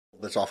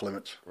that's off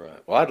limits. Right.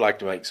 Well, I'd like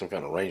to make some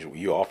kind of arrangement.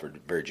 You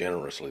offered very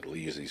generously to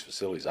use these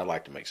facilities. I'd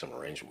like to make some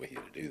arrangement with you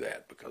to do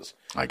that because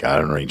I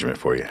got an arrangement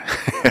for you.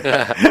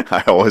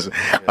 I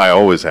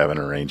always have an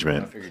I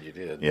arrangement. figured you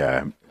did.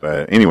 Yeah,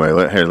 but anyway,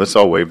 let's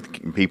all wave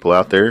the people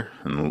out there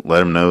and let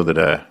them know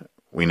that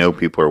we know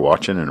people are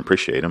watching and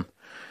appreciate them.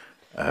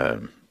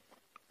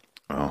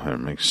 Well, let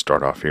me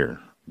start off here.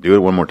 Do it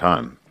one more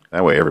time.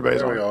 That way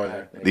everybody's There we on.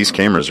 go. These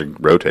cameras are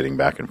rotating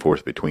back and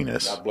forth between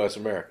us. God bless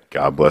America.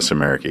 God bless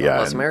America. Yeah,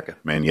 bless and, America.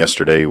 man.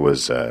 Yesterday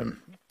was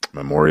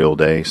Memorial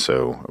Day,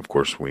 so of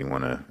course we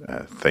want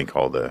to thank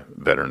all the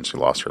veterans who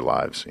lost their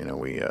lives. You know,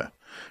 we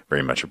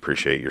very much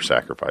appreciate your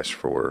sacrifice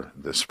for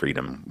this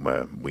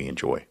freedom we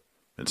enjoy.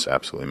 It's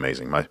absolutely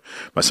amazing. My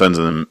son's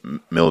in the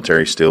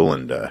military still,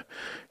 and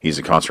he's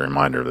a constant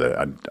reminder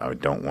that I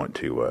don't want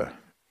to.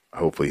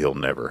 Hopefully, he'll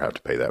never have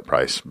to pay that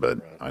price, but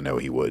I know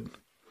he would.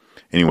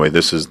 Anyway,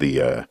 this is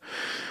the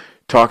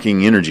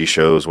Talking Energy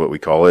Show is what we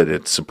call it.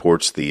 It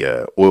supports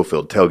the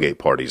oil-filled tailgate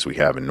parties we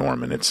have in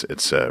Norman.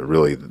 It's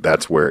really,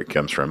 that's where it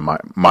comes from.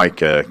 Mike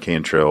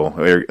Cantrell,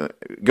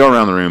 go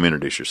around the room,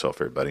 introduce yourself,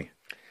 everybody.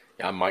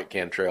 I'm Mike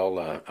Cantrell.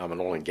 I'm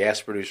an oil and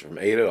gas producer from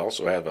Ada. I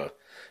also have a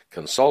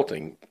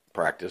consulting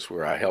practice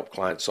where I help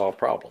clients solve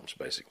problems,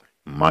 basically.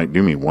 Mike,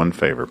 do me one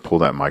favor. Pull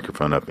that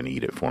microphone up and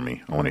eat it for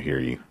me. I want to hear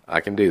you.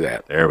 I can do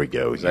that. There we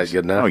go. Is that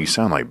good enough? Oh, you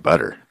sound like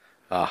butter.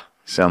 Ah,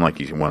 You sound like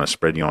you want to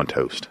spread you on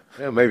toast.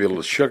 yeah, maybe a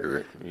little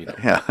sugar. You know,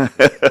 Yeah.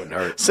 wouldn't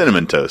hurt.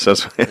 Cinnamon toast.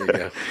 That's There you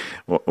go.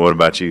 What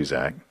about you,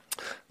 Zach?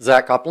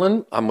 Zach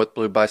Copeland. I'm with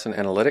Blue Bison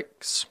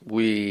Analytics.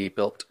 We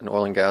built an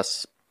oil and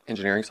gas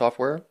engineering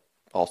software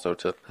also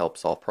to help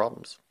solve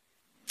problems.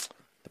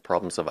 The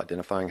problems of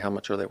identifying how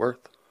much are they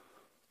worth.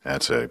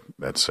 That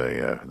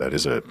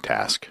is a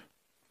task.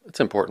 It's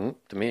important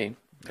to me,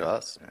 to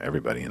us.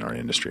 Everybody in our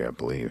industry, I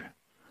believe.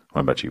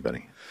 What about you,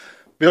 buddy?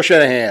 Bill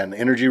Shanahan,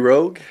 Energy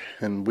Rogue,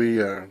 and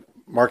we are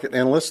market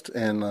analyst,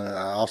 and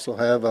I also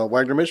have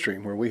Wagner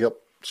Midstream, where we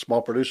help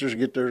small producers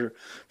get their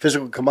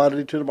physical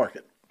commodity to the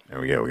market. There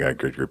we go. We got a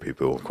good group of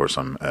people. Of course,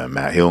 I'm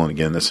Matt Hill, and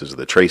again, this is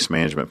the Trace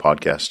Management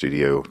Podcast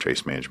Studio.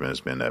 Trace Management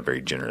has been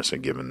very generous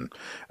in giving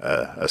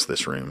us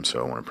this room, so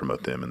I want to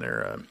promote them and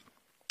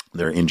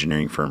their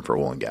engineering firm for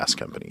oil and gas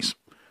companies.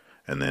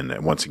 And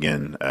then once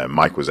again,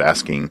 Mike was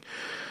asking.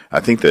 I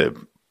think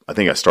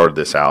I started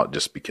this out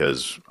just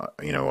because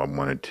I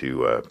wanted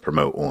to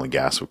promote oil and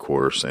gas, of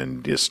course,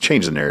 and just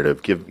change the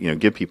narrative.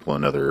 Give people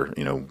another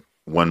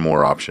one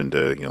more option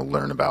to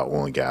learn about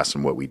oil and gas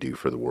and what we do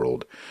for the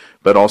world.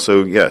 But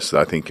also, yes,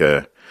 I think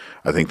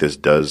this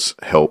does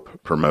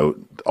help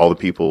promote all the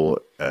people.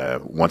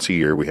 Once a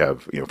year, we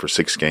have for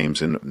 6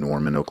 games in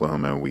Norman,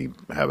 Oklahoma, we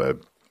have a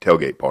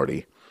tailgate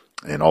party,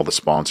 and all the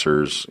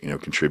sponsors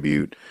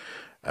contribute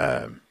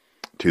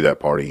to that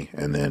party,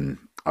 and then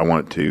I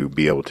want to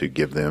be able to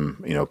give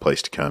them, a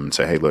place to come and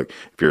say, hey, look,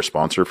 if you're a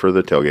sponsor for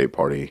the tailgate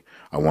party,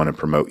 I want to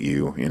promote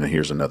you.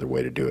 Here's another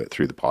way to do it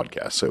through the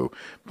podcast. So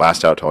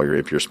blast out to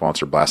if you're a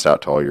sponsor, blast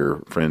out to all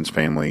your friends,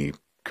 family,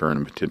 current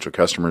and potential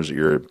customers that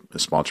you're a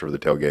sponsor of the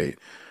tailgate,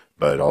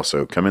 but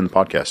also come in the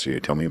podcast studio,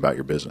 tell me about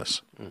your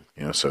business.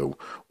 So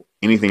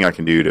anything I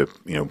can do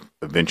to,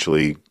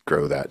 eventually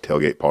grow that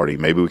tailgate party.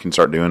 Maybe we can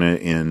start doing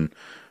it in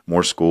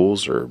more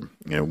schools or,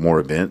 more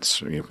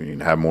events. We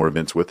can have more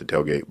events with the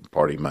tailgate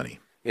party money.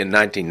 In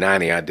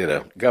 1990, I did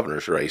a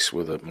governor's race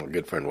with my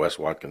good friend Wes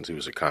Watkins, who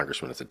was a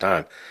congressman at the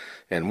time.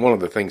 And one of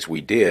the things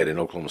we did in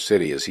Oklahoma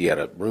City is he had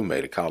a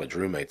college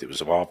roommate that was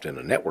involved in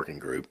a networking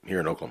group here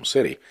in Oklahoma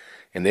City.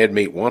 And they'd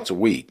meet once a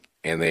week,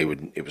 and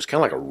it was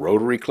kind of like a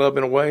Rotary Club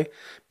in a way,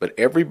 but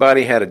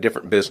everybody had a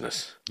different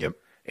business. Yep.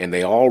 And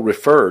they all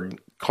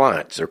referred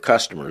clients or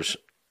customers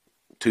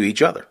to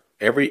each other.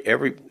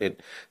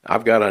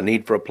 I've got a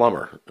need for a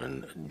plumber,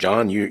 and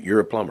John, you're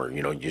a plumber.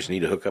 You just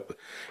need to hook up,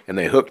 and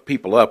they hooked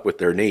people up with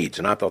their needs.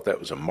 And I thought that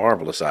was a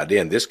marvelous idea.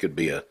 And this could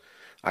be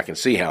I can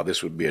see how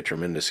this would be a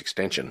tremendous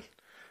extension,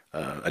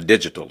 a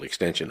digital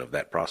extension of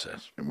that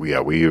process.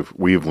 Yeah, we've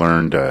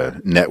learned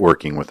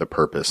networking with a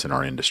purpose in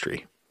our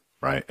industry,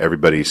 right?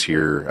 Everybody's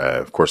here.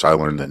 Of course, I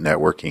learned that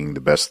networking, the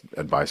best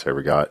advice I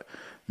ever got.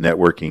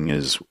 Networking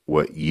is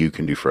what you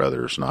can do for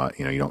others, not,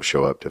 you don't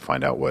show up to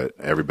find out what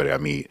everybody I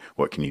meet,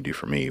 what can you do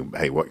for me?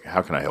 Hey,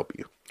 how can I help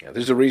you? Yeah,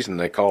 there's a reason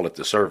they call it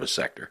the service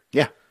sector.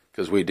 Yeah.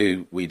 Because we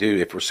do,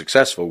 if we're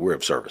successful, we're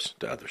of service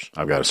to others.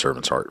 I've got a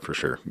servant's heart for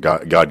sure.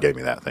 God gave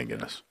me that, thank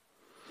goodness.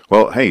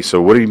 Well, hey,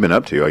 so what have you been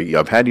up to?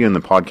 I've had you in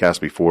the podcast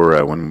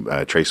before when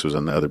Trace was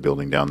in the other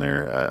building down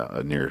there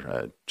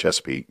near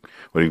Chesapeake.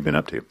 What have you been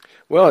up to?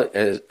 Well,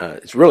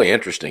 it's really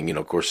interesting.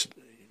 Of course,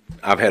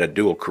 I've had a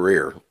dual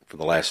career for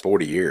the last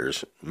 40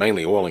 years.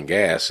 Mainly oil and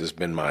gas has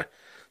been my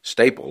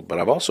staple, but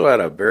I've also had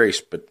a very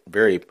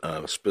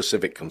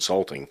specific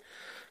consulting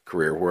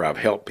career where I've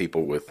helped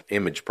people with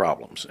image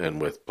problems and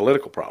with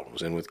political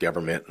problems and with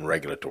government and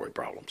regulatory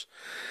problems.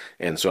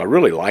 And so I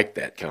really like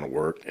that kind of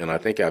work, and I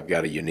think I've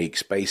got a unique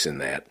space in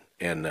that.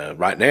 And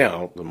right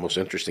now, the most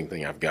interesting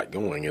thing I've got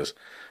going is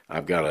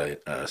I've got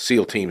a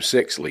SEAL Team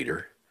 6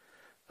 leader,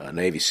 a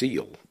Navy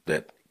SEAL,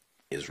 that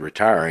is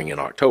retiring in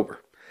October.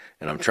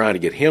 and I'm trying to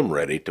get him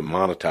ready to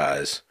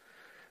monetize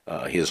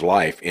his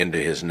life into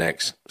his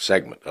next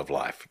segment of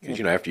life.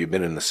 Because, after you've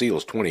been in the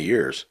SEALs 20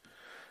 years,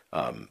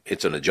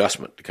 it's an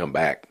adjustment to come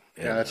back.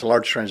 Yeah, it's a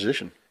large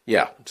transition.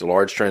 Yeah, it's a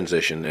large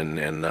transition,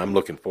 and I'm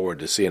looking forward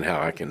to seeing how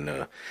I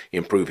can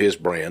improve his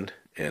brand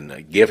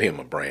and give him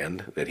a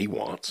brand that he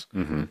wants,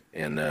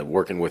 and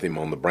working with him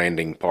on the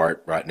branding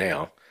part right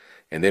now,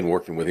 and then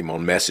working with him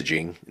on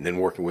messaging, and then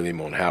working with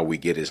him on how we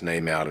get his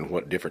name out and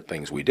what different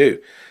things we do.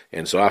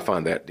 And so I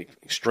find that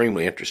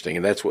extremely interesting,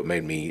 and that's what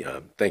made me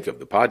think of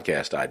the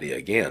podcast idea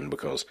again,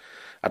 because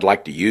I'd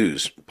like to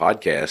use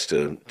podcasts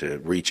to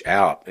reach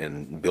out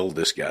and build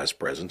this guy's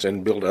presence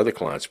and build other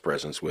clients'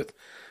 presence with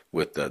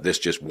this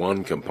just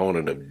one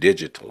component of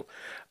digital.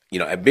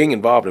 Being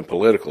involved in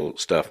political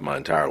stuff my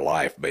entire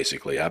life,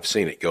 basically, I've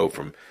seen it go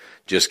from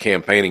just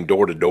campaigning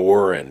door to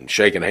door and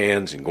shaking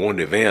hands and going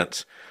to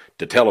events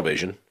to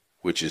television,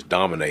 which has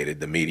dominated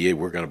the media.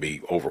 We're going to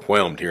be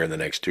overwhelmed here in the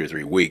next 2 or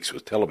 3 weeks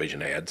with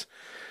television ads.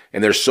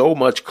 And there's so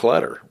much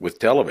clutter with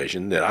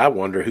television that I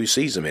wonder who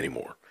sees them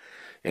anymore.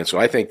 And so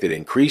I think that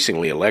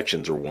increasingly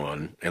elections are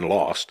won and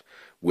lost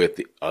with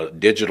a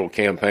digital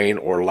campaign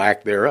or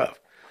lack thereof.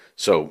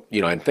 So,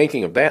 and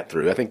thinking of that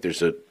through, I think there's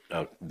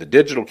the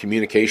digital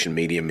communication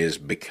medium is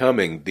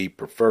becoming the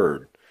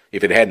preferred,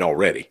 if it hadn't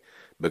already,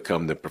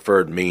 become the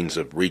preferred means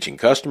of reaching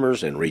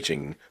customers and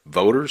reaching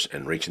voters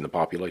and reaching the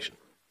population.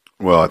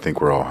 Well, I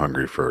think we're all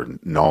hungry for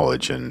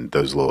knowledge, and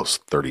those little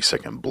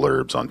 30-second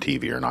blurbs on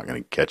TV are not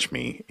going to catch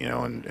me,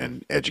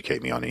 and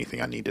educate me on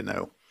anything I need to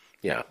know.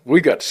 Yeah.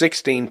 We've got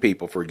 16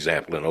 people, for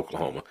example, in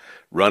Oklahoma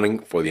running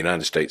for the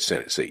United States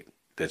Senate seat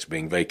that's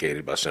being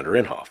vacated by Senator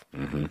Inhofe.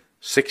 Mm-hmm.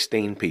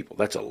 16 people.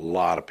 That's a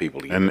lot of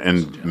people.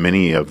 And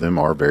many of them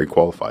are very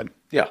qualified.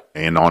 Yeah.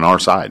 And on our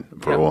side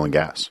for oil and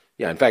gas.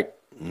 Yeah. In fact,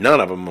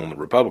 none of them on the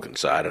Republican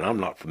side, and I'm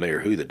not familiar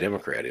who the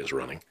Democrat is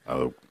running.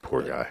 Oh,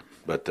 poor guy.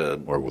 But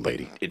or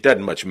lady. It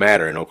doesn't much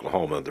matter in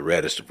Oklahoma, the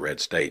reddest of red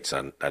states.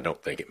 I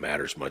don't think it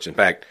matters much. In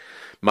fact,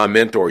 my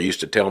mentor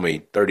used to tell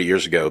me 30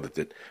 years ago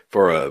that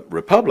for a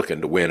Republican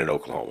to win in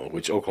Oklahoma,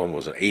 which Oklahoma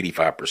was an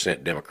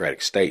 85%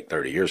 Democratic state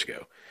 30 years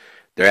ago,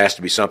 there has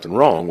to be something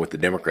wrong with the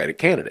Democratic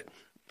candidate.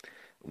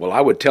 Well,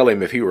 I would tell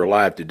him if he were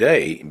alive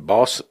today,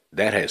 boss,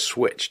 that has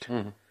switched.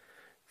 Mm-hmm.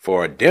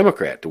 For a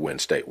Democrat to win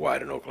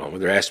statewide in Oklahoma,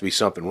 there has to be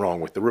something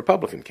wrong with the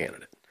Republican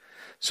candidate.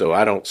 So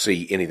I don't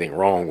see anything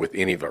wrong with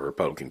any of our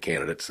Republican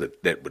candidates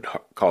that would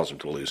cause them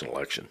to lose an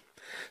election.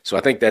 So I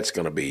think that's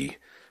going to be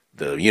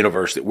the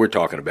universe that we're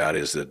talking about,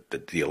 is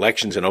that the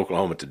elections in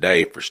Oklahoma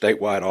today for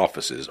statewide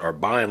offices are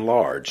by and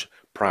large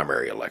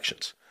primary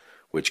elections,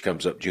 which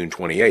comes up June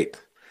 28th.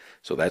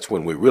 So that's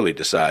when we really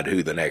decide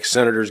who the next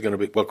senator is going to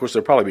be. Well, of course,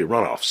 there'll probably be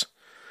runoffs.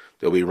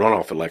 There'll be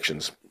runoff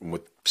elections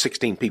with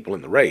 16 people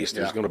in the race.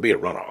 There's going to be a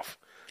runoff.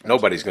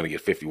 Nobody's going to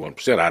get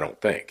 51%, I don't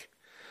think.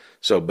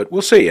 So, but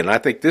we'll see. And I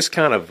think this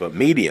kind of a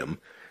medium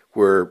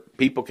where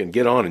people can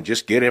get on and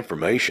just get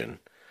information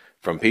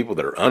from people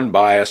that are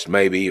unbiased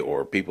maybe,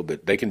 or people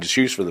that they can just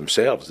choose for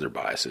themselves their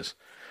biases,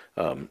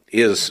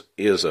 is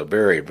a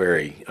very,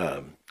 very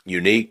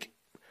unique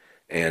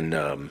and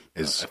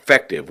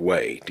effective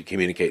way to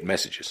communicate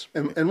messages.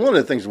 And one of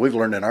the things we've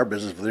learned in our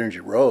business with Energy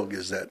Rogue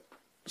is that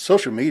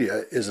social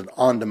media is an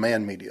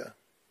on-demand media.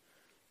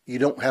 You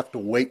don't have to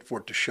wait for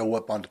it to show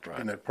up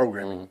in that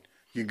programming. Mm-hmm.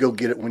 You go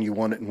get it when you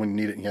want it and when you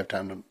need it, and you have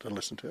time to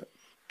listen to it.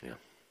 Yeah.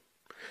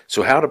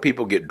 So how do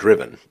people get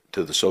driven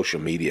to the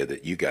social media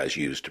that you guys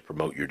use to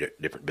promote your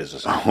different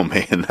businesses? Oh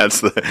man,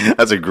 that's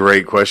a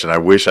great question. I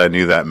wish I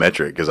knew that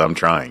metric, because I'm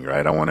trying,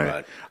 right? I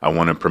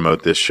want to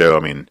promote this show. I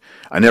mean,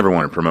 I never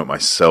want to promote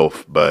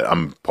myself, but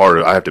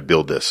I have to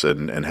build this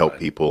and help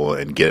people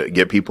and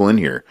get people in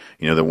here.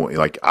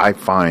 I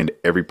find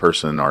every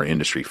person in our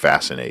industry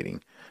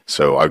fascinating.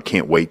 So I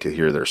can't wait to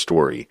hear their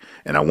story,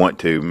 and I want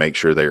to make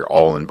sure they're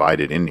all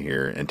invited in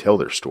here and tell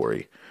their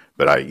story.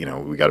 But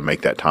we got to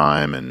make that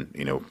time and,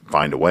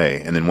 find a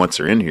way. And then once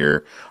they're in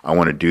here, I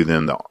want to do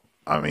them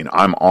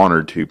I'm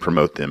honored to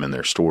promote them and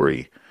their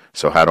story.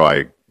 So how do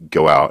I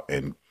go out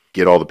and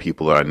get all the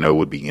people that I know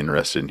would be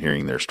interested in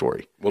hearing their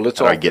story? Well,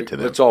 let's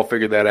all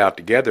figure that out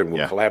together, and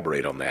we'll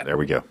collaborate on that. There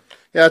we go.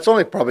 Yeah, it's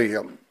only probably,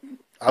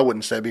 I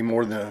wouldn't say it'd be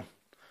more than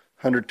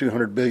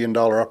 $100-200 billion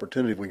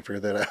opportunity if we can figure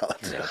that out.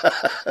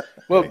 Yeah.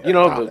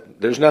 Well,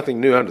 there's nothing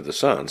new under the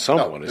sun.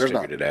 Someone has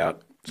figured it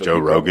out. So Joe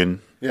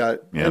Rogan. Yeah.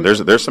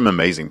 There's some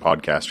amazing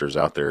podcasters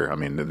out there. I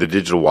mean, the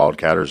Digital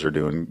Wildcatters are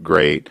doing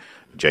great.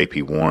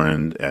 JP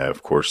Warren,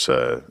 of course,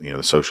 the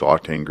Social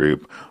Octane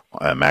Group,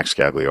 Max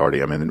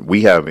Gagliardi. I mean,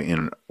 we have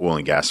in oil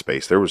and gas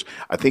space.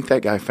 I think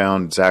that guy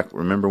found, Zach,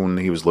 remember when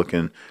he was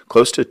looking,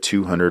 close to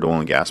 200 oil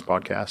and gas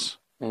podcasts?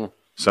 Mm.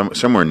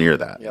 Somewhere near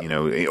that,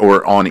 yep.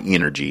 Or on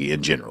energy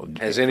in general.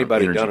 Has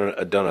anybody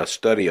done a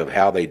study of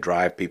how they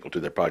drive people to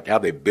their podcast, how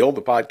they build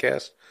the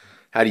podcast?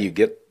 How do you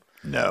get?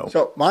 No.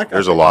 So, Mike,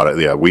 there's a lot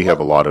of we have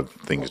a lot of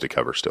things to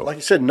cover still. Like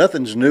you said,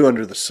 nothing's new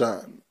under the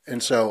sun,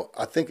 and so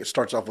I think it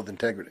starts off with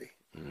integrity.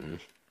 Mm-hmm.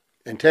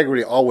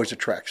 Integrity always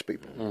attracts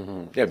people.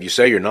 Mm-hmm. Yeah, if you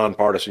say you're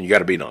nonpartisan, you got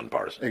to be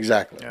nonpartisan.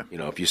 Exactly.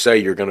 Yeah. If you say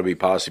you're going to be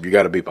positive, you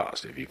got to be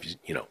positive.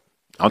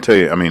 I'll tell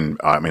you. I mean,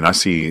 I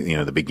see,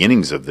 the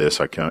beginnings of this.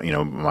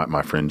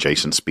 My friend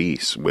Jason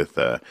Spees with,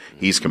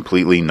 he's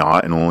completely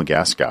not an oil and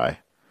gas guy.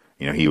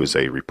 He was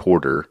a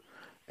reporter,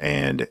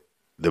 and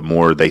the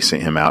more they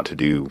sent him out to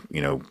do,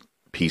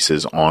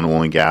 pieces on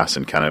oil and gas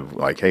and kind of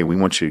like, hey, we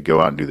want you to go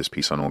out and do this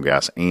piece on oil and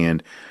gas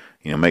and,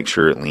 make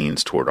sure it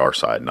leans toward our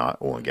side,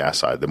 not oil and gas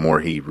side. The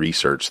more he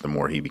researched, the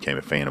more he became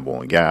a fan of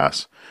oil and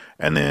gas.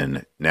 And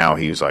then now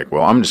he was like,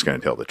 well, I'm just going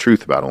to tell the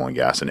truth about oil and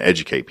gas and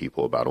educate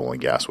people about oil and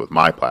gas with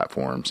my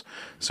platforms.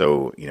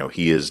 So,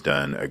 he has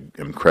done an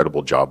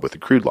incredible job with the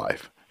Crude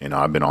Life. And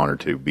I've been honored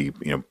to be,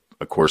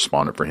 a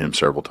correspondent for him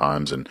several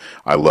times. And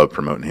I love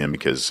promoting him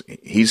because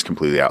he's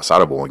completely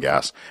outside of oil and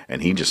gas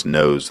and he just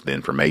knows the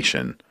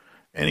information.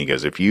 And he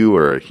goes, if you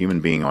are a human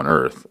being on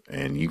earth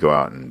and you go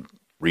out and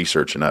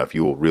research enough,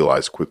 you will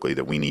realize quickly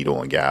that we need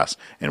oil and gas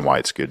and why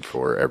it's good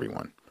for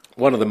everyone.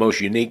 One of the most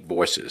unique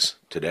voices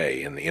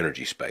today in the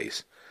energy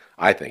space,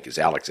 I think, is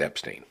Alex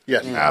Epstein.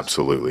 Yes.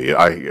 Absolutely.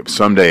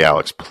 Someday,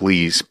 Alex,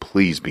 please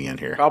be in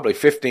here. Probably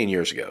 15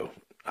 years ago,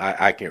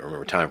 I can't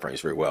remember time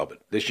frames very well, but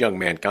this young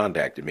man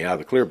contacted me out of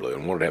the clear blue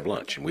and wanted to have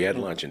lunch. And we had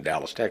lunch in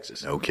Dallas,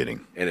 Texas. No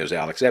kidding. And it was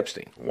Alex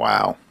Epstein.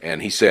 Wow.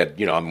 And he said,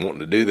 I'm wanting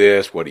to do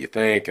this. What do you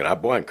think? And I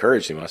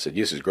encouraged him. I said,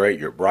 this is great.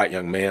 You're a bright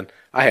young man.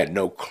 I had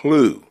no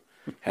clue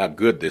how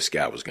good this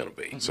guy was going to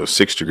be. So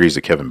 6 degrees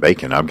of Kevin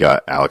Bacon. I've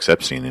got Alex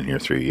Epstein in here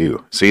through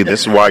you. See,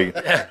 this is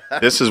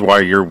why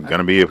you're going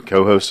to be a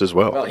co-host as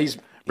well. Well,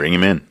 bring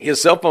him in.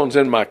 His cell phone's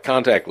in my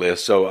contact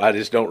list, so I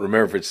just don't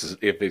remember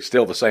if it's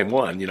still the same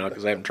one,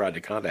 because I haven't tried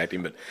to contact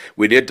him. But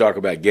we did talk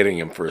about getting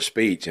him for a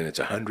speech, and it's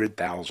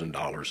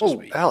 $100,000 a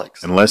speech.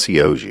 Alex. Unless he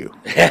owes you.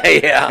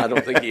 Yeah, I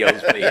don't think he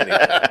owes me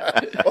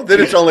anything. Well,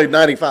 then it's only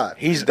 95.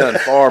 He's done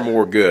far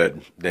more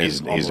good than He's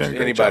almost done a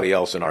great anybody job.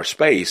 else in our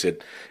space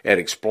at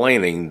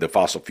explaining the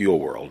fossil fuel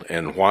world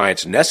and why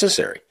it's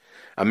necessary.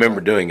 I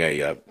remember doing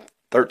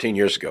 13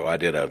 years ago, I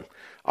did a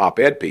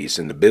op-ed piece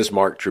in the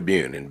Bismarck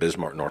Tribune in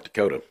Bismarck, North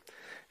Dakota.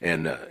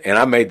 And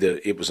I made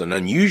it was an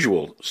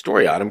unusual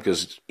story item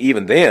because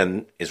even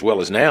then, as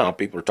well as now,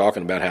 people are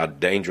talking about how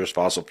dangerous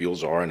fossil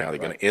fuels are and how they're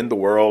going to end the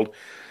world.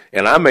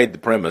 And I made the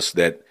premise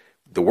that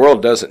the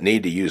world doesn't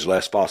need to use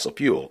less fossil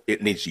fuel.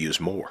 It needs to use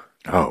more.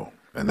 Oh,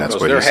 and that's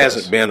Because what there he says.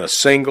 hasn't been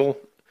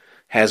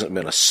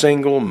a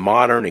single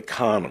modern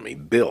economy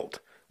built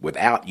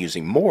without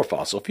using more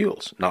fossil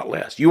fuels, not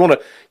less. You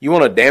want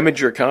to damage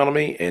your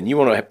economy and you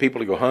want to have people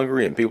to go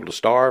hungry and people to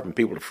starve and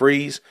people to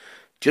freeze,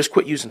 just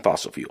quit using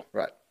fossil fuel.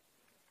 Right.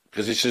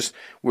 Because it's just,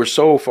 we're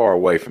so far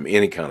away from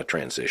any kind of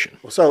transition.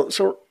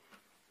 So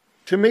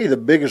to me, the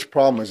biggest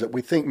problem is that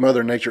we think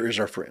Mother Nature is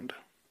our friend.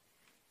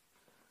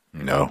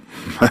 No,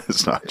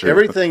 that's not true.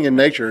 Everything in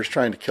nature is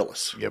trying to kill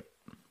us. Yep.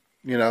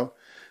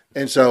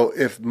 And so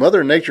if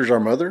Mother Nature's our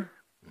mother,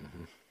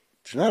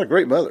 she's not a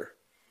great mother,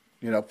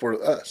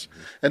 for us.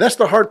 And that's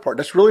the hard part.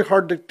 That's really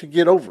hard to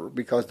get over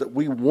because that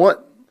we want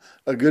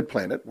a good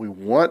planet. We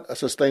want a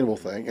sustainable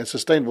thing. And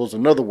sustainable is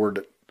another word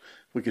that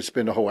we could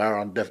spend a whole hour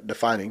on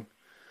defining.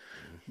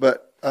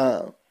 But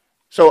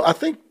so I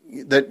think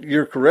that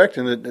you're correct,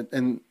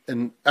 and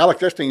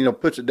Alex Epstein,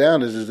 puts it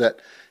down is that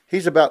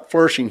he's about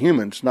flourishing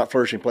humans, not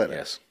flourishing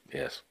planet.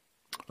 Yes.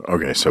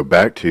 Okay, so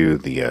back to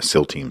the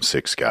SEAL Team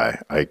 6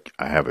 guy. I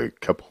have a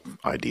couple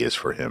ideas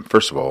for him.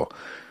 First of all,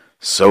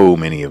 so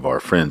many of our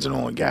friends in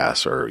oil and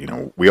gas are,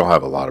 we all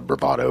have a lot of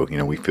bravado.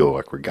 We feel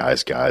like we're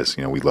guys.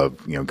 We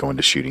love, going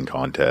to shooting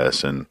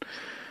contests and.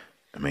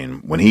 I mean,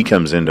 when he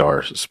comes into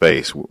our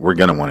space, we're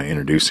going to want to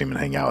introduce him and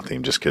hang out with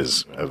him just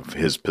because of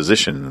his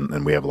position,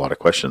 and we have a lot of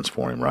questions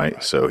for him,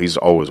 right? So he's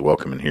always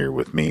welcome in here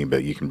with me,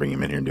 but you can bring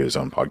him in here and do his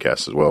own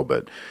podcast as well.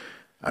 But,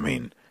 I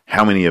mean,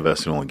 how many of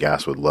us in oil and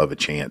gas would love a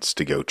chance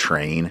to go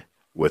train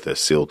with a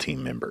SEAL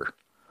team member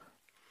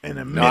in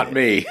a minute? Not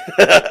me.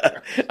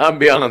 I'm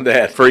beyond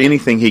that. For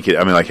anything he could,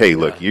 hey,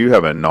 look, you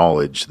have a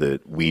knowledge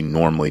that we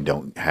normally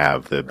don't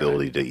have the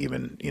ability to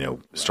even,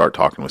 start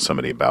talking with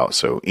somebody about.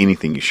 So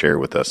anything you share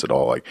with us at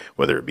all, like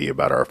whether it be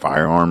about our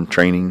firearm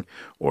training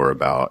or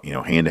about,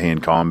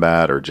 hand-to-hand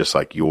combat or just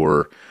like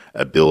your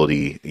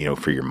ability,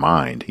 for your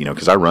mind,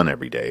 because I run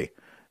every day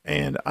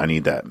and I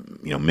need that,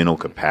 mental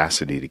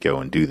capacity to go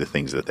and do the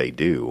things that they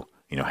do.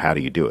 How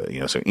do you do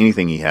it? So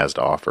anything he has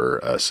to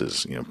offer us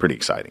is, pretty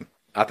exciting.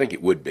 I think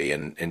it would be,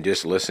 and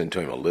just listen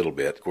to him a little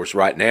bit. Of course,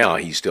 right now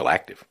he's still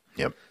active.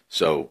 Yep.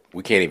 So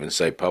we can't even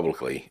say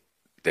publicly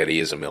that he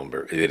is a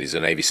member, that he's a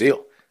Navy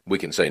SEAL. We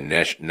can say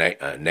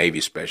Navy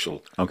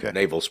Special,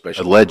 Naval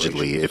Special.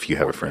 Allegedly, if you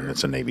have a friend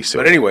that's a Navy SEAL.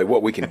 But anyway,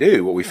 what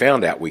we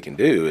found out we can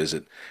do is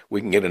that we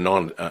can get an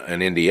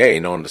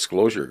NDA,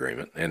 non-disclosure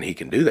agreement, and he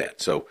can do that.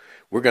 So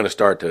we're going to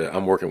start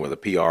I'm working with a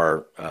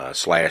PR /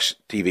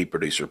 TV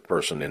producer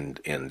person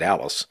in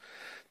Dallas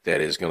that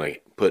is going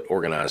to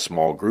organize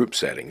small group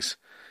settings.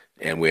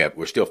 And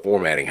we're still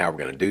formatting how we're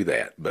going to do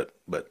that. But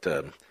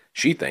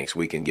she thinks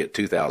we can get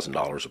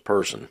 $2,000 a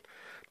person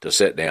to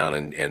sit down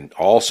and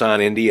all sign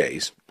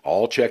NDAs,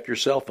 all check your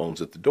cell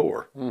phones at the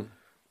door,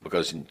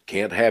 because you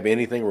can't have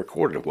anything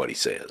recorded of what he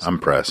says. I'm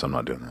pressed. I'm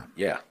not doing that.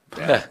 Yeah,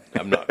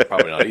 I'm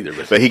probably not either.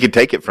 But he could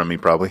take it from me,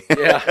 probably.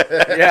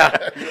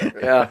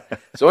 yeah.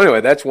 So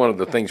anyway, that's one of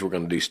the things we're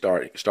going to do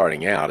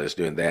starting out is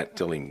doing that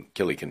till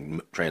he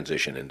can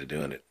transition into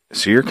doing it.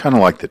 So you're kind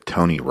of like the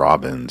Tony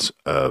Robbins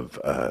of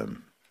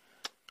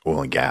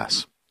oil and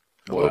gas.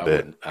 A little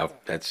bit.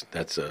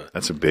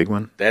 That's a big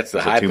one. That's the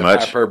Is it height too of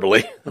much?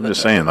 hyperbole. I'm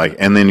just saying,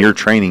 and then you're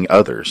training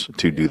others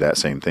to do that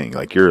same thing.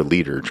 Like you're a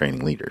leader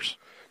training leaders.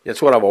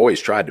 That's what I've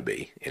always tried to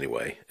be,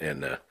 anyway.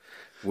 And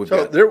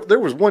there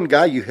was one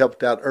guy you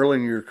helped out early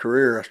in your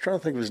career. I was trying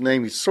to think of his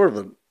name.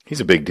 He's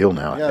a big deal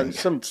now. I think.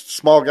 Some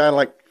small guy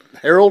like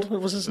Harold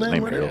was his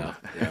name. Harold.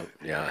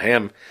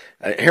 Yeah.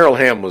 Harold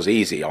Ham was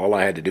easy. All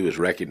I had to do was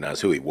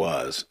recognize who he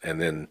was,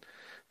 and then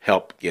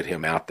help get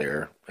him out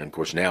there. And of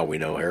course, now we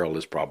know Harold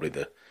is probably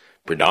the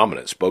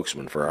predominant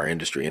spokesman for our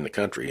industry in the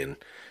country.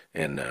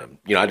 And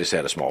I just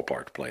had a small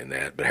part to play in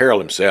that. But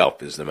Harold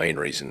himself is the main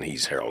reason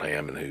he's Harold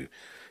Ham, and who,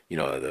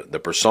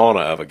 the persona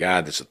of a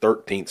guy that's the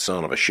 13th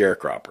son of a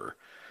sharecropper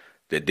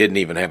that didn't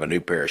even have a new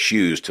pair of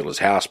shoes till his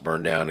house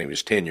burned down. And he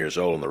was 10 years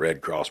old, and the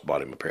Red Cross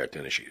bought him a pair of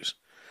tennis shoes.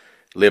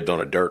 Lived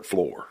on a dirt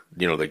floor.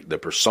 The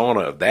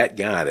persona of that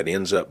guy that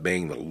ends up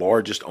being the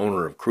largest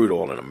owner of crude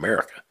oil in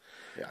America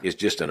is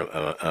just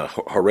a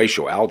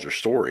Horatio Alger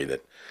story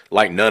that,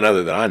 like none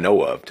other that I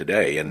know of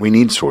today. And we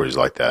need stories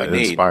like that. It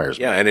inspires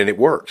me. Yeah, and it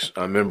works.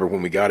 I remember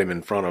when we got him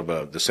in front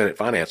of the Senate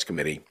Finance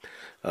Committee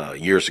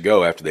years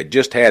ago, after they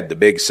just had the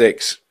big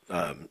six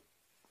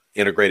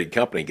integrated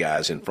company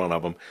guys in front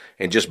of them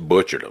and just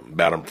butchered them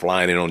about them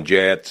flying in on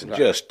jets and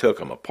just took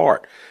them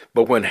apart.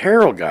 But when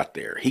Harold got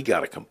there, he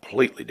got a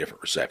completely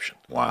different reception.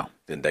 Wow.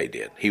 Than they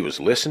did. He was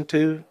listened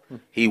to.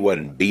 He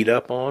wasn't beat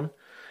up on.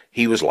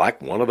 He was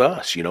like one of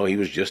us. He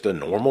was just a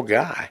normal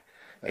guy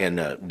and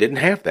didn't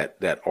have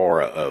that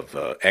aura of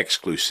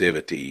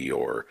exclusivity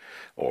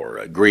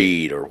or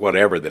greed or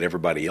whatever that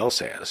everybody else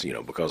has,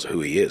 because of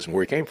who he is and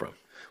where he came from.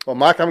 Well,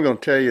 Mike, I'm going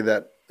to tell you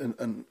that,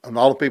 and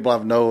all the people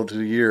I've known through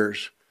the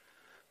years,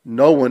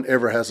 no one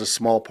ever has a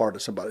small part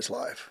of somebody's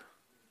life.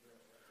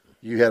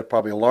 You had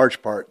probably a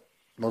large part.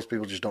 Most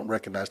people just don't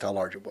recognize how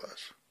large it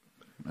was.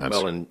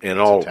 Well, in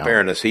all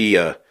fairness,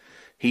 he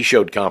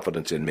showed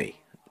confidence in me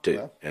too,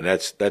 yeah. And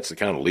that's the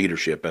kind of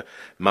leadership.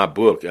 My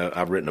book,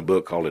 I've written a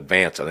book called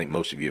Advance. I think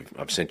most of you,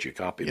 I've sent you a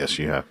copy. Yes,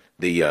 you have.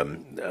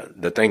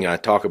 The thing I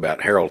talk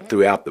about Harold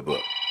throughout the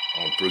book.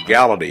 On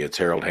frugality, it's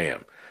Harold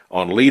Ham.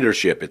 On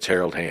leadership, it's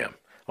Harold Ham.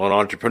 On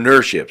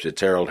entrepreneurships,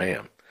 it's Harold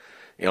Ham.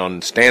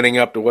 On standing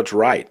up to what's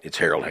right, it's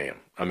Harold Ham.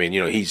 I mean,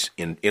 he's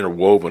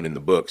interwoven in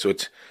the book, so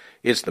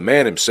it's the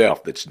man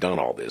himself that's done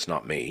all this,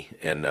 not me.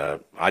 And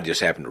I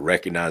just happen to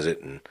recognize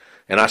it, and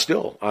I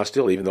still,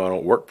 even though I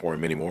don't work for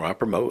him anymore, I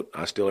promote.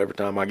 I still, every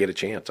time I get a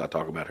chance, I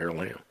talk about Harold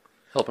Ham.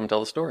 Help him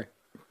tell the story.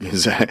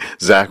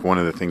 Zach, one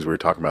of the things we were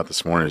talking about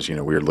this morning is, we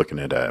were looking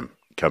at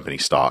company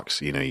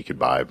stocks. You could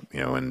buy,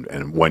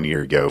 and 1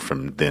 year ago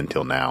from then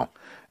till now,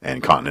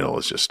 and Continental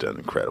is just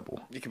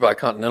incredible. You could buy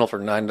Continental for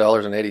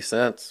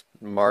 $9.80,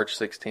 March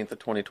 16th of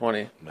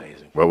 2020.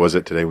 Amazing. What was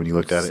it today when you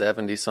looked at it?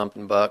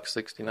 $70-something bucks,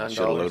 $69. Should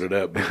have loaded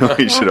up.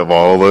 You should have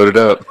all loaded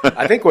up.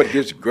 I think what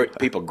gives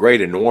people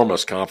great,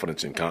 enormous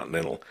confidence in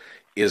Continental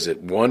is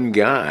that one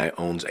guy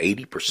owns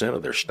 80%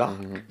 of their stock.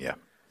 Mm-hmm. Yeah.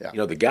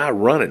 The guy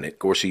running it, of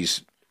course,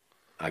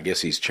 I guess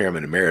he's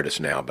chairman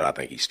emeritus now, but I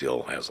think he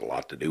still has a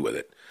lot to do with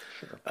it.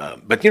 Sure.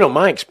 But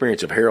my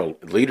experience of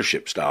Harold's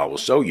leadership style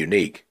was so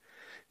unique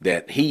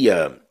that he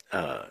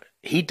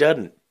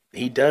doesn't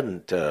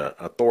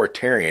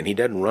authoritarian. He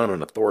doesn't run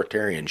an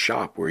authoritarian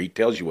shop where he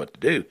tells you what to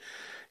do.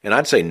 And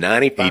I'd say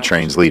 95%. He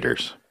trains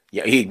leaders.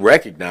 Yeah, he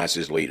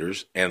recognizes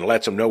leaders and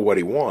lets them know what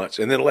he wants,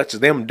 and then lets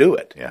them do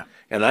it. Yeah.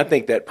 And I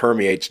think that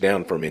permeates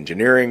down from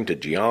engineering to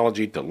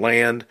geology to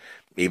land,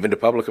 even to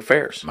public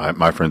affairs.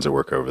 My friends that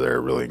work over there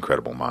are really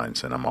incredible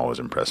minds, and I'm always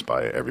impressed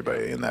by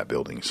everybody in that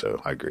building.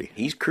 So I agree.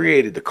 He's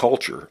created the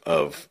culture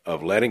of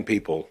letting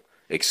people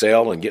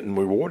excel and getting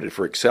rewarded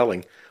for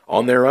excelling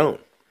on their own.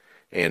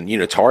 And,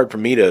 it's hard for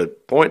me to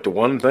point to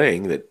one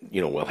thing that,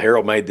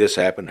 Harold made this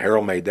happen,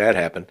 Harold made that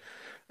happen.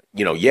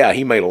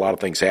 He made a lot of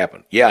things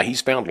happen. Yeah,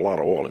 he's found a lot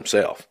of oil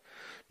himself.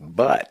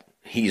 But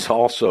he's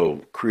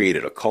also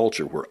created a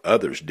culture where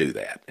others do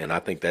that. And I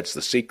think that's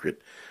the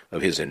secret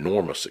of his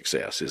enormous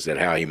success, is that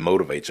how he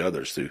motivates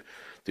others through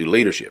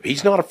leadership.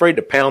 He's not afraid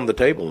to pound the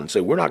table and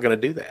say, we're not going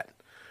to do that.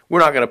 We're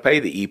not going to pay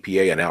the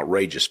EPA an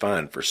outrageous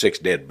fine for 6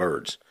 dead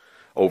birds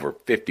over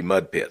 50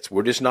 mud pits.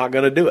 We're just not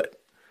going to do it.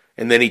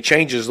 And then he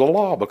changes the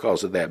law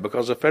because of that,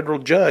 because a federal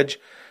judge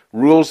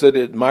rules that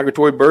the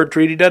Migratory Bird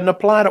Treaty doesn't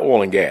apply to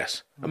oil and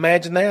gas.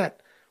 Imagine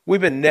that. We've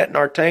been netting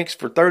our tanks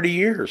for 30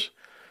 years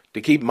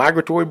to keep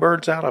migratory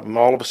birds out of them.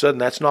 All of a sudden,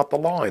 that's not the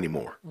law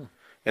anymore.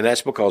 And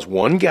that's because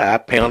one guy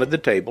pounded the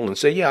table and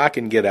said, I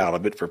can get out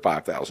of it for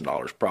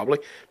 $5,000 probably,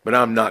 but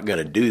I'm not going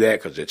to do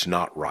that because it's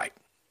not right.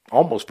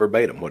 Almost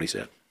verbatim what he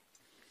said.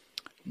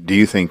 Do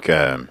you think,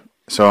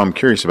 so I'm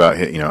curious about,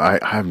 I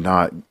have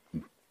not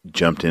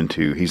jumped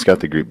into, he's got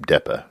the group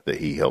DEPA that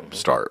he helped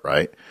start,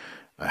 right?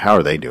 How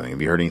are they doing?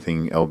 Have you heard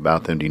anything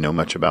about them? Do you know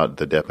much about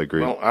the DEPA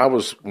group? Well, I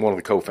was one of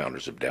the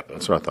co-founders of DEPA.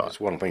 That's what I thought. It's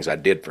one of the things I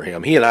did for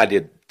him. He and I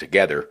did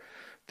together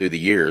through the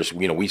years.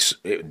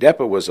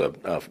 DEPA was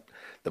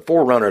the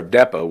forerunner of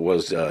DEPA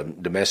was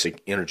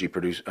domestic energy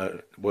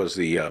was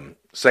the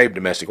Save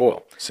Domestic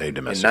Oil. Save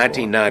Domestic In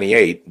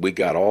 1998, we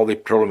got all the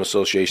petroleum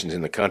associations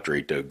in the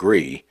country to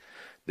agree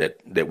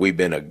that we've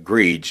been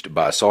aggrieved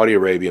by Saudi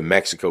Arabia,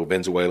 Mexico,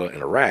 Venezuela,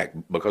 and Iraq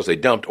because they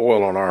dumped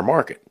oil on our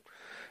market.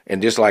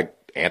 And just like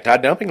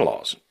anti-dumping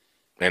laws.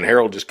 And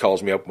Harold just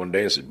calls me up one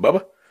day and says,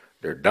 Bubba,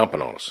 they're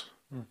dumping on us.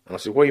 And I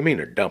said, what do you mean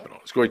they're dumping on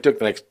us? So he took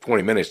the next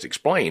 20 minutes to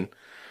explain,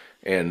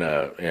 and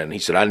he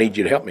said, I need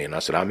you to help me. And I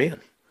said, I'm in.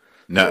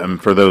 Now,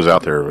 for those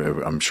out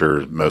there, I'm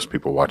sure most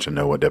people watching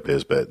know what DEPA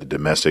is, but the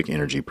Domestic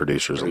Energy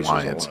Producers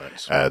Alliance.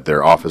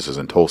 Their office is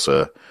in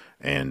Tulsa,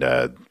 and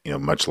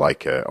much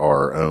like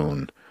our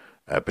own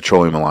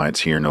Petroleum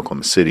Alliance here in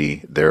Oklahoma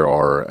City, there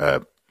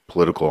are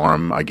political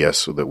arm, I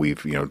guess, that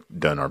we've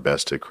done our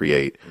best to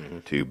create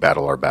to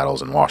battle our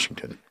battles in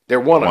Washington. They're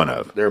one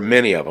of. There are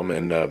many of them,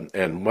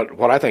 and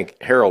what I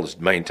think Harold has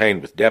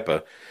maintained with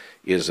DEPA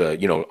is,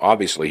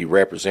 obviously he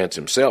represents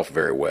himself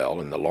very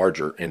well in the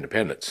larger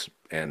independents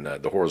and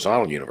the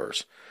horizontal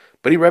universe,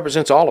 but he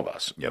represents all of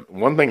us. Yep.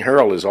 One thing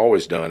Harold has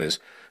always done is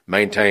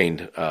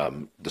maintained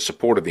the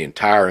support of the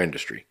entire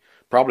industry,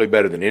 probably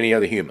better than any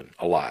other human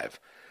alive.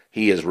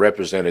 He has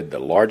represented the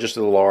largest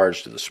of the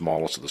large to the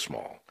smallest of the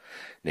small.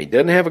 And he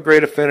doesn't have a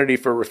great affinity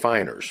for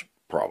refiners,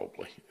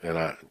 probably, and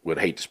I would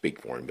hate to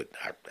speak for him, but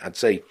I'd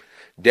say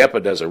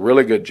DEPA does a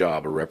really good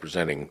job of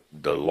representing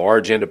the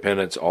large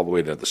independents all the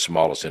way to the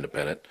smallest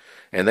independent,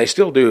 and they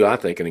still do, I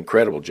think, an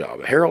incredible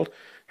job.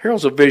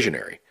 Harold's a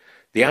visionary.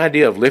 The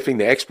idea of lifting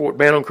the export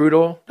ban on crude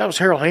oil, that was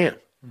Harold Hand.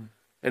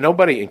 And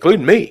nobody,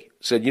 including me,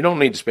 said, you don't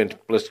need to spend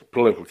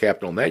political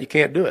capital on that. You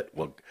can't do it.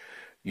 Well,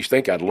 you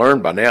think I'd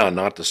learned by now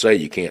not to say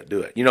you can't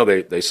do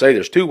it. They say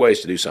there's two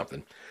ways to do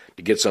something,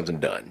 to get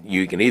something done.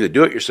 You can either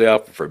do it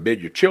yourself or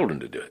forbid your children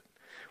to do it.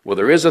 Well,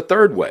 there is a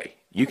third way.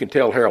 You can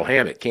tell Harold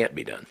Hamm it can't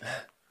be done.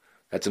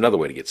 That's another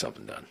way to get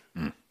something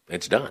done.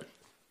 It's done.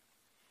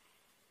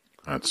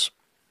 That's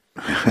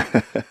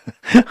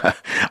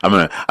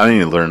I need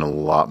to learn a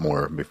lot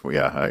more before.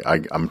 Yeah,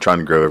 I'm trying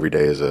to grow every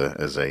day as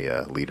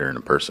a leader and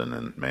a person,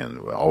 and man,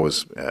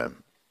 always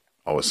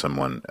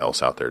someone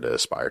else out there to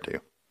aspire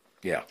to.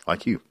 Yeah,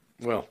 like you.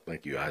 Well,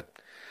 thank you.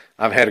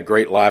 I've had a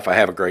great life. I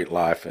have a great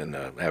life, and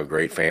have a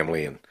great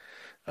family. And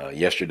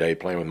yesterday,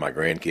 playing with my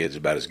grandkids is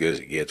about as good as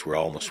it gets. We're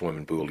all in the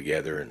swimming pool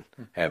together and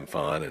having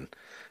fun. And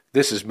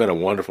this has been a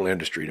wonderful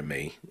industry to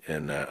me,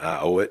 and I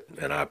owe it,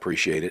 and I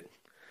appreciate it.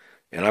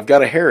 And I've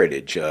got a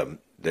heritage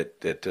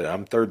that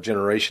I'm third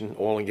generation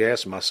oil and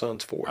gas, and my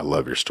son's fourth. I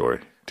love your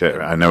story.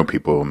 I know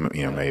people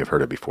may have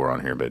heard it before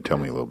on here, but tell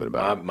me a little bit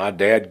about it. My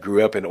dad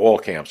grew up in oil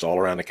camps all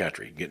around the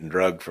country, getting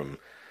drugged from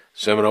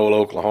Seminole,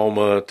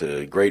 Oklahoma,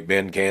 to Great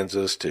Bend,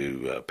 Kansas,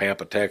 to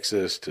Pampa,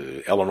 Texas,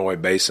 to Illinois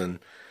Basin.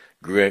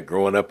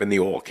 Growing up in the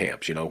oil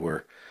camps,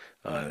 where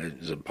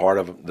it's a part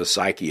of the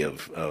psyche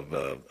of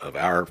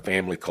our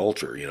family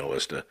culture,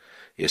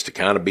 is to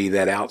kind of be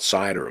that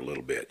outsider a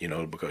little bit,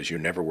 because you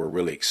never were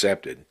really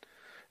accepted.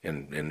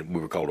 And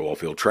we were called oil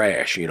field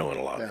trash, in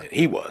a lot. Yeah.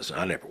 He was.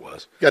 I never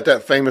was. Got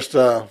that famous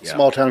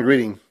small town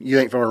greeting. You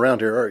ain't from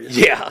around here, are you?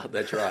 Yeah,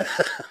 that's right.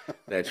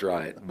 That's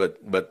right.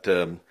 But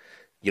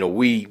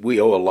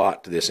we owe a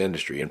lot to this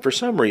industry. And for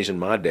some reason,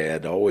 my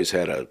dad always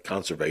had a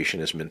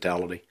conservationist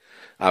mentality.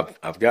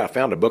 I've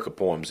found a book of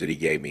poems that he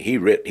gave me.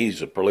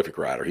 He's a prolific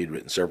writer. He'd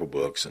written several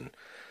books and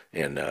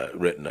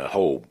written a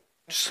whole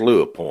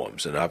slew of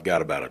poems. And I've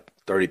got about a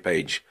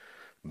 30-page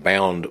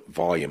bound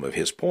volume of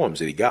his poems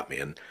that he got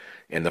me.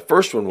 And the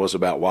first one was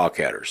about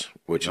wildcatters,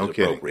 which is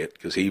appropriate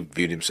because he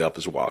viewed himself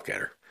as a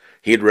wildcatter.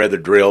 He'd rather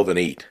drill than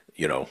eat,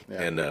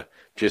 and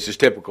just as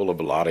typical of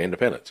a lot of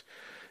independents.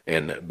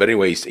 But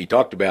anyways, he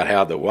talked about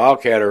how the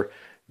wildcatter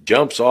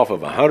jumps off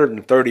of a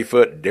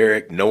 130-foot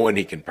derrick knowing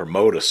he can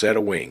promote a set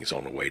of wings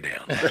on the way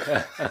down.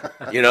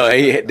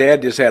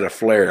 Dad just had a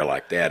flair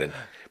like that.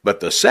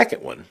 But the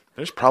second one...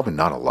 There's probably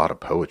not a lot of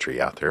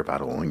poetry out there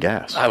about oil and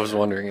gas. I was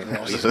wondering.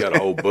 He's got a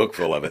whole book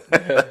full of it.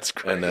 That's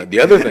great. And the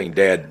other thing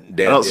Dad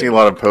I don't see a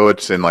lot of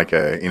poets in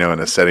in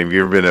a setting. Have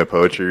you ever been to a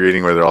poetry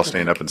reading where they're all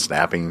standing up and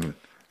snapping?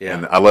 Yeah.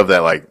 And I love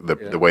that,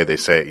 the way they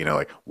say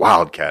it,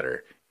 wildcatter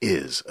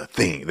is a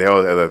thing. They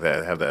all have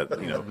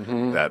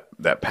that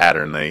that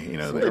pattern. They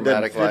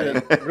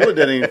really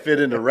doesn't even fit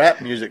into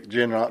rap music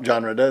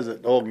genre, does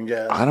it? Oil and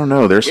gas. I don't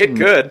know.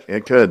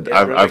 It could.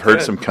 I've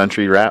heard some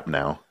country rap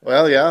now.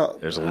 Well, yeah.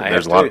 There's a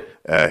lot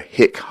of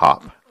hick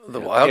hop. The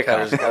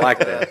Wildcatters. I like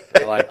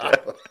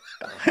that.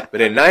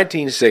 But in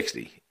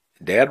 1960,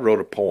 Dad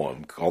wrote a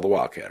poem called The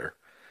Wildcatter,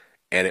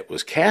 and it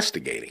was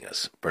castigating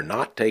us for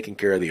not taking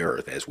care of the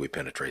earth as we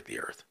penetrate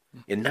the earth.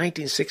 In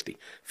 1960,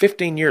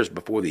 15 years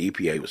before the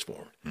EPA was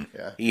formed.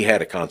 Yeah. He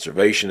had a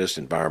conservationist,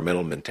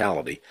 environmental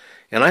mentality,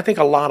 and I think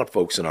a lot of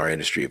folks in our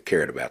industry have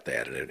cared about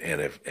that,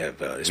 and have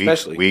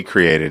especially... We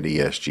created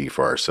ESG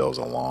for ourselves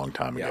a long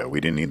time ago.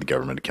 We didn't need the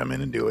government to come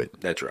in and do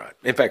it. That's right.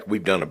 In fact,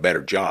 we've done a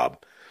better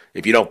job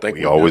If you don't think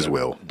We always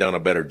will. done a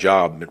better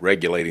job at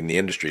regulating the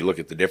industry, look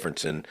at the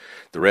difference in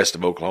the rest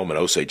of Oklahoma and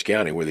Osage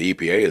County, where the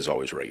EPA is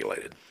always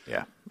regulated.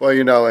 Yeah. Well,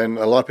 and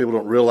a lot of people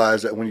don't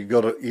realize that when you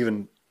go to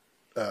even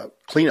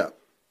cleanup,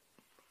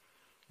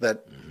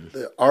 that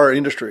our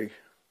industry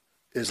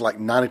is like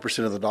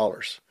 90% of the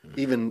dollars,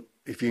 even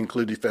if you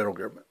include the federal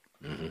government.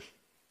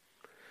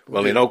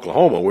 Well, in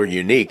Oklahoma, we're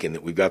unique in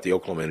that we've got the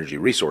Oklahoma Energy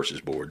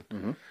Resources Board,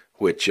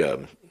 which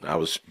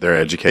Their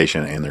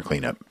education and their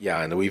cleanup.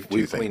 yeah, and we've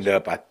cleaned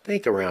up, I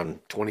think, around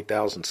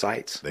 20,000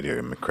 sites. They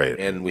do credit.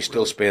 And we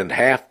still spend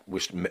half. We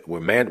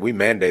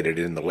mandated it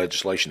in the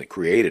legislation that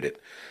created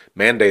it.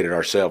 Mandated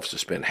ourselves to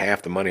spend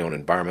half the money on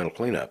environmental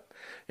cleanup,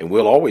 and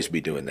we'll always be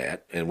doing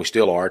that. And we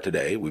still are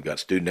today. We've got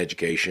student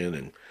education,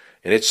 and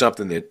it's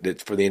something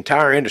that's for the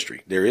entire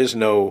industry. There is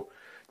no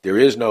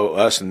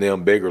us and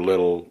them, big or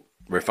little.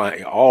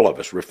 All of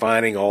us,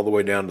 refining all the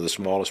way down to the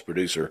smallest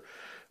producer,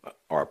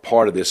 are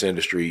part of this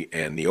industry.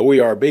 And the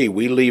OERB,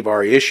 we leave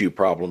our issue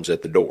problems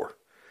at the door.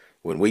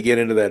 When they get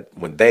into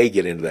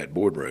that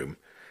boardroom,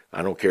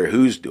 I don't care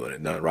who's doing it.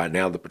 Now, right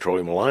now, the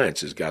Petroleum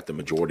Alliance has got the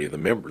majority of the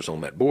members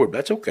on that board.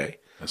 That's okay.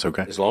 That's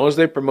okay. As long as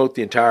they promote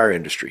the entire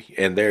industry,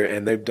 and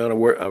they've done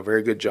a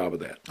very good job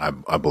of that.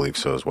 I believe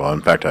so as well.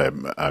 In fact,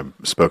 I've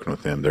spoken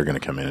with them. They're going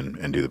to come in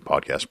and do the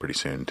podcast pretty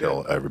soon,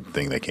 tell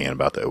everything they can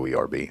about the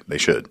OERB. They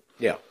should.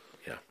 Yeah.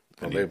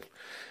 Well,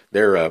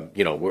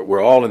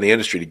 we're all in the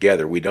industry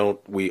together. We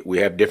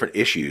have different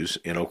issues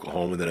in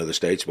Oklahoma than other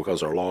states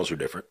because our laws are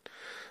different.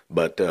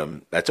 But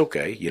that's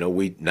okay.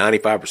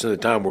 95% of the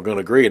time we're going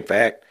to agree. In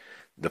fact,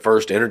 the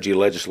first energy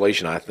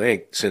legislation, I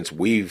think, since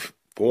we've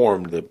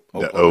formed the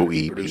Oklahoma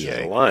Energy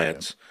Producers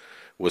Alliance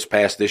was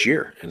passed this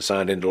year and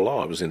signed into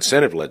law. It was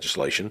incentive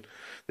legislation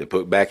that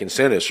put back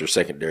incentives for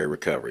secondary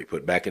recovery,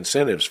 put back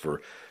incentives for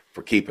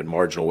keeping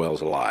marginal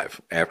wells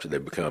alive after they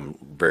become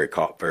very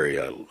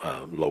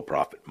low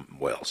profit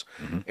wells.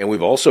 And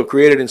we've also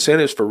created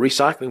incentives for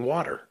recycling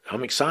water.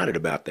 I'm excited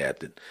about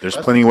that. There's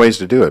plenty of ways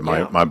to do it.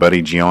 My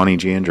buddy Gianni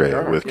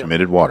Giandrea with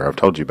Committed Water, I've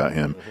told you about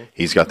him.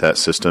 He's got that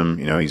system.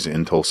 He's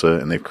in Tulsa,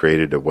 and they've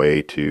created a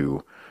way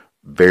to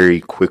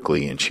very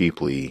quickly and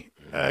cheaply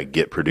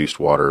get produced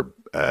water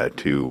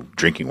to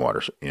drinking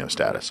water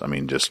status. I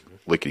mean, just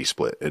lickety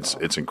split.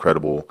 It's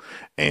incredible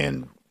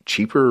and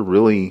cheaper,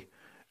 really.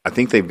 I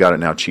think they've got it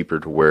now cheaper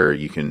to where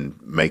you can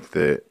make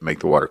the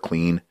water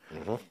clean,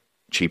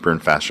 cheaper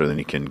and faster than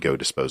you can go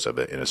dispose of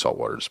it in a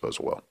saltwater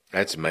disposal well.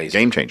 That's amazing.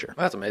 Game changer.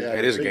 That's amazing.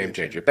 It is a game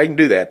changer. If they can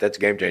do that, that's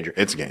a game changer.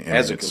 It's a game.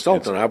 As a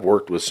consultant, I've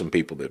worked with some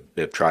people that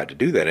have tried to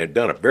do that and have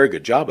done a very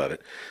good job of it.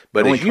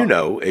 But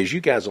as you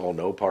guys all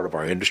know, part of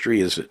our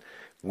industry is that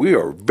we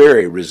are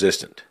very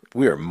resistant.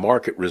 We are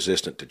market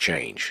resistant to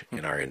change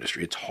in our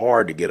industry. It's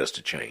hard to get us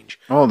to change.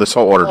 Oh, the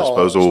saltwater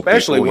disposal,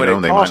 especially people,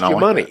 when it costs you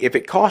money. Like if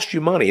it costs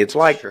you money, it's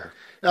like. Sure.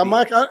 Now,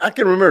 Mike, I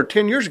can remember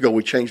 10 years ago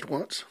we changed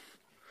once.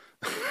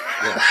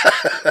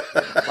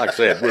 Like I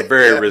said, we're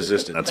very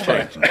resistant. That's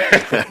fine.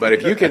 But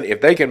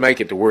if they can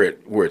make it to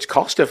where it's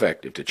cost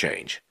effective to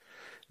change,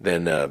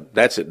 then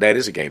that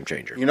is a game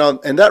changer.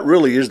 And that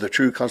really is the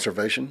true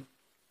conservation.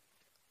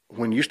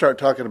 When you start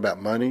talking about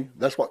money,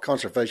 that's what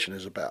conservation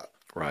is about.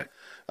 Right.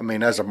 I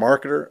mean, as a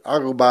marketer, I'll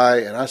go by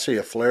and I see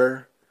a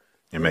flare.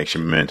 It makes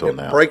you mental It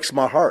now. breaks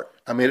my heart.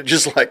 I mean, it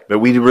just like. But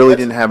we really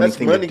didn't have that's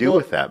anything to money do going-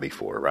 with that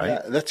before, right?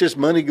 Yeah, that's just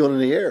money going in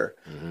the air.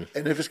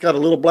 And if it's got a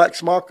little black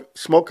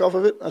smoke off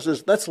of it, I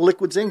says, that's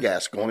liquid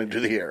zingas going into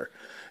the air.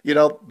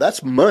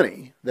 That's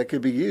money that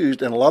could be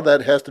used, and a lot of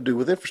that has to do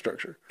with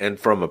infrastructure. And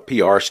from a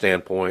PR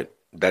standpoint,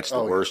 that's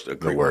the worst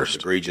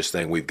egregious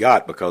thing we've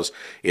got because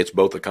it's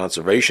both a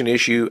conservation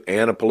issue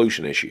and a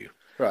pollution issue.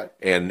 Right.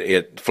 And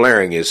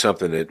flaring is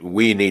something that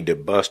we need to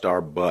bust our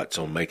butts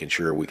on making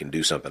sure we can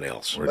do something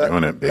else. We're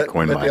doing it,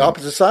 Bitcoin but mining. the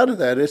opposite side of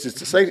that is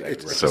it's a safety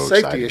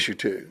exciting. issue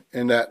too,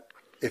 in that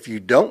if you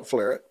don't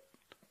flare it,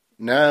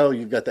 now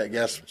you've got that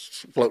gas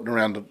floating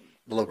around the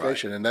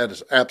location, and that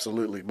is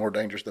absolutely more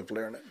dangerous than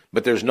flaring it.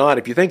 But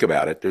if you think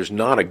about it, there's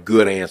not a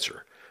good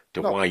answer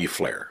to why you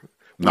flare.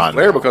 We Not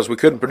flare now. because we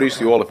couldn't produce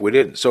the oil if we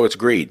didn't. So it's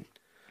greed.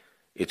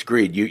 It's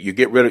greed. You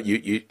get rid of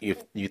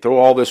you throw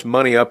all this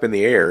money up in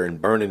the air and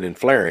burning and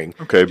flaring.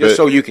 Okay, just but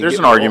so you can. There's get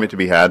an argument to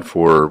be had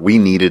for we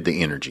needed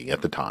the energy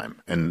at the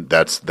time, and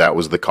that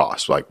was the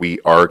cost. Like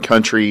our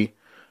country,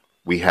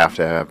 we have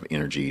to have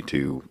energy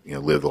to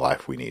live the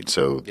life we need.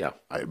 So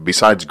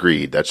besides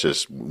greed, that's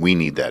just we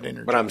need that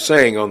energy. But I'm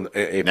saying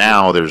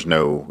now there's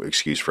no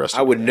excuse for us.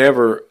 I would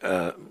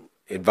never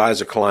advise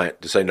a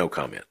client to say no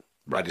comment.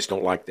 I just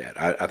don't like that.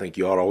 I think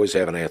you ought to always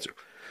have an answer.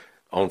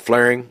 On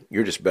flaring,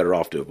 you're just better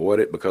off to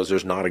avoid it because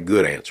there's not a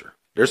good answer.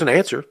 There's an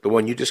answer. The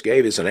one you just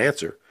gave is an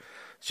answer.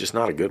 It's just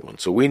not a good one.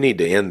 So we need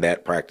to end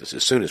that practice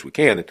as soon as we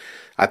can. And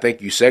I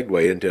think you segued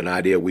into an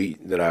idea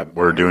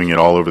we're doing it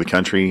all over the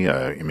country.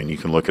 I mean, you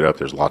can look it up.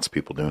 There's lots of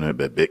people doing it.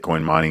 But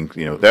Bitcoin mining,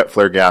 that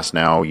flare gas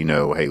now,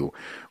 hey,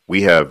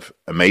 we have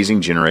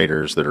amazing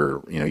generators that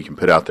are, you can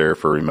put out there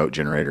for a remote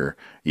generator.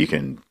 You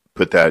can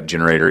put that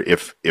generator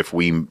if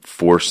we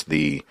force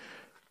the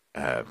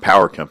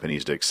power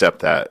companies to accept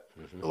that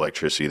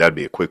electricity. That'd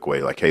be a quick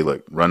way. Like, hey,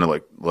 look, run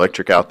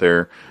electric out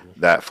there.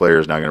 That flare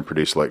is not going to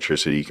produce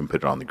electricity. You can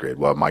put it on the grid.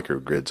 We'll have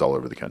microgrids all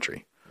over the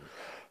country.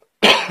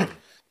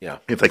 Yeah.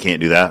 If they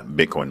can't do that,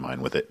 Bitcoin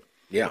mine with it.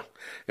 Yeah.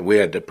 And we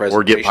had the presentation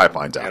Or get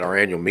pipelines out at our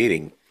annual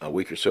meeting a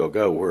week or so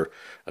ago where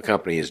a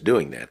company is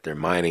doing that. They're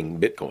mining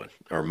Bitcoin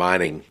or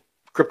mining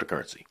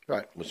cryptocurrency.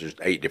 Right. Which there's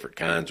 8 different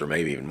kinds or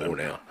maybe even more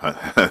now.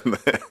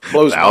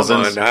 Blows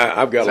Thousands. my mind.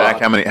 I've got Zach,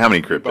 lots. how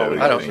many crypto?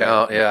 I don't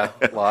count. Yeah,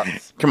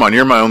 lots. Come on,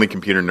 you're my only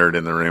computer nerd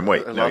in the room.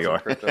 Wait, there Lots you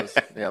of are. cryptos.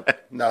 Yeah.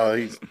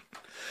 No,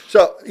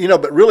 so,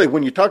 but really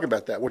when you talk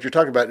about that, what you're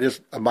talking about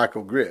is a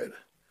microgrid.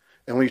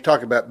 And when you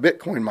talk about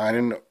Bitcoin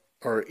mining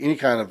or any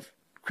kind of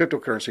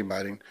cryptocurrency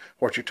mining,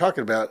 what you're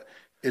talking about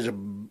is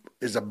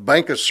a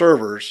bank of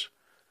servers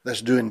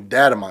that's doing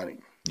data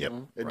mining. Yep.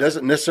 It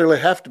doesn't necessarily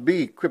have to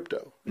be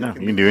crypto. No, It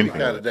you can do any anything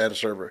kind with of data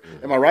server.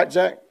 Am I right,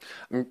 Zach?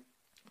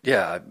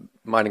 Yeah,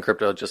 mining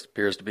crypto just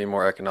appears to be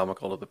more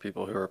economical to the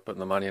people who are putting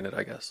the money in it,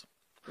 I guess.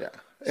 Yeah.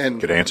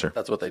 And Good answer.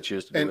 That's what they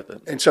choose to do with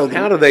it. and so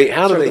How do they,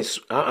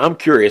 I'm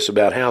curious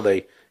about how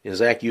they, and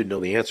Zach, you'd know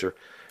the answer.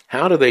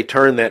 How do they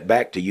turn that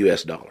back to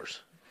U.S. dollars?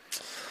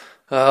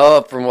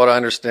 From what I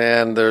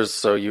understand,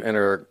 so you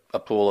enter a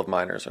pool of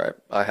miners, right?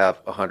 I have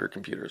 100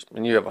 computers,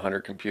 and you have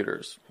 100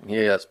 computers.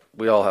 Yes,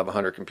 we all have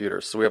 100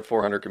 computers, so we have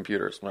 400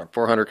 computers. And our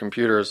 400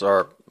 computers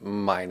are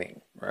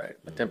mining, right?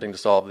 Attempting to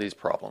solve these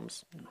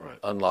problems, Right.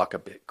 unlock a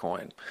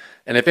Bitcoin.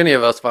 And if any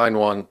of us find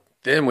one,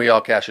 then we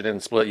all cash it in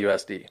and split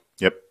USD.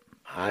 Yep.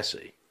 I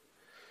see.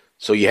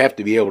 So you have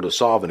to be able to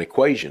solve an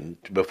equation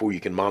before you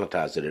can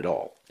monetize it at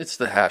all. It's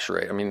the hash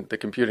rate. I mean, the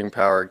computing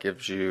power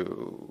gives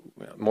you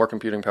more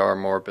computing power,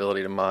 more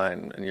ability to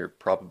mine, and your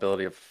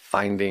probability of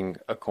finding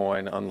a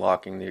coin,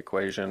 unlocking the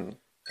equation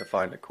to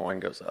find a coin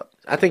goes up.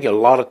 I think a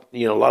lot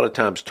of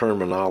times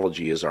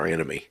terminology is our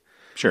enemy.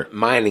 Sure.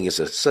 Mining is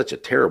such a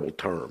terrible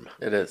term.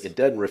 It is. It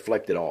doesn't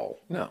reflect at all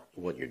No,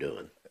 what you're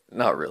doing.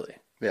 not really.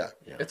 yeah.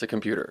 It's a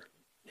computer.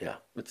 Yeah.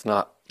 It's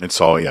not. It's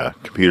all,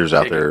 computers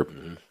out there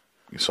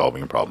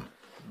solving a problem.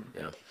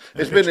 Yeah.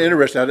 It's been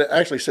interesting. I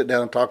actually sit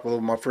down and talk with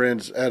my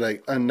friends at a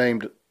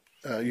unnamed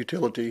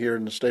utility here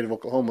in the state of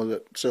Oklahoma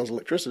that sells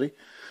electricity,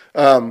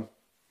 and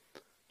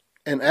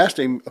asked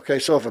him, okay,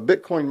 so if a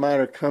Bitcoin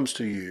miner comes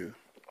to you,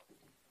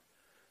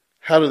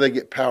 how do they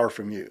get power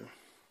from you?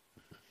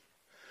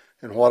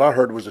 And what I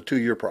heard was a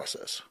 2-year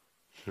process.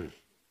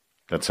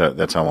 That's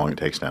how long it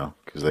takes now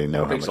because they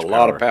know how takes much a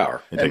lot of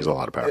power. It takes a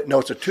lot of power. No,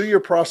 it's a 2-year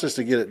process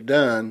to get it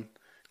done,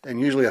 and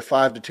usually a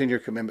 5 to 10 year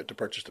commitment to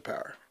purchase the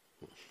power.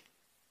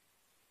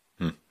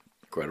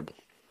 Incredible.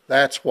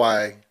 That's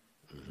why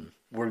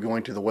we're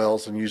going to the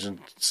wells and using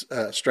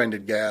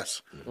stranded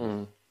gas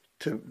to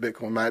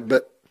Bitcoin mine.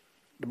 But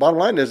the bottom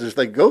line is if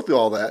they go through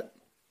all that,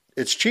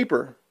 it's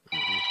cheaper,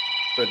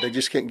 but they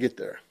just can't get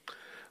there.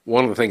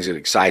 One of the things that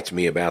excites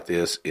me about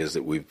this is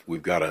that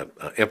we've got an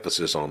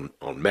emphasis on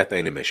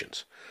methane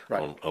emissions,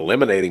 Right. on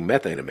eliminating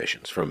methane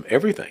emissions from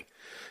everything,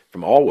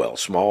 from all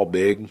wells, small,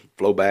 big,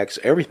 flowbacks,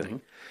 everything.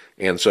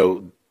 And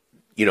so,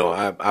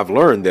 I've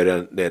learned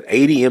that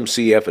 80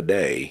 MCF a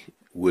day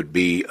would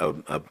be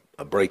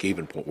a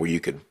break-even point where you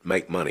could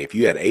make money. If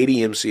you had 80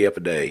 MCF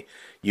a day,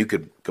 you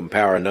could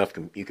power enough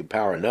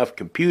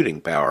computing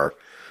power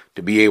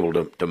to be able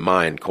to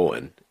mine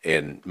coin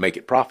and make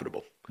it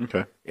profitable.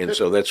 Okay. And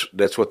so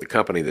that's what the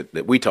company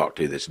that we talked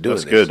to that's doing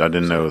That's this. good. I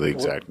didn't know the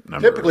exact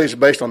number. Typically, it's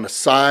based on the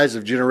size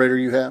of generator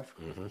you have.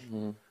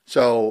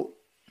 So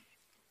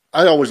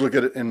I always look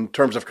at it in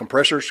terms of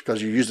compressors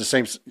because you use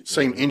the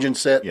same engine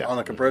set Yeah. on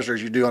a compressor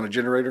as you do on a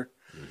generator.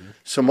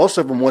 So most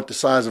of them want the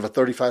size of a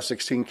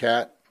 3516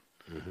 cat,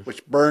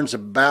 which burns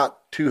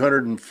about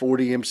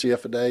 240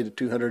 MCF a day to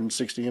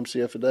 260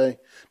 MCF a day,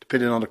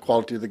 depending on the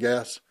quality of the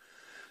gas.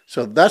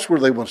 So that's where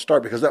they want to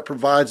start because that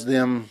provides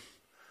them,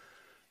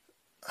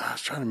 I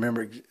was trying to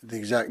remember the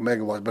exact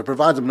megawatts, but it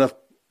provides them enough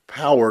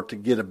power to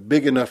get a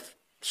big enough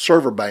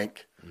server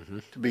bank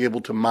to be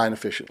able to mine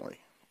efficiently.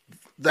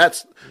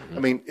 That's, I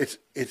mean,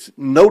 it's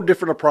no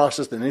different a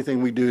process than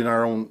anything we do in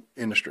our own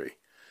industry.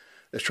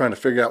 It's trying to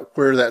figure out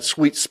where that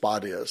sweet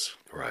spot is.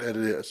 Right. That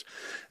it is.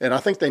 And I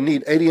think they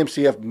need 80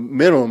 MCF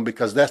minimum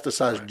because that's the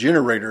size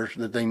generator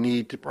that they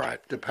need to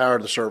power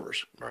the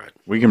servers. Right.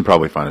 We can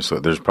probably find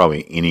there's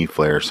probably any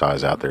flare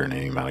size out there and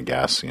any amount of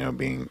gas,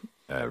 being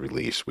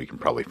released. We can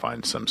probably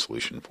find some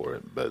solution for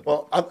it. But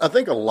Well, I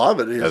think a lot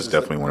of it that's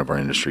definitely one of our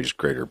industry's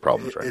greater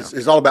problems right now.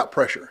 It's all about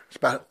pressure.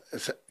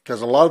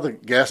 Because a lot of the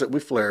gas that we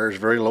flare is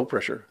very low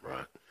pressure.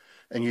 Right.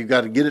 And you've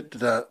got to get it to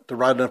the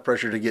right enough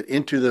pressure to get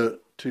into the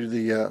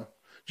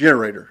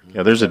generator.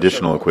 Yeah, there's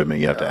additional equipment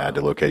you have to add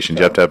to locations.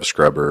 You have to have a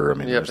scrubber. I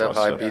mean, You have there's to have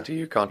lots high of stuff.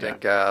 BTU content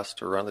gas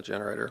to run the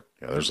generator.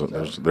 Yeah,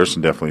 there's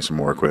definitely some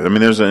more equipment. I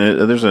mean,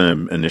 there's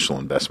an initial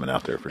investment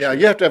out there for Yeah, sure.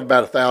 you have to have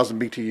about 1,000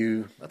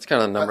 BTU. That's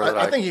kind of the number that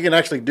I think you can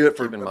actually do it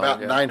for in mind,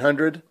 about yeah.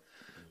 900.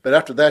 But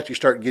after that, you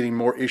start getting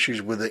more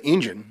issues with the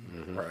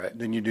engine Right.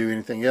 than you do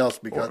anything else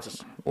because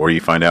it's Or you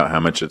find out how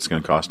much it's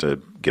going to cost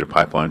to get a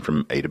pipeline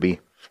from A to B.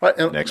 right.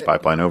 And, Next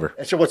pipeline over.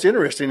 and so what's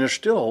interesting, there's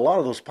still a lot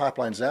of those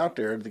pipelines out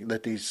there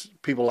that these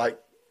people like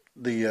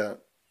the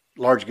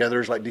large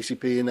gatherers like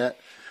DCP and that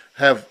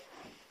have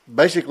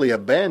basically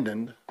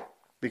abandoned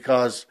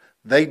because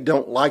they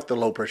don't like the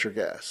low pressure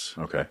gas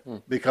Okay.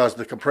 because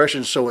the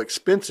compression is so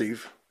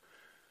expensive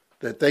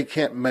that they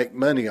can't make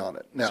money on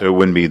it. Now, So it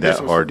wouldn't be that this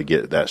was- hard to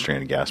get that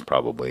strand of gas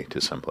probably to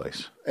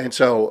someplace. And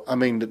so, I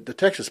mean, the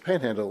Texas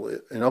Panhandle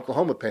and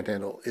Oklahoma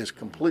Panhandle is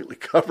completely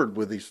covered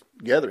with these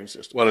gathering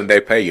systems. Well, and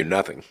they pay you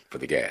nothing for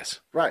the gas.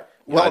 Right.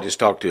 Well, I just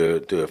talked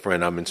to a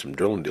friend I'm in some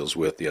drilling deals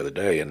with the other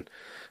day,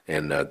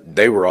 and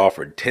they were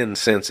offered 10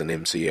 cents an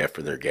MCF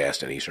for their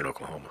gas in eastern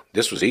Oklahoma.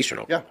 This was eastern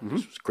Oklahoma. Yeah.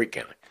 This was Creek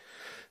County.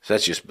 So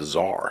that's just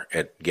bizarre.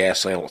 At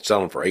gas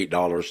selling for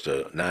 $8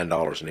 to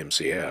 $9 an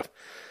MCF.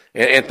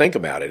 And think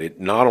about it.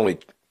 It not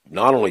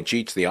only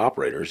cheats the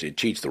operators, it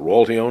cheats the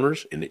royalty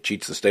owners, and it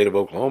cheats the state of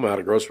Oklahoma out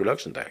of gross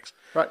production tax.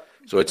 Right.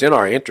 So it's in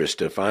our interest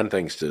to find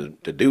things to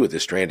do with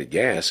this stranded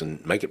gas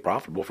and make it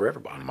profitable for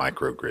everybody.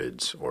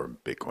 Microgrids or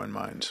Bitcoin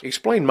mines.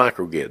 Explain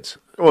microgrids.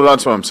 Well,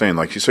 that's what I'm saying.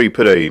 Like, so you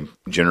put a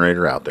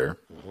generator out there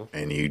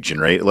and you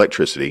generate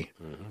electricity,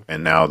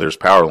 and now there's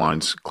power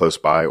lines close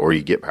by, or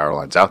you get power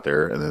lines out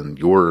there, and then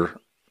your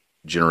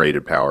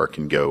generated power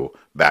can go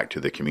back to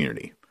the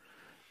community.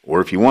 Or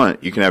if you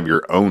want, you can have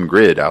your own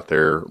grid out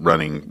there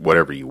running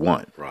whatever you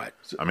want. Right.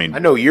 I mean, I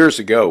know years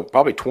ago,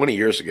 probably 20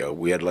 years ago,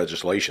 we had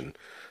legislation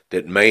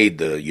that made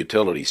the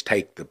utilities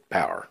take the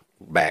power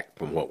back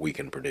from what we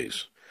can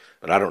produce.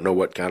 But I don't know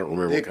what kind of,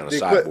 remember what kind of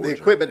sideboards. The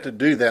equipment to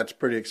do that's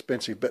pretty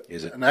expensive, but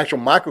Is it? an actual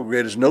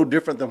microgrid is no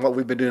different than what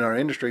we've been doing in our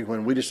industry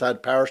when we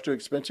decide power's too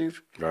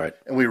expensive. Right.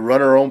 And we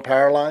run our own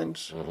power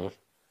lines,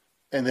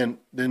 and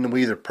then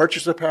we either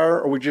purchase the power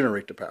or we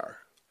generate the power.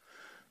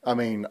 I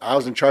mean, I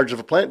was in charge of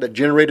a plant that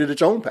generated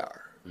its own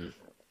power,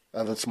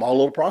 of a small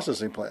little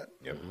processing plant.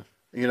 Yep.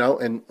 You know,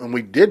 and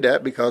we did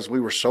that because we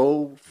were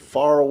so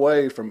far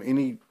away from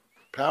any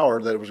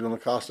power that it was going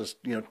to cost us,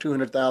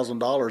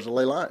 $200,000 to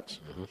lay lines.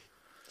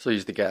 So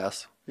use the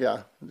gas.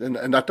 Yeah,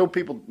 and I told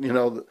people,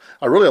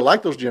 I really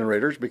like those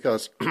generators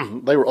because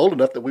they were old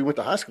enough that we went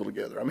to high school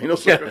together. I mean,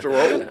 those suckers were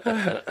old,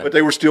 but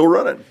they were still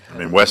running. I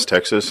mean, West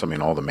Texas,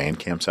 all the man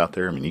camps out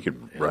there. I mean, you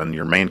could run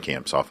your man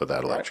camps off of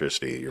that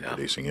electricity you're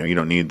producing. You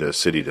don't need the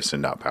city to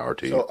send out power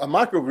to you. So a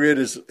microgrid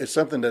is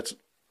something that's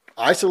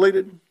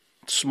isolated,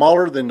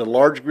 smaller than the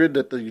large grid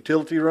that the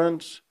utility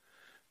runs,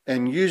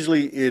 and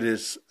usually it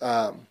is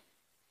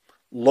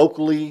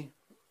locally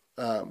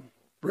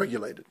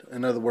regulated.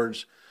 In other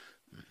words,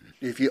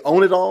 if you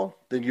own it all,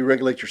 then you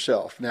regulate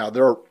yourself. Now,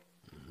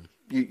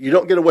 you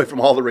don't get away from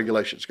all the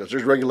regulations because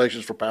there's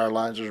regulations for power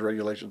lines, there's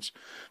regulations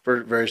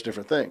for various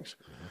different things.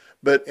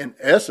 But in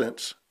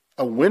essence,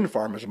 a wind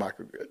farm is a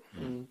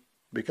microgrid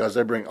because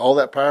they bring all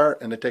that power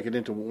and they take it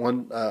into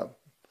one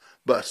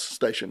bus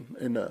station.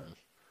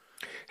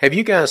 Have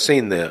you guys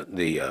seen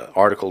the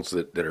articles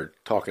that are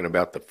talking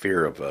about the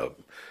fear of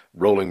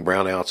rolling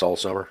brownouts all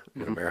summer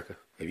in America?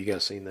 Have you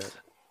guys seen that?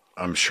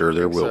 I'm sure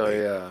there will be.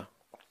 Yeah.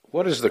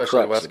 What is the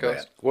Especially crux West of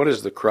Coast. that? What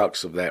is the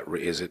crux of that?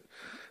 Is it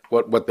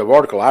what the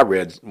article I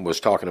read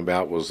was talking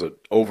about was the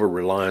over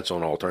reliance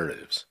on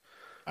alternatives?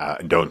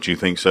 Don't you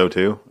think so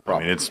too?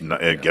 Probably. I mean, it's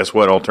not, guess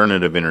what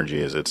alternative energy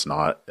is? It's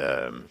not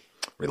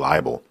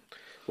reliable.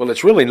 Well,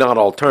 it's really not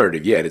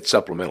alternative yet. It's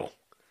supplemental.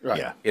 Right.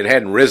 Yeah. It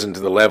hadn't risen to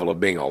the level of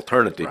being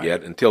alternative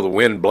yet until the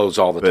wind blows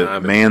all the But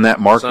time. man, that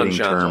marketing sun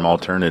shines term on it.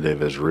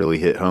 alternative has really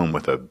hit home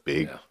with a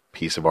big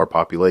piece of our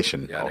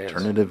population. Yeah, it is.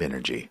 Alternative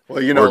energy.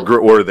 Well, you know-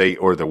 or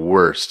the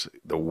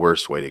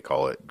worst way to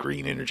call it,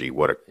 green energy.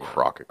 What a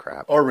crock of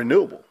crap. Or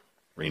renewable.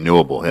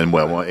 Renewable. And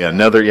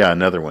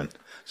another one.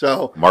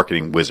 So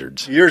Marketing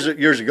wizards. years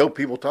ago,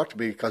 people talked to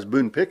me because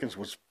Boone Pickens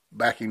was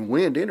backing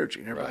wind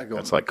energy. And everybody going,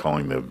 That's like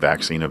calling the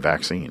vaccine a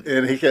vaccine.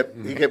 and he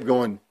kept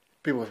going.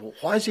 People were, well,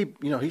 why is he?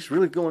 He's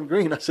really going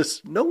green. I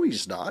says, no,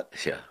 he's not.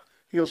 Yeah.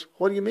 He goes,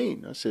 what do you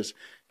mean? I says,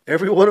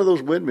 every one of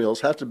those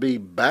windmills have to be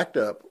backed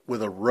up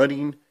with a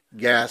running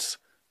gas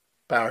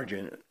power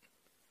generator.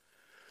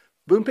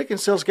 Boone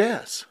Pickens sells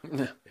gas.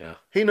 Yeah.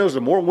 He knows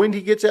the more wind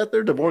he gets out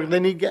there, the more they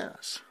need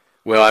gas.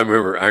 Well, I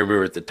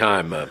remember at the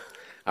time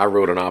I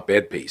wrote an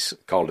op-ed piece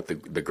called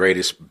it the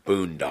greatest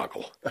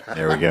boondoggle.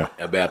 There we go.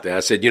 About that. I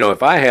said,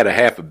 if I had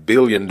 $500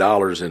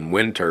 million in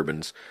wind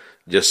turbines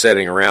just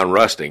sitting around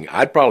rusting,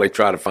 I'd probably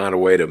try to find a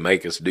way to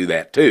make us do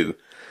that too.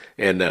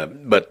 And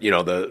but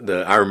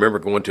I remember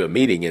going to a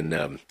meeting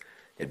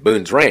at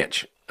Boone's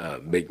Ranch,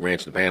 big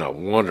ranch in the Panhandle,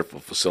 wonderful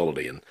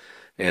facility, and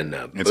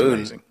It's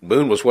amazing.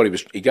 Boone was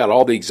he got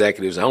all the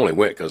executives. I only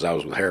went because I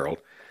was with Harold.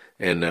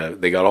 And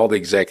they got all the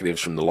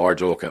executives from the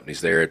large oil companies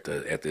there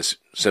at this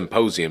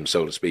symposium,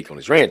 so to speak, on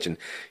his ranch. And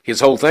his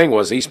whole thing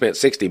was he spent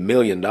 $60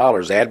 million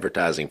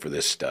advertising for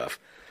this stuff.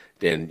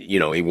 Then, he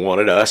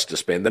wanted us to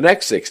spend the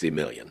next $60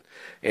 million.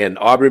 And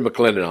Aubrey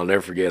McClendon, I'll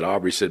never forget,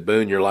 Aubrey said,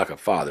 Boone, you're like a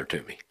father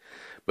to me.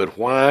 But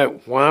why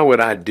would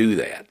I do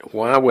that?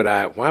 Why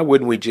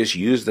wouldn't we just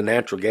use the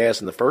natural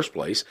gas in the first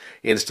place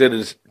instead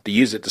of to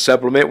use it to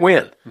supplement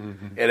wind?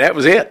 Mm-hmm. And that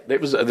was it.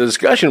 The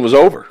discussion was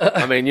over.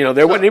 I mean,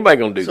 there wasn't anybody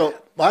going to do So,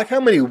 that. Mike, how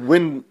many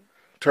wind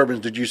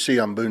turbines did you see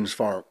on Boone's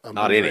farm? On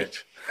Not Boone's any.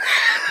 Ranch?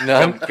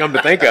 None? Come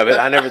to think of it,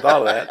 I never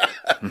thought of that.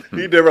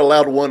 He never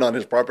allowed one on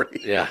his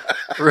property. Yeah.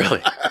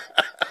 Really?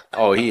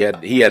 Oh, he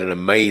had an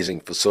amazing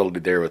facility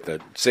there with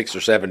 6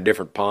 or 7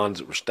 different ponds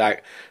that were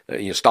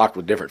stocked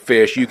with different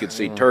fish. You could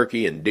see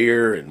turkey and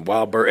deer and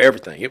wild bird,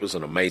 everything. It was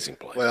an amazing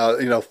place.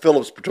 Well,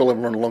 Phillips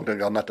Petroleum learned a long time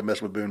ago not to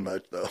mess with Boone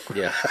much, though.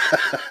 Yeah.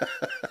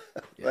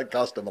 That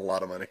cost him a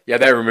lot of money. Yeah,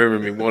 that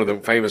remembered me. One of the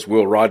famous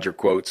Will Roger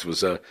quotes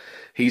was,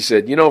 he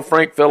said,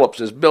 Frank Phillips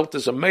has built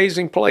this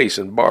amazing place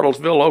in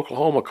Bartlesville,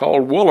 Oklahoma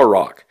called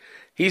Woolarock.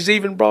 He's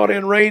even brought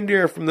in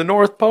reindeer from the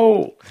North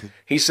Pole.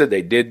 He said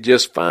they did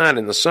just fine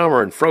in the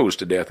summer and froze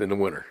to death in the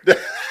winter.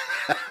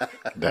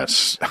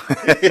 That's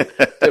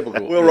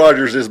Typical. Will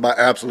Rogers is my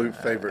absolute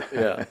favorite.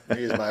 Yeah.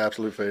 He is my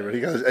absolute favorite.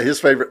 He goes,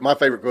 my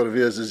favorite quote of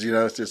his is,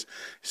 it's just,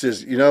 he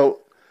says,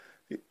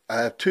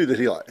 I have 2 that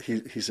he likes.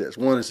 He says,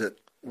 one is that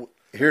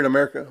here in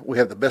America, we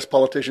have the best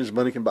politicians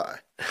money can buy.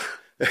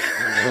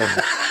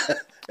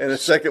 And the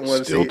second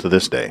one still to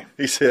this day.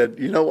 He said,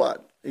 you know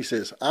what? He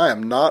says, I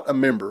am not a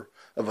member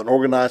of an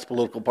organized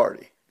political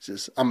party. He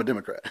says, I'm a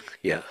Democrat.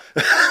 Yeah.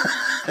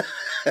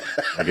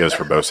 That goes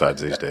for both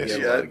sides these days.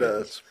 Yeah, it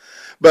does.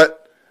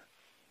 But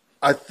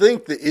I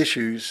think the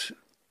issues,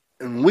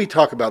 and we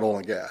talk about oil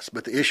and gas,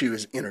 but the issue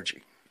is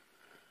energy.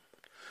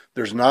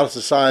 There's not a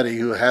society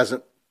who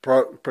hasn't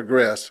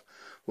progressed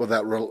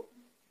without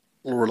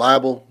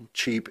reliable,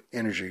 cheap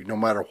energy, no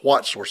matter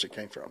what source it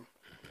came from.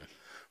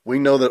 We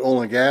know that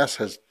oil and gas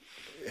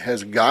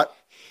has got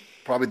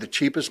probably the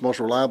cheapest,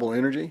 most reliable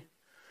energy.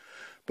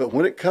 But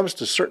when it comes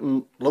to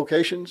certain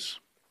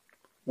locations,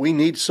 we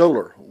need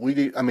solar.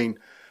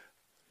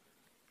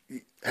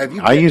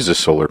 I use a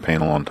solar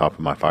panel on top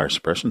of my fire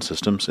suppression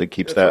systems. It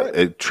keeps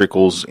it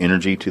trickles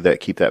energy to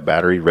keep that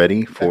battery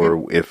ready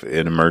for if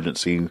an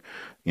emergency,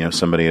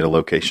 somebody at a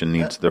location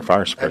needs their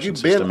fire suppression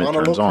system. Have you been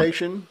on a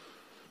location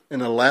in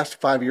the last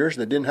 5 years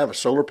that didn't have a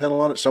solar panel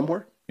on it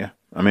somewhere? Yeah,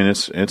 I mean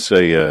it's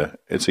a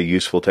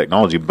useful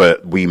technology,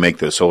 but we make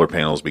those solar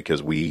panels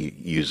because we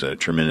use a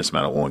tremendous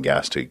amount of oil and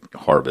gas to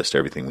harvest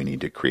everything we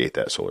need to create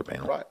that solar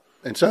panel. Right,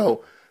 and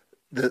so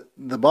the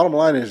bottom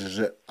line is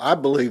that I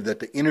believe that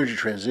the energy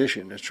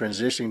transition is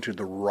transitioning to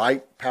the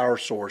right power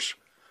source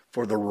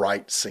for the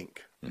right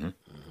sink,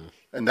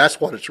 and that's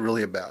what it's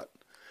really about.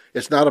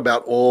 It's not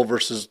about oil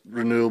versus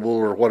renewable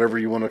or whatever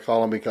you want to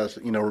call them, because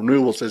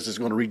renewable says it's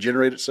going to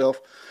regenerate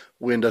itself.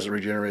 Wind doesn't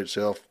regenerate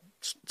itself.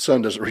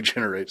 Sun doesn't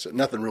regenerate, so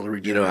nothing really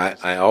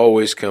regenerates. I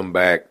always come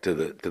back to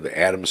the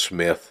Adam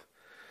Smith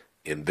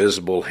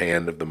invisible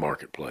hand of the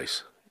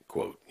marketplace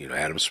quote.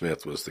 Adam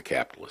Smith was the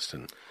capitalist,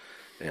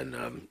 and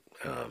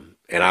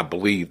I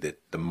believe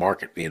that the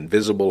market, the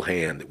invisible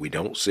hand that we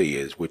don't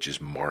see, which is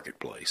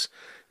marketplace,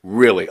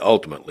 really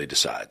ultimately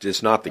decides.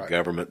 It's not the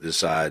government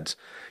decides;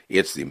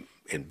 it's the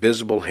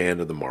invisible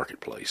hand of the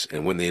marketplace.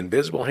 And when the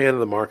invisible hand of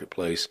the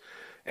marketplace,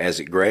 as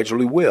it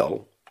gradually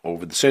will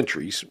over the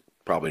centuries,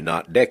 probably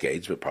not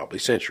decades, but probably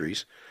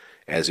centuries,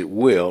 as it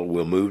will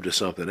move to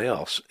something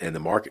else, and the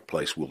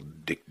marketplace will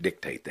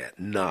dictate that,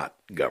 not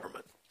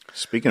government.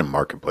 Speaking of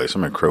marketplace,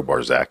 I'm going to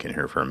crowbar Zach in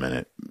here for a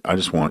minute. I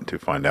just want to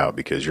find out,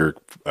 because your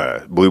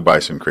Blue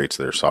Bison creates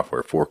their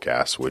software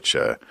forecast, which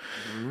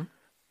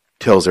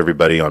tells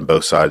everybody on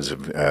both sides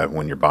of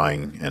when you're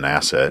buying an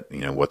asset,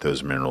 what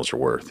those minerals are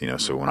worth.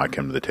 So when I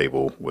come to the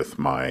table with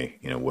my,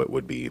 what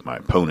would be my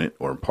opponent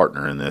or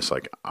partner in this,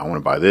 like, I want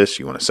to buy this,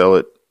 you want to sell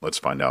it, let's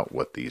find out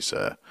what these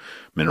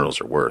minerals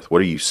are worth.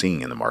 What are you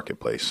seeing in the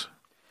marketplace?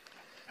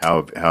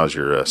 How's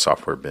your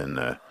software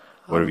been?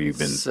 What have you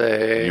been?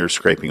 You're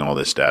scraping all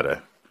this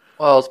data.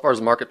 Well, as far as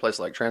the marketplace,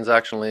 like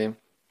transactionally,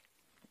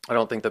 I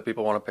don't think that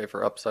people want to pay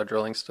for upside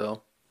drilling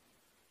still.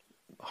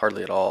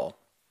 Hardly at all.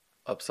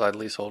 Upside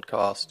leasehold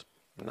cost,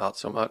 not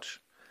so much.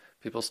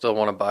 People still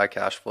want to buy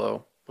cash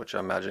flow, which I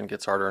imagine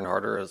gets harder and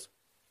harder as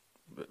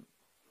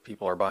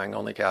people are buying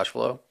only cash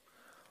flow.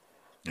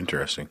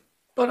 Interesting.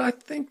 But I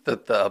think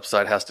that the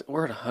upside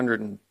we're at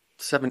 $117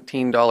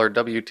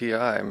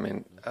 WTI. I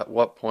mean, at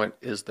what point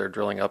is there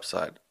drilling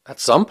upside? At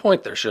some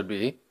point there should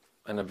be,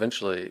 and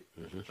eventually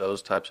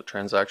those types of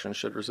transactions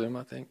should resume,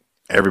 I think.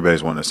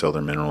 Everybody's wanting to sell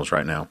their minerals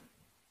right now.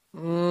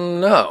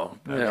 No.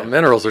 Okay.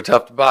 Minerals are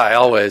tough to buy,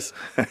 always.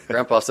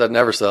 Grandpa said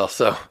never sell,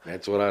 so.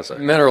 That's what I say.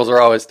 Minerals are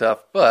always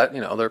tough, but,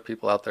 there are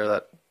people out there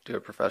that do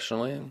it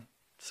professionally and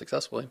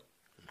successfully.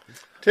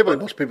 Typically,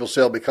 most people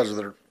sell because of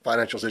their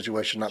financial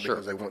situation, not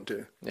because they want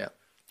to. Yeah.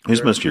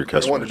 Who's most of your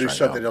customers? They want to do right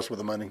something now? else with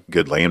the money.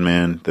 Good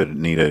landmen that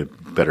need a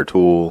better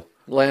tool.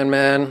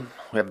 Landman.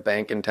 We have a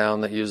bank in town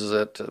that uses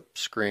it to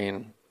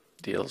screen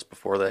deals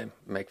before they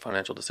make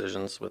financial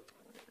decisions with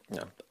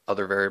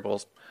other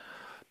variables.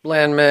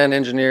 Landmen,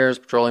 engineers,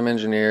 petroleum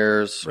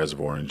engineers.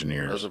 Reservoir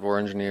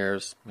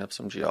engineers. We have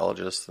some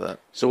geologists that.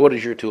 So what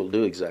does your tool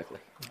do exactly?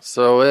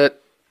 So it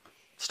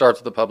starts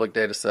with a public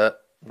data set,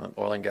 an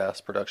oil and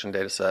gas production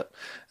data set,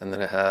 and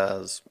then it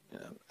has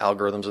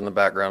algorithms in the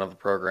background of the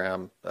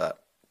program that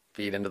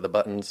feed into the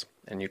buttons,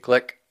 and you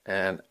click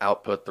and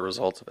output the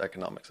results of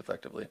economics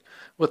effectively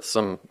with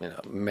some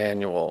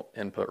manual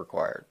input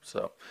required.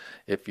 So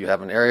if you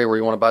have an area where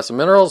you want to buy some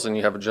minerals and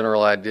you have a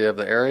general idea of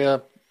the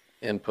area,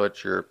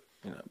 input your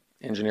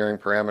engineering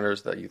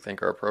parameters that you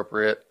think are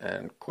appropriate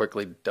and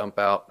quickly dump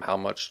out how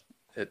much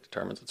it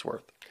determines it's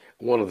worth.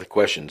 One of the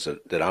questions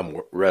that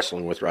I'm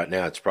wrestling with right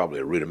now, it's probably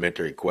a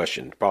rudimentary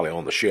question, probably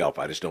on the shelf.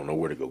 I just don't know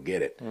where to go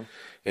get it.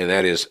 And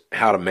that is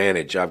how to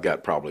manage. I've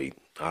got probably,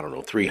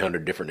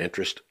 300 different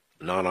interests,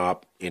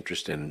 non-op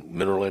interest and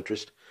mineral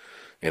interest.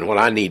 And what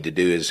I need to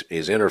do is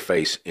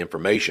interface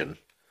information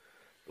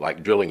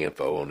like drilling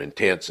info on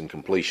intents and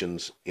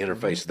completions,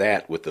 interface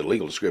that with the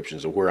legal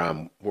descriptions of where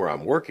I'm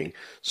working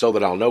so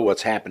that I'll know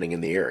what's happening in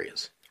the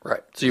areas.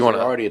 Right. So you want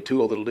to already a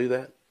tool that'll do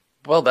that?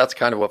 Well, that's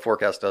kind of what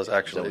Forecast does,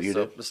 actually.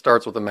 So it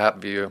starts with a map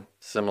view,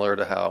 similar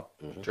to how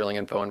Drilling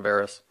Info and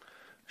Veris,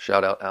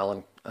 shout out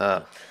Alan,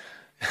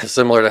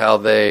 similar to how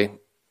they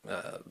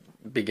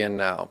begin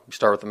now. You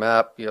start with the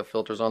map, you have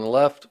filters on the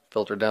left,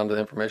 filter down to the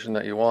information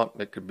that you want.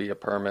 It could be a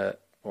permit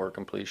or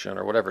completion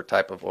or whatever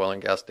type of oil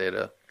and gas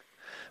data.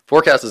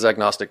 Forecast is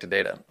agnostic to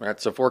data, right?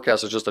 So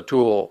Forecast is just a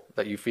tool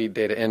that you feed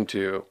data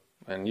into,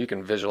 and you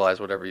can visualize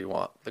whatever you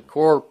want. The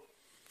core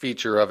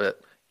feature of it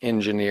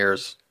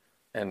engineers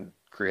and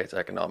creates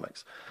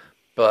economics.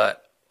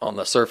 But on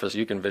the surface,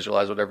 you can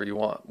visualize whatever you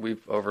want.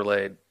 We've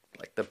overlaid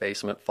like the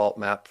basement fault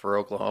map for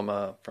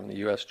Oklahoma from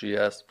the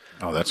USGS.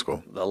 Oh, that's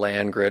cool. The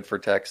land grid for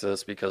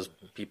Texas, because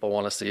people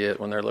want to see it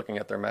when they're looking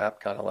at their map,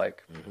 kind of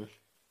like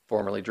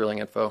formerly Drilling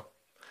Info.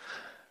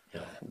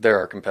 Yeah. They're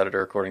our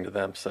competitor, according to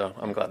them, so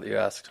I'm glad that you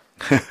asked.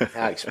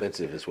 How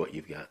expensive is what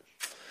you've got?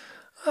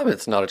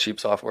 It's not a cheap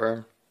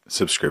software.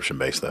 Subscription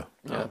based, though.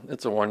 Yeah,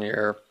 it's a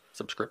 1-year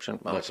subscription.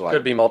 Well, Much it like-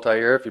 could be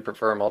multi-year. If you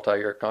prefer a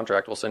multi-year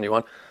contract, we'll send you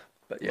one.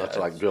 But yeah, Much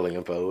like Drilling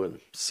Info. And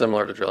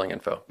similar to Drilling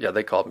Info. Yeah,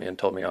 they called me and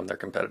told me I'm their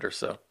competitor,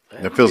 so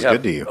That feels we have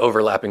good to you.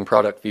 overlapping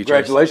product features.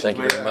 Congratulations, Thank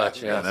you very man.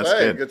 much. Yeah. That's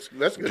Hey, good.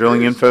 that's good Drilling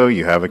news. Info,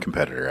 you have a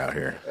competitor out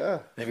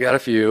here. They've got a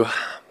few,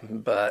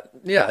 but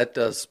yeah, it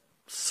does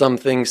some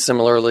things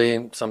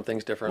similarly, some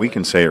things differently. We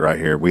can say it right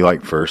here. We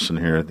like First in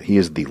here. He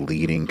is the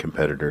leading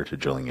competitor to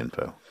Drilling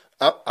Info.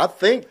 I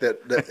think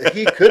that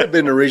he could have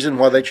been the reason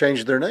why they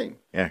changed their name.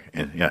 Yeah,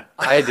 and yeah.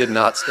 I did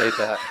not state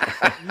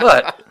that,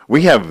 but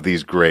We have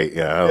these great.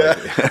 Yeah. I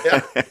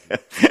like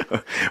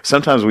it.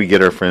 Sometimes we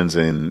get our friends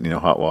in,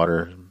 hot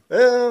water.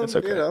 Well, It's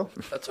okay.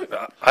 that's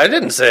I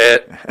didn't say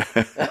it.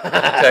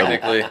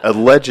 Technically,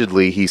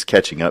 Allegedly, he's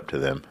catching up to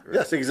them.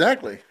 yes,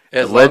 exactly.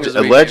 as long as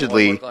we name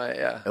allegedly, one more client,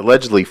 yeah.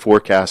 allegedly,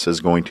 Forecast is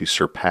going to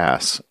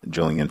surpass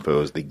Drilling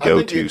Info as the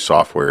go-to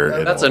software.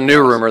 in That's a oil new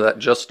and gas. rumor that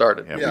just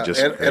started. Yeah, Yeah, we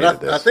just and created I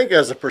this. think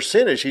as a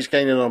percentage, he's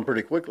came in on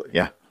pretty quickly.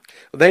 Yeah,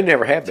 they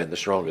never have been the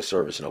strongest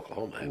service in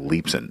Oklahoma. have they?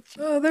 leaps in.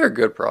 They're a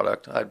good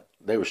product. I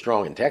They were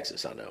strong in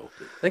Texas, I know.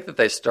 think that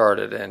they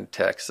started in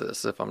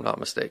Texas, if I'm not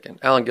mistaken.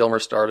 Alan Gilmer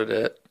started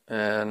it,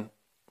 and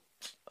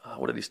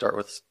what did he start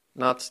with?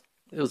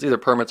 It was either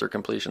permits or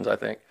completions, I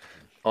think,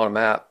 on a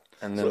map,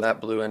 and then that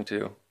blew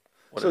into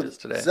what it is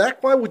today.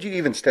 Zach, why would you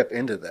even step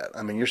into that?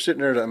 I mean, you're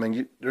sitting there. I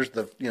mean, there's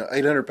the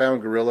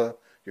 800-pound gorilla.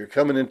 You're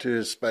coming into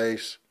his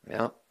space.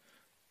 Yeah,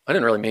 I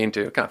didn't really mean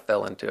to. I kind of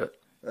fell into it.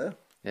 Yeah.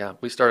 Yeah,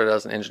 we started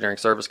as an engineering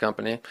service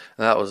company, and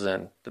that was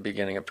in the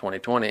beginning of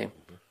 2020.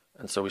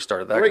 And so we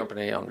started that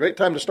company on Great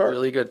time to start.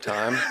 really good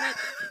time,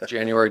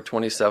 January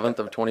 27th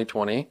of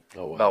 2020,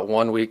 about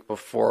 1 week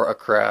before a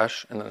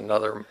crash, and then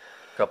another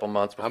couple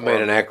months I before.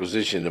 made an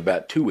acquisition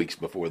about 2 weeks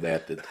before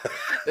that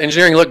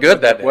Engineering looked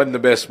good that day. wasn't the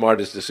best,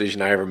 smartest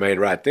decision I ever made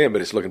right then,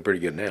 but it's looking pretty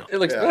good now. It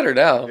looks better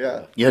now.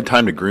 Yeah. You had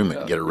time to groom it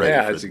and get it ready.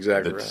 Yeah, for that's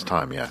exactly this right.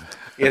 time. Yeah,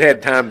 It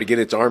had time to get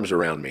its arms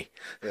around me.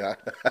 Yeah.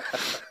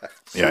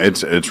 yeah.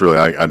 It's really.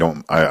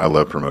 I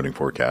love promoting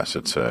Forecast.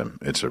 It's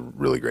a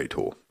really great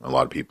tool. A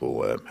lot of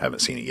people haven't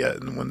seen it yet,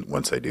 and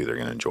once they do, they're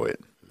going to enjoy it.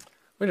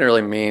 We didn't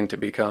really mean to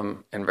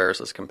become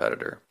Enverus'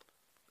 competitor.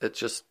 It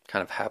just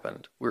kind of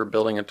happened. We were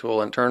building a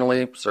tool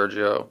internally.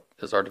 Sergio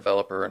is our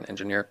developer and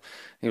engineer.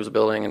 He was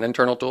building an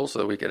internal tool so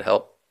that we could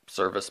help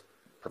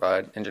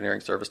provide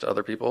engineering service to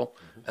other people.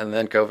 And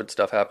then COVID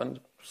stuff happened,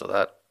 so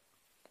that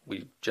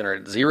we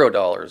generated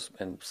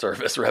 $0 in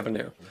service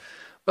revenue.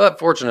 But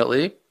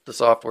fortunately, the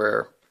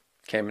software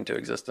came into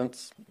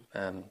existence,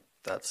 and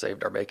that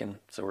saved our bacon.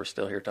 So we're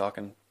still here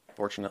talking,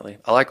 fortunately.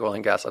 I like oil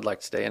and gas. I'd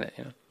like to stay in it.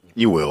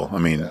 You will. I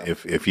mean,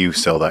 if you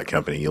sell that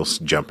company, you'll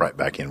jump right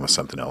back in with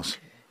something else.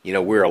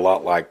 We're a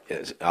lot like,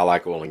 I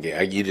like oil and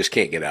gas. You just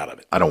can't get out of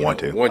it. I don't want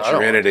to. Once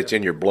you're in it, it's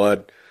in your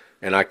blood.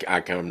 And I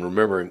can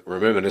remember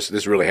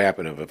this really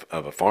happened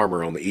of a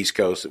farmer on the East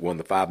Coast that won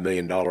the $5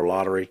 million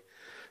lottery.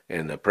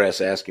 And the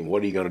press asked him,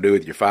 "What are you going to do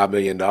with your $5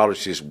 million?" He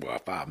says, "Well,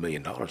 $5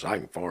 million, I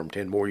can farm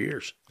 10 more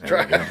years."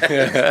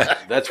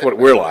 That's what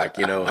we're like,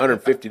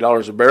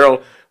 $150 a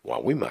barrel.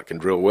 Well, we might can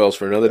drill wells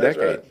for another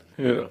decade.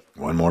 Yeah.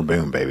 One more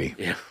boom, baby.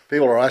 Yeah.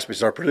 People are asking me,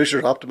 "Is our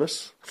producer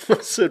optimists?" I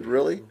said,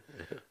 "Really?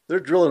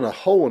 They're drilling a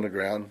hole in the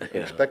ground,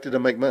 expected to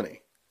make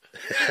money."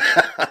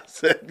 I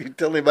said, "You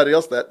tell anybody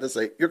else that, they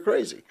say you're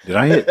crazy." Did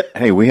I hit?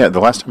 Hey, we had the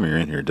last time we were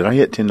in here. Did I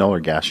hit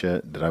 $10 gas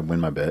yet? Did I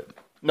win my bet?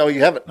 No,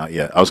 you haven't. Not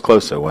yet. I was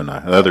close though, wasn't I?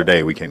 The other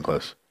day we came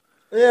close.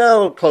 Yeah, a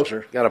little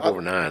closer. Got up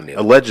over 9. Yeah.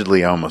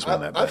 Allegedly, I almost won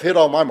that bet. I've hit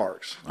all my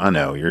marks. I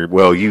know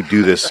you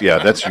do this. Yeah,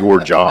 that's your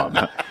job.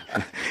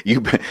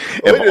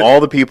 Of all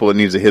the people that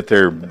needs to hit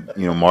their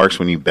marks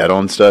when you bet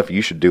on stuff,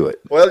 you should do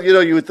it. Well,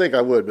 you would think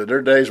I would, but there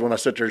are days when I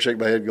sit there and shake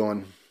my head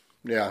going,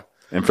 yeah.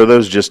 And for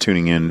those just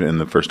tuning in and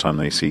the first time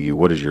they see you,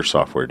 what does your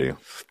software do?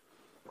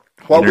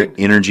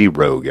 Energy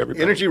Rogue,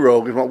 everybody. Energy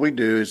Rogue, and what we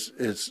do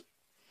is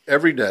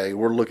every day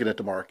we're looking at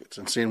the markets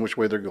and seeing which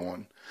way they're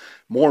going.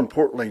 More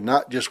importantly,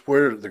 not just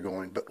where they're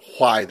going, but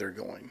why they're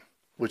going,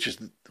 which is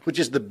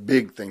the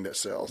big thing that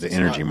sells. The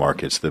energy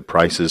markets, the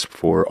prices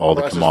for all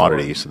the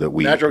commodities that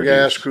we natural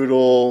produce. gas, crude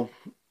oil,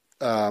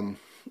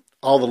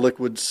 all the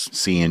liquids,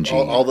 CNG,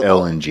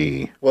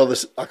 LNG. Well,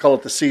 I call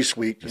it the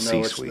C-suite.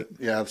 C-suite.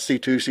 C2,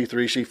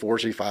 C3,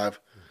 C4,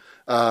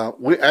 C5.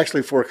 We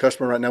actually, for a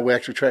customer right now, we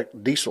actually track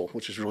diesel,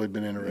 which has really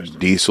been interesting.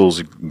 Diesel's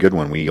a good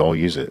one. We all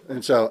use it.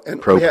 And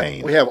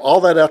propane. We have all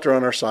that out there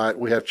on our site.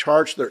 We have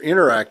charts. They're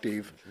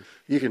interactive.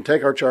 You can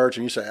take our charts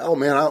and you say, oh,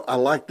 man, I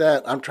like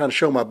that. I'm trying to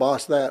show my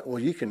boss that. Well,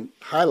 you can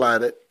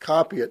highlight it,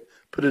 copy it,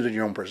 put it in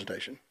your own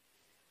presentation.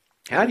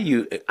 How do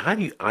you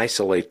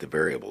isolate the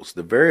variables?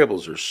 The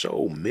variables are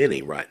so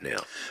many right now.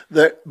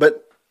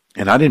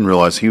 And I didn't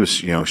realize he was,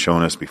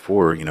 showing us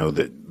before,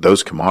 that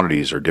those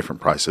commodities are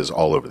different prices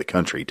all over the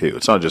country too.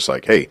 It's not just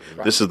like, hey,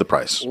 this is the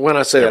price. When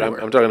I say that,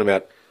 I'm talking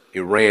about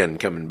Iran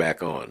coming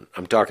back on.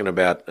 I'm talking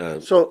about.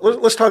 So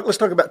let's talk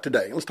about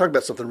today. Let's talk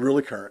about something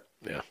really current.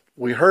 Yeah.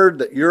 We heard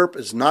that Europe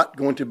is not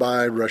going to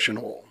buy Russian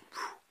oil.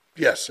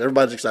 Yes,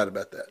 everybody's excited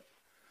about that.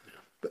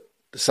 But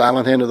the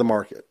silent hand of the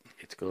market.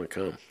 It's going to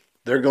come.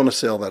 They're going to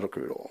sell that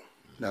crude oil.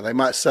 Now, they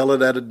might sell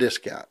it at a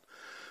discount.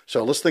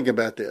 So let's think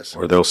about this.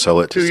 Or they'll sell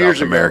it to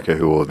South America,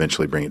 who will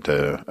eventually bring it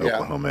to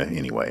Oklahoma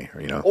anyway.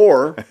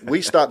 Or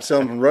we stop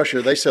selling from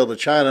Russia. They sell to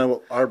China.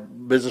 Our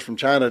business from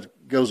China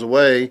goes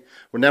away.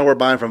 Now we're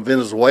buying from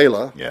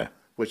Venezuela,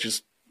 which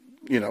is,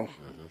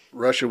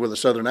 Russia with a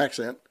southern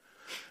accent.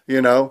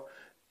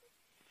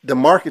 The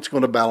market's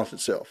going to balance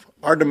itself.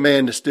 Our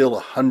demand is still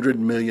 100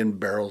 million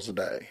barrels a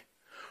day.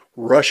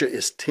 Russia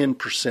is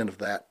 10% of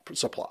that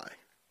supply.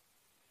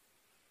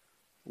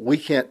 We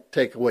can't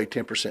take away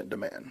 10%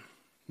 demand,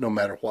 no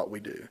matter what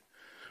we do.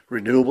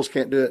 Renewables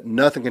can't do it.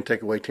 Nothing can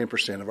take away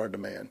 10% of our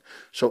demand.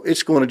 So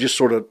it's going to just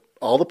sort of,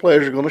 all the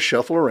players are going to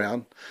shuffle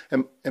around.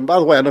 And by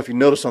the way, I don't know if you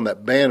noticed on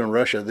that ban on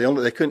Russia, they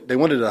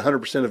wanted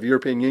 100% of the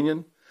European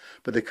Union,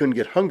 but they couldn't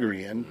get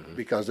Hungary in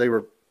because they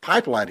were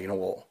pipelining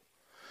oil.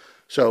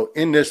 So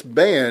in this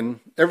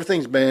ban,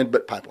 everything's banned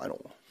but pipeline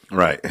oil.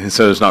 Right.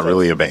 So it's not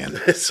really a ban.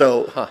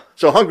 So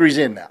Hungary's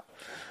in now.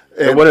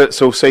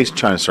 So say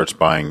China starts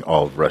buying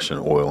all of Russian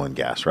oil and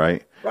gas,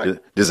 right? Right.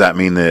 Does that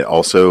mean that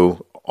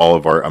also all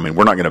of we're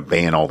not going to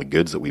ban all the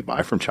goods that we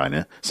buy from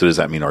China. So does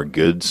that mean our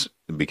goods,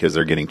 because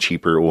they're getting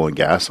cheaper oil and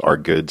gas, our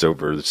goods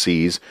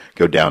overseas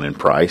go down in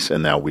price,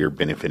 and now we're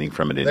benefiting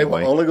from it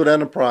anyway? They will only go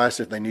down in price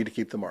if they need to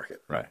keep the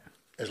market. Right.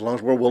 As long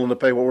as we're willing to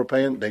pay what we're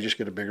paying, they just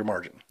get a bigger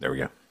margin. There we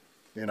go.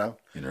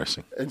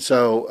 Interesting. And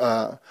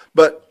so,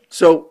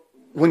 so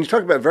when you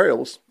talk about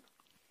variables,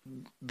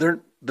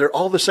 they're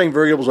all the same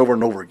variables over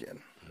and over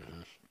again.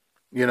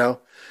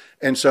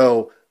 And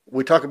so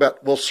we talk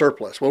about,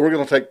 surplus. Well, we're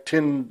going to take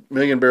 10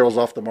 million barrels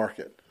off the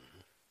market.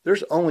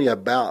 There's only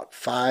about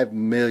 5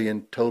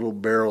 million total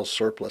barrels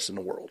surplus in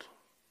the world.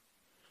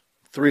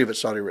 3 of it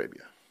Saudi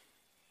Arabia.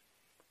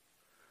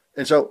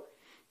 And so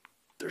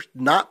there's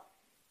not,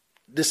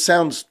 this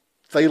sounds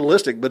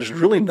fatalistic, but there's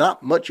really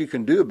not much you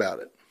can do about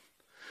it.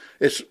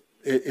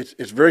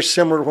 It's very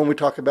similar to when we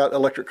talk about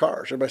electric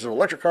cars. Everybody says,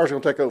 electric cars are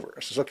going to take over. I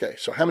says, okay,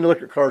 so how many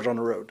electric cars are on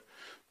the road?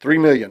 3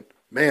 million.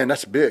 Man,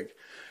 that's big.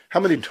 How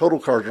many total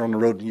cars are on the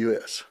road in the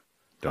U.S.?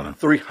 Don't know.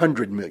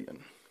 300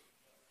 million.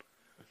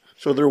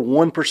 So they're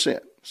 1%.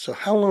 So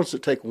how long does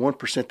it take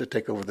 1% to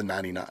take over the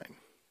 99?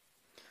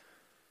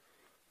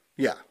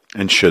 Yeah.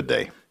 And should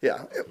they?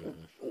 Yeah.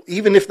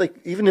 Even if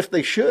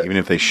they should.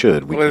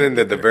 Then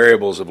the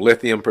variables of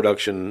lithium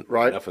production,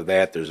 right? Enough of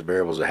that. There's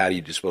variables of how do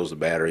you dispose of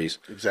batteries.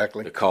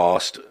 Exactly. The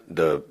cost,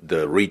 the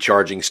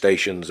recharging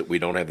stations that we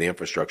don't have the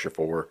infrastructure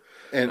for.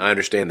 And I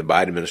understand the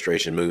Biden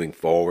administration moving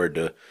forward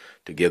to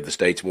give the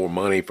states more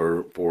money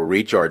for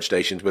recharge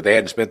stations, but they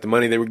hadn't spent the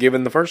money they were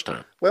given the first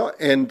time. Well,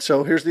 and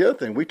so here's the other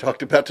thing. We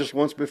talked about this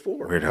once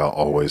before. Weird how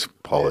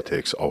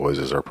politics always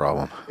is our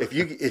problem.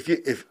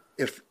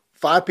 If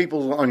 5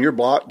 people on your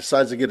block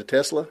decides to get a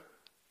Tesla,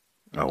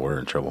 we're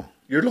in trouble.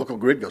 Your local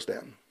grid goes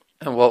down.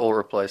 And what will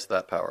replace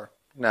that power?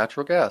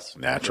 Natural gas.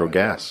 Natural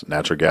gas.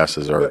 Natural gas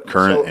is our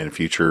current and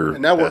future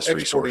and now best we're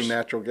exporting resource.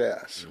 Natural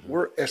gas. Mm-hmm.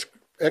 We're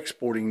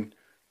exporting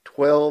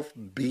 12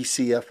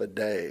 BCF a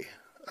day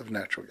of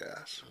natural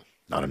gas.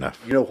 Not enough.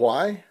 You know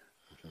why?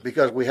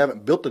 Because we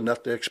haven't built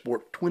enough to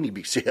export 20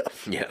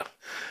 BCF. Yeah.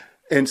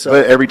 And so,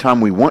 but every time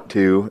we want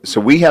to,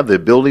 so we have the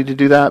ability to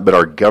do that, but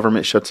our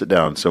government shuts it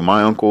down. So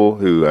my uncle,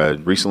 who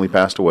recently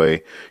passed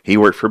away, he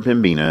worked for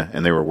Pembina,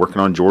 and they were working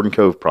on Jordan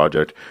Cove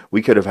project.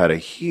 We could have had a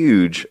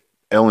huge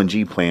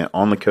LNG plant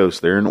on the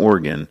coast there in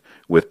Oregon.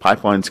 with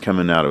pipelines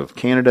coming out of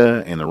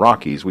Canada and the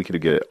Rockies, we could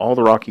get all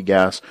the Rocky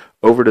gas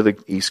over to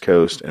the East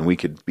Coast, and we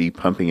could be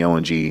pumping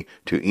LNG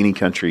to any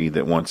country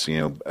that wants,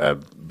 a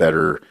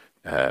better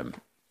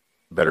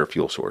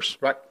fuel source.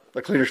 Right,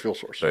 a cleaner fuel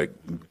source.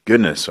 But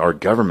goodness, our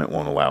government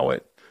won't allow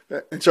it.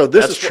 And so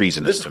That's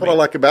treasonous. This is what I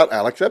like about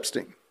Alex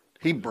Epstein.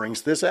 He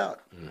brings this out.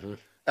 Mm-hmm.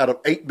 Out of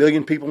 8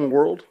 billion people in the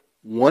world,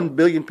 1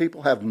 billion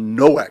people have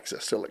no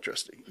access to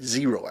electricity,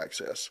 zero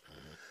access. Mm-hmm.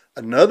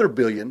 Another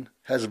billion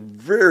has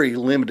very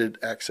limited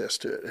access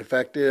to it. In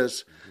fact,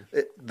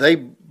 they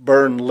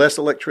burn less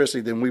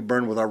electricity than we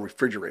burn with our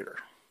refrigerator.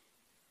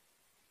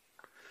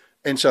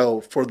 And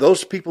so for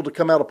those people to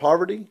come out of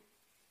poverty,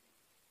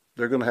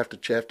 they're going to have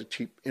a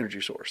cheap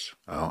energy source.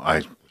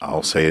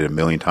 I'll say it a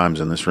million times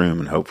in this room,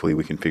 and hopefully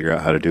we can figure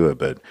out how to do it.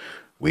 But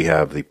we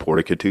have the Port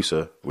of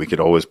Catoosa. We could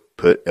always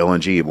put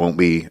LNG. It won't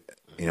be,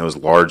 as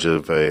large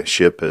of a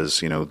ship as,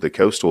 the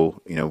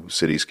coastal,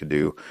 cities could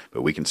do,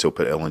 but we can still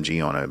put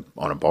LNG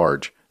on a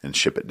barge and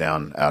ship it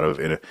down out of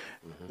it.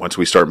 Once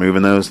we start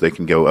moving those, they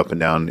can go up and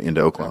down into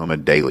Oklahoma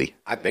daily.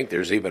 I think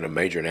there's even a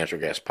major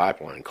natural gas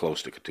pipeline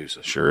close to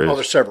Catoosa. Sure is. Oh,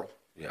 there's several.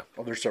 Yeah.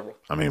 Oh, there's several.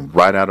 I mean,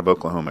 right out of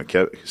Oklahoma,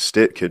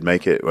 Stitt could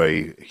make it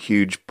a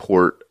huge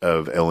port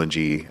of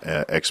LNG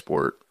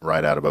export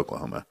right out of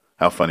Oklahoma.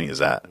 How funny is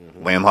that?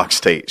 Mm-hmm. Landlocked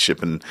state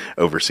shipping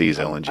overseas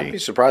LNG. I'd be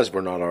surprised if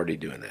we're not already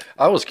doing that.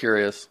 I was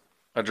curious.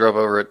 I drove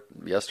over it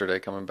yesterday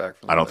coming back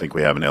from I don't think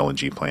we have an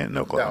LNG plant in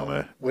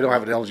Oklahoma. No, we don't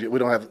have an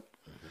LNG.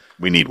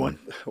 We need one.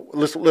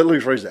 Let me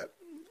rephrase that.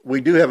 We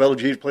do have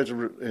LNG plants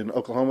in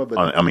Oklahoma, but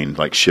I mean,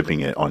 like shipping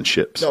it on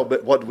ships. No,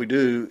 but what we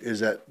do is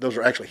that those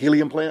are actually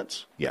helium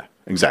plants. Yeah,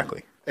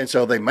 exactly. And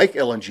so they make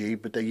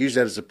LNG, but they use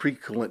that as a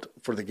pre-coolant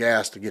for the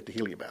gas to get the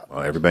helium out.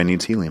 Well, everybody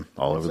needs helium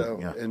all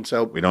over. And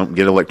so we don't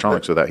get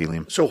electronics without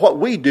helium. So what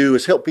we do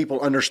is help people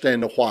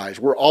understand the whys.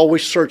 We're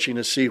always searching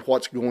to see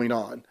what's going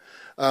on.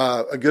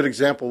 A good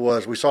example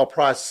was we saw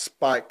price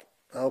spike,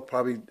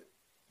 probably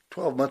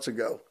 12 months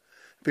ago.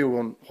 People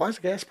were going, why is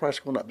the gas price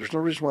going up? There's no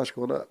reason why it's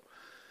going up.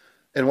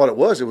 And what it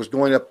was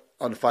going up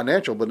on the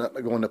financial, but not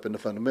going up in the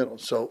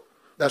fundamentals. So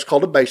that's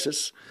called a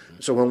basis.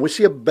 Mm-hmm. So when we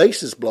see a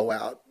basis blow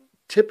out,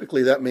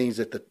 typically that means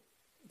that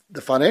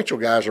the financial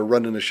guys are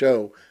running the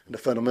show and the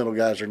fundamental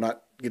guys are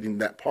not getting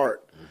that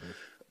part.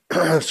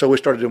 Mm-hmm. So we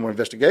started doing more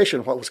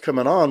investigation. What was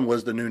coming on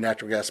was the new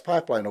natural gas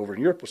pipeline over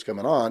in Europe was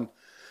coming on.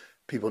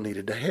 People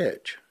needed to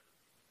hedge.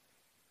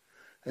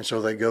 And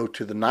so they go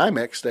to the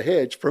NYMEX to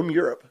hedge from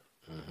Europe.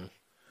 Mm-hmm.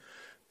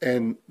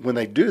 And when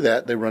they do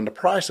that, they run the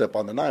price up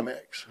on the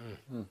NYMEX.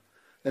 Mm-hmm.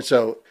 And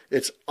so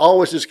it's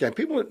always this game.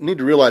 People need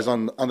to realize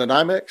on the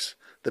NYMEX,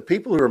 the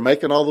people who are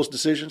making all those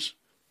decisions,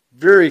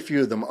 very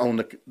few of them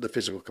own the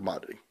physical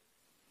commodity.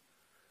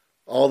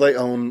 All they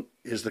own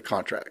is the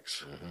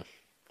contracts. Mm-hmm.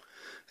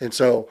 And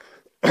so,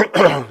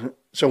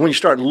 so when you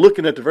start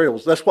looking at the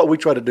variables, that's what we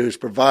try to do is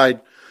provide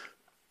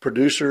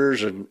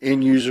producers and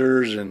end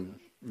users and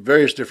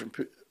various different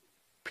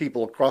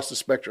people across the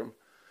spectrum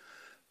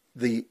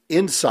the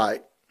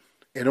insight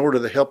in order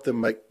to help them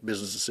make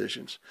business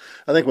decisions.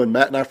 I think when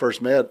Matt and I first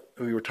met,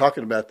 we were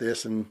talking about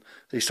this, and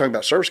he's talking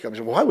about service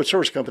companies. Well, why would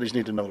service companies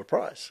need to know the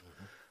price?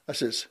 Mm-hmm. I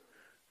says,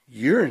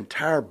 your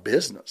entire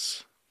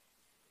business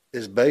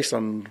is based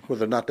on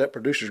whether or not that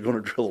producer is going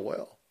to drill a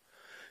well.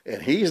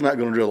 And he's not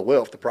going to drill a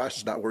well if the price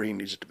is not where he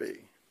needs it to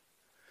be.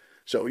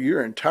 So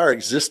your entire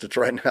existence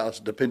right now is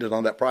dependent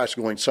on that price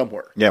going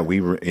somewhere. Yeah, I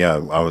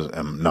was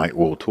Night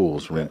Oil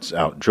Tools rents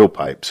out drill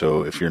pipe.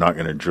 So if you're not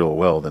going to drill a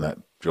well, then that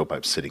drill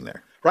pipe's sitting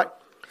there. Right.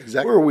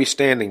 Exactly. Where are we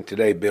standing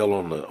today, Bill,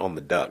 on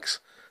the DUCs,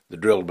 the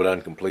drilled but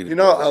uncompleted,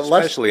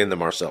 especially in the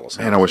Marcellus?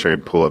 Man, I wish I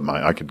could pull up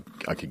I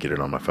could get it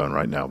on my phone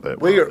right now.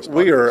 But we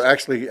are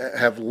actually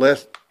have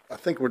less. I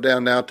think we're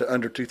down now to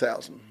under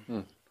 2,000.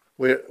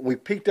 We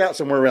peaked out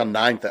somewhere around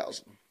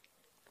 9,000.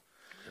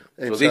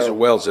 So these are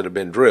wells that have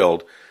been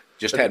drilled,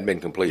 just hadn't been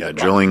completed. Yeah,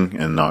 drilling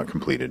and not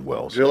completed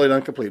wells. Drilling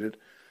uncompleted.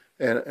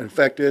 And in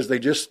fact they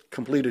just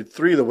completed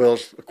 3 of the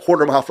wells a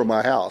quarter mile from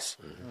my house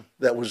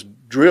that was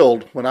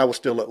drilled when I was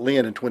still at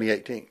Lynn in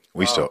 2018.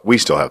 We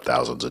still have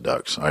thousands of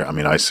ducks.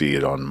 I see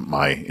it on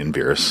my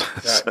Envirus.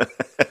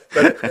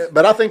 Right.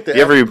 But I think that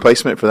you have a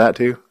replacement for that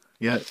too?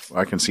 Yeah,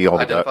 I can see all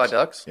the Identify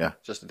ducks. Yeah,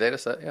 just a data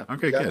set. Yeah.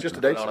 Okay, good. Just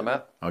a data set on a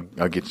map.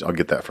 I'll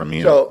get that from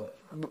you. So,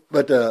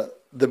 but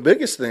the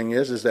biggest thing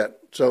is that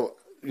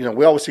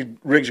we always see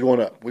rigs going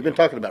up. We've been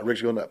talking about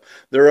rigs going up.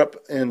 They're up,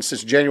 and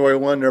since January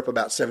 1, they're up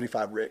about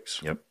 75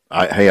 rigs. Yep.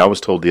 I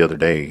was told the other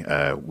day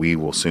we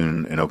will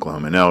soon in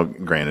Oklahoma. Now,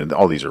 granted,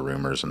 all these are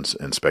rumors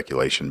and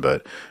speculation,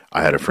 but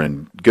I had a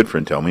good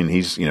friend tell me, and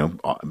he's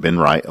been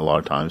right a lot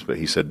of times, but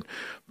he said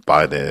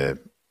by the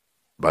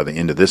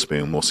end of this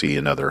boom, we'll see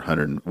another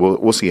 100.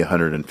 We'll see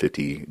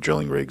 150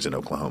 drilling rigs in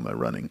Oklahoma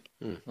running.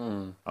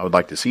 Mm-hmm. I would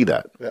like to see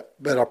that. Yeah,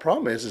 but our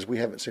problem is we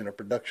haven't seen our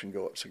production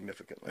go up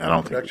significantly. I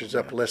don't think production's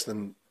up less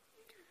than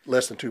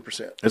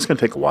 2%. It's going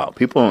to take a while.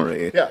 People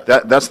don't. Yeah.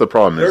 That's the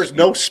problem. There's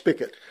no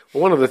spigot.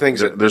 Well, one of the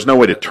things there's no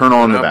way to turn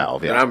on the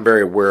valve. That I'm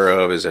very aware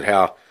of is that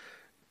how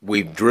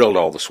we've drilled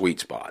all the sweet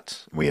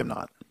spots. We have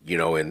not.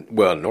 In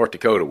North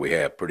Dakota we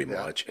have pretty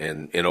much,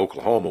 and in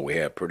Oklahoma we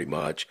have pretty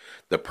much.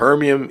 The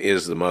Permian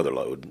is the mother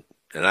lode,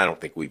 and I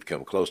don't think we've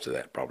come close to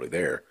that probably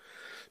there.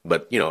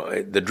 But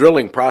the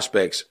drilling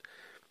prospects,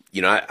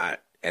 I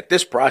at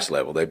this price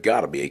level, they've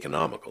got to be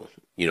economical,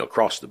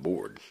 across the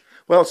board.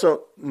 Well,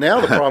 so now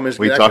the problem is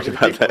We talked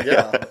about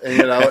that,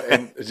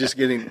 and it's just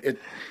getting it.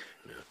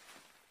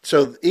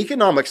 So the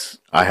economics,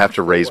 I have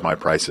to raise my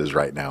prices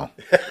right now.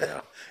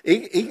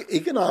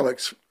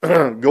 economics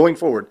going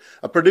forward,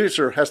 a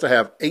producer has to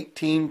have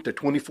 18 to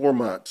 24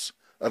 months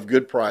of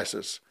good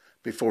prices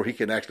before he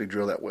can actually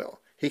drill that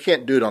well. He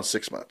can't do it on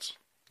 6 months.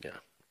 Yeah.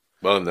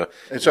 Well,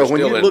 and so when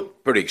you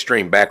look, pretty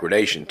extreme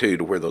backwardation too,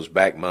 to where those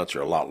back months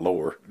are a lot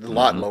lower.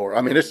 Lower.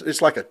 I mean,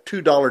 it's like a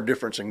 $2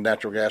 difference in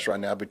natural gas right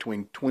now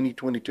between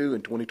 2022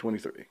 and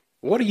 2023.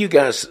 What do you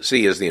guys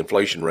see as the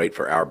inflation rate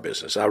for our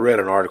business? I read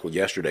an article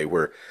yesterday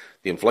where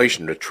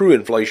the true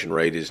inflation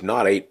rate is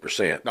not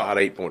 8%, not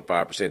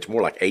 8.5%. It's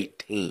more like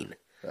 18,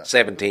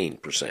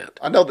 17%.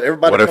 I know that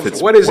everybody. What if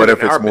it's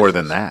more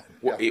than that?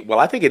 Well,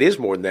 I think it is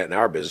more than that in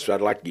our business. So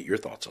I'd like to get your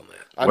thoughts on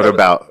that.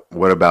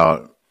 What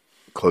about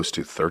close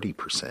to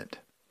 30%?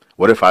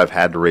 What if I've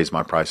had to raise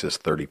my prices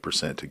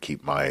 30% to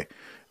keep my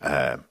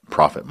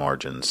profit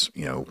margins,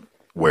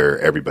 where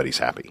everybody's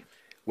happy?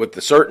 With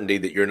the certainty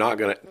that you're not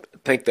going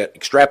to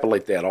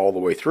extrapolate that all the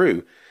way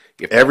through.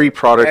 If every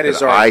product that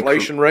is our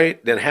inflation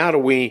rate, then how do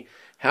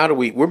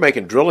we're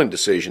making drilling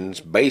decisions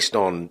based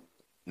on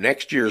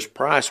next year's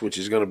price, which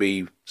is going to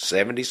be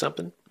 70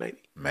 something,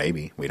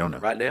 maybe we don't know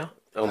right now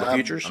on the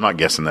futures. I'm not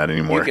guessing that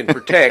anymore. You can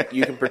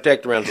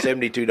protect around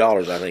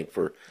 $72, I think,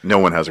 for no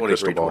one has a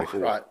crystal ball, 24.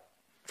 Right?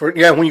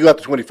 When you go up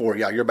to 24,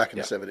 you're back in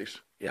the 70s.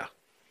 Yeah,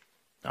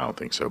 I don't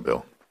think so,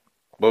 Bill.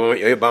 But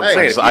I'm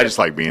saying, I just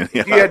like being.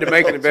 If you had to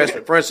make an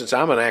investment, for instance,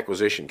 I'm an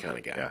acquisition kind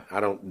of guy. Yeah. I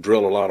don't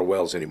drill a lot of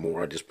wells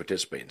anymore. I just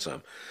participate in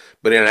some.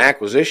 But in an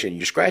acquisition,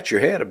 you scratch your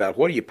head about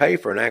what do you pay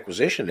for an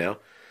acquisition now?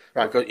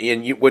 Right.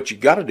 Because, what you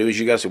got to do is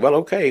you got to say, well,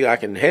 okay, I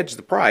can hedge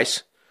the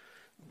price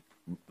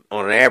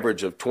on an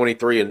average of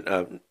 2023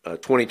 and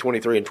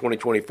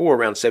 2024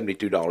 around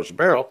 $72 a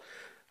barrel.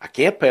 I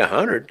can't pay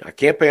 $100. I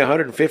can't pay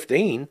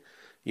 $115.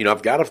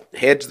 I've got to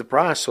hedge the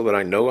price so that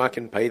I know I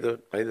can pay the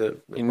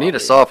You need a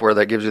software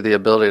that gives you the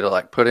ability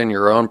to put in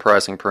your own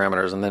pricing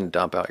parameters and then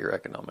dump out your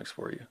economics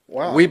for you.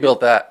 Wow. We built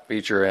that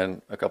feature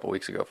in a couple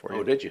weeks ago for you.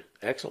 Oh, did you?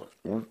 Excellent.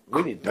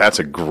 That's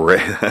a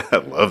great.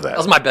 I love that. That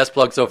was my best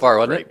plug so far,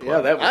 wasn't it? Yeah,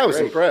 I was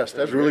impressed.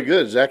 That was really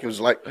good. Zach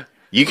was like,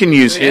 you can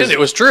use his. It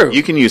was true.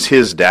 You can use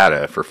his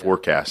data for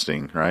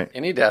forecasting, right?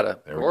 Any data,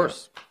 of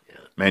course.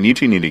 Man, you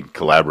two need to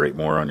collaborate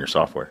more on your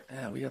software.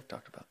 Yeah, we have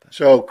talked about that.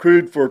 So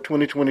crude for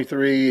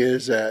 2023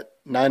 is at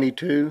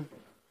 92.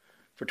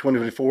 For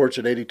 2024, it's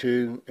at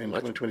 82, and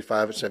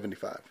 2025 at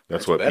 75.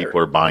 That's what better. people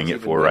are buying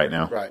it for right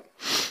now. Right.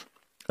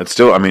 That's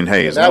still. I mean,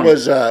 hey, That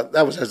was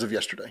as of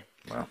yesterday.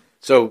 Wow.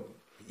 So,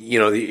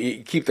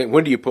 you keep thinking,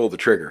 when do you pull the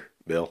trigger,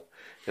 Bill?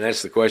 And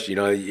that's the question.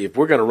 If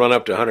we're going to run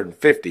up to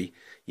 150,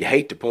 you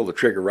hate to pull the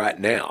trigger right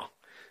now.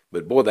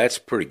 But, boy, that's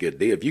a pretty good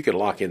deal. If you can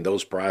lock in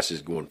those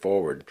prices going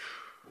forward,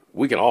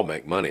 we can all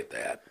make money at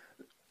that.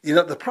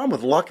 The problem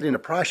with locking in a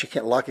price, you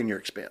can't lock in your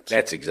expense.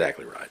 That's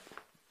exactly right.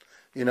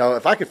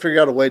 If I could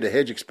figure out a way to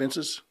hedge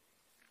expenses,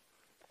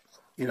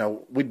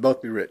 we'd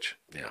both be rich.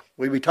 Yeah.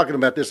 We'd be talking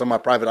about this on my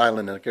private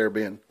island in the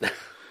Caribbean.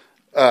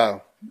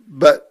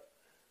 But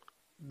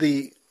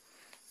the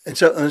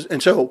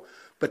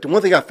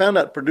one thing I found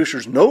out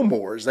producers know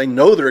more is they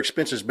know their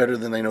expenses better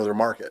than they know their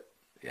market.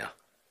 Yeah.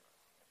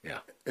 Yeah.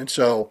 And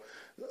so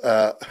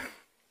I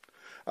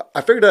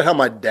figured out how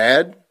my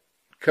dad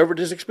covered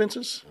his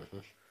expenses. Mm-hmm.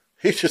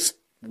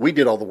 We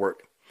did all the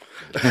work.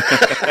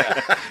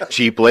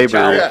 Cheap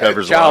labor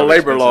covers child a lot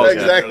labor laws.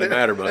 Exactly. Doesn't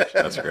matter much.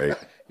 That's great.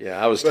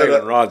 Yeah, I was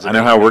taking rods. I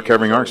know how we're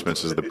covering our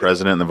expenses. The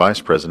president and the vice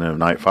president of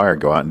Night Fire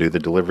go out and do the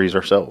deliveries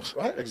ourselves.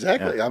 Right,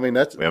 exactly. Yeah. I mean,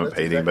 we haven't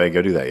paid anybody to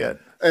go do that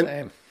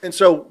yet. And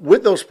so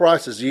with those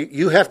prices,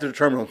 you have to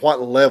determine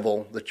what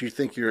level that you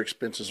think your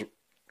expenses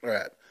are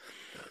at.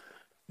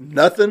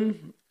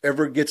 Nothing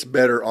ever gets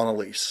better on a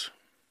lease.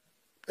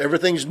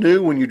 Everything's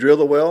new when you drill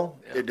the well.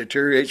 Yeah. It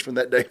deteriorates from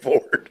that day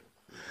forward.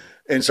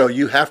 And so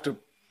you have to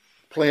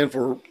plan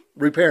for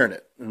repairing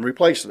it and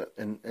replacing it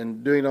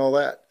and doing all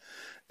that.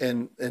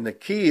 And the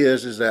key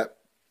is that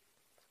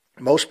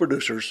most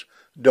producers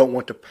don't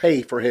want to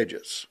pay for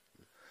hedges.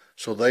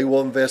 So they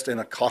will invest in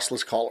a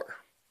costless collar,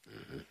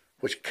 mm-hmm.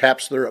 which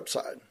caps their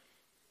upside.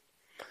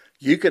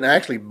 You can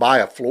actually buy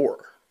a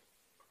floor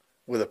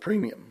with a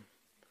premium.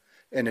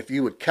 And if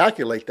you would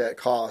calculate that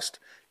cost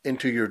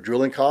into your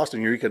drilling cost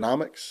and your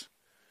economics,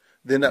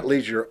 then that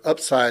leaves your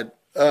upside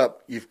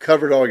up. You've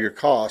covered all your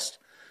costs,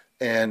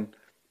 and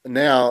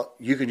now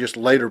you can just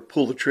later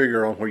pull the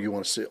trigger on where you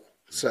want to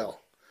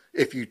sell.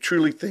 If you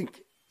truly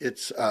think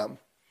it's that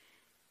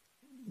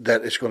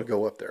it's going to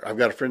go up there. I've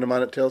got a friend of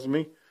mine that tells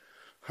me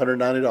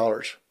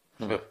 $190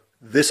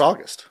 this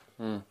August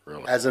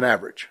really? As an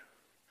average.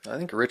 I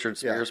think Richard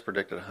Spears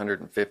predicted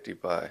 150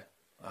 by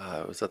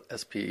it was at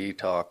SPE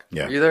talk.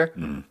 Yeah. Were you there?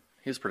 Mm-hmm.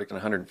 He was predicting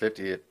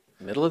 150 at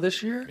Middle of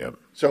this year? Yep.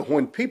 So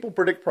when people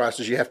predict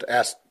prices, you have to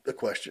ask the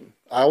question.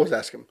 I always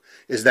ask them,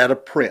 is that a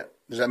print?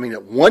 Does that mean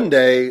that one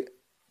day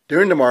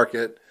during the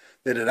market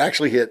that it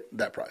actually hit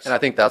that price? And I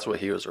think that's what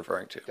he was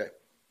referring to. Okay.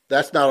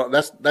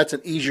 That's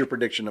an easier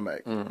prediction to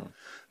make.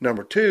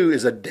 Number two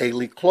is a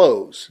daily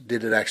close.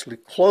 Did it actually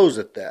close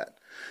at that?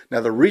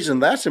 Now, the reason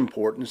that's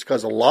important is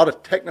because a lot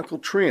of technical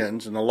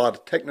trends and a lot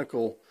of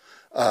technical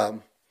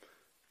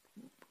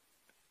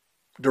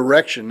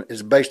direction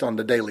is based on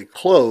the daily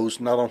close,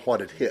 not on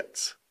what it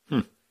hits.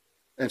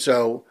 And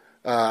so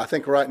I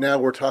think right now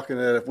we're talking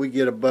that if we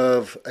get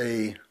above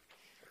a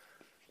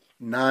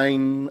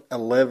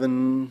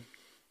 9/11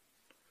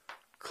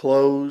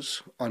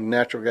 close on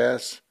natural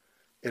gas,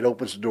 it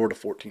opens the door to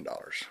 $14.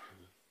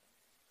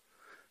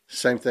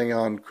 Same thing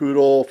on crude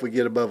oil. If we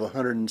get above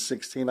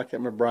 116, I can't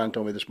remember, Brian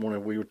told me this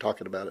morning, we were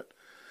talking about it.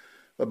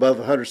 Above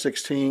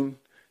 116,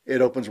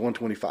 it opens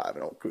 125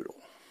 on crude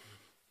oil.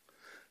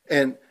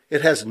 And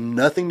it has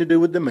nothing to do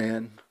with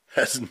demand.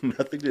 Has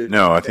nothing to do.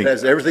 No, I think it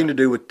has everything to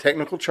do with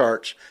technical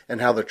charts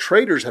and how the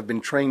traders have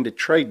been trained to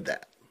trade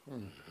that.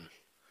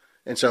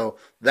 And so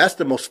that's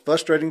the most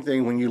frustrating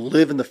thing when you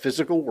live in the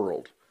physical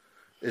world,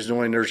 is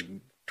knowing there's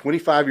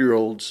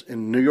 25-year-olds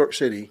in New York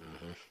City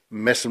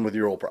messing with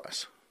your oil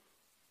price.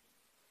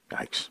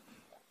 Yikes.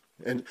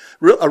 And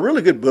a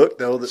really good book,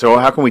 though. So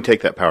how can we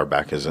take that power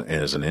back as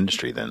an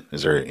industry then?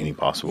 Is there any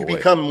possible way?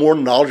 Become more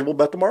knowledgeable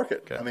about the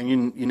market. Okay. I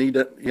mean, you need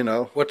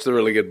to, What's the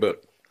really good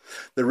book?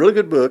 The really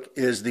good book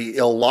is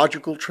The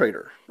Logical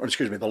Trader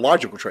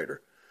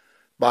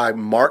by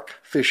Mark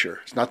Fisher.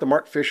 It's not the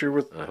Mark Fisher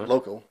with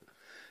Local.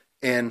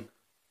 And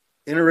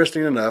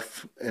interesting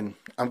enough, and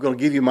I'm going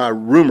to give you my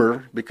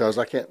rumor because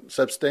I can't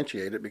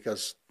substantiate it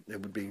because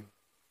it would be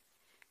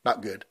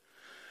not good.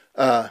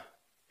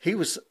 He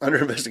was under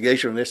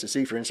investigation from the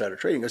SEC for insider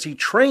trading because he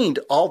trained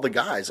all the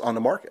guys on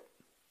the market.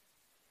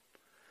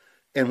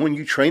 And when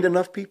you train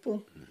enough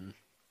people,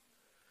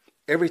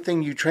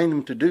 everything you train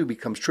them to do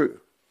becomes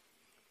true.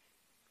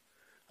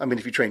 I mean,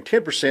 if you train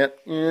 10%,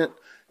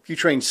 if you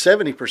train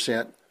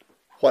 70%,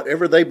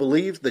 whatever they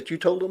believe that you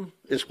told them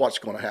is what's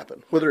going to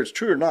happen. Whether it's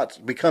true or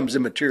not becomes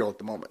immaterial at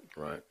the moment.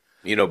 Right.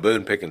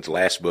 Boone Pickens'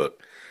 last book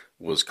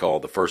was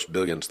called The First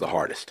Billion's the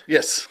Hardest.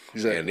 Yes,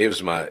 exactly. And it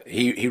was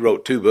he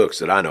wrote two books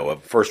that I know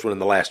of. The first one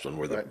and the last one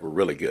were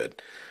really good.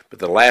 But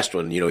the last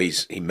one,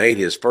 he made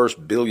his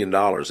first $1 billion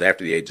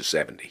after the age of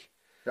 70.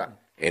 Right.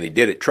 And he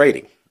did it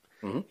trading.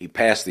 He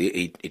passed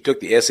he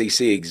took the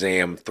SEC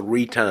exam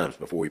 3 times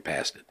before he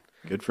passed it.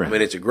 Good for him. I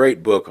mean, it's a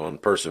great book on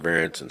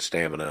perseverance and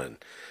stamina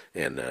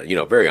and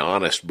very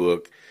honest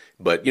book.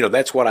 But,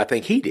 that's what I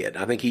think he did.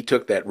 I think he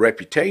took that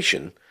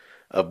reputation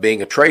of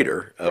being a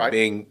trader, of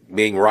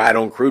being right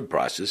on crude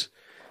prices,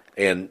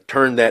 and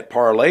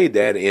parlayed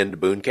that into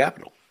Boone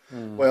Capital.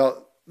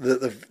 Well,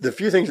 the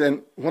few things,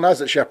 and when I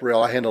was at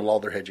Chaparral, I handled all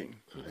their hedging.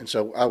 And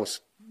so I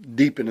was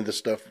deep into this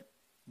stuff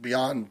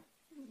beyond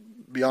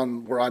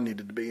where I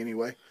needed to be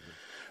anyway.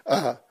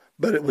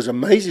 But it was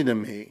amazing to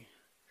me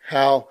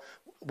how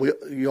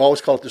you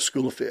always call it the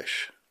school of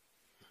fish.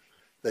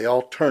 They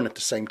all turn at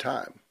the same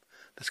time.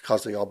 That's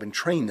because they all been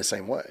trained the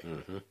same way.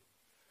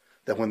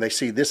 That when they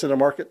see this in the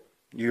market,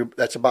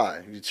 that's a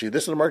buy. You see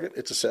this in the market,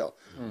 it's a sell.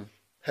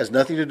 Has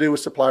nothing to do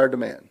with supply or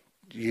demand.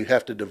 You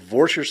have to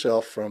divorce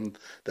yourself from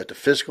that the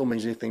physical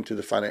means anything to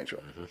the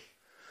financial.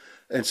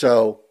 And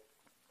so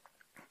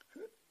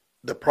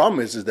the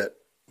problem is that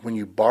when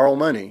you borrow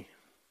money,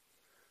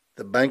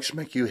 the banks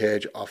make you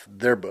hedge off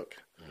their book,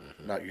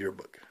 not your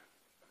book.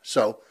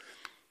 So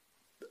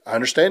I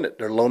understand it.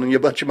 They're loaning you a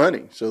bunch of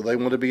money, so they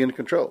want to be in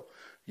control.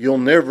 You'll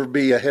never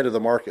be ahead of the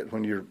market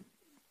when you're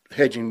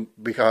hedging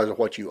because of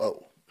what you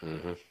owe.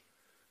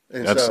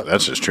 And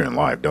that's just true in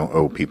life. Don't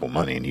owe people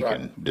money, and you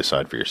can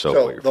decide for yourself.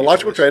 So what your The future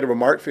Logical is. Trader by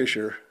Mark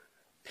Fisher,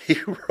 he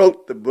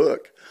wrote the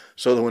book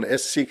so that when the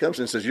SEC comes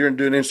in and says, you're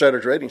doing insider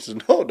trading, he says,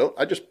 no, don't.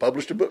 I just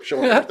published a book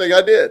showing everything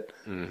I did.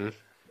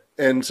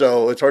 And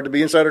so it's hard to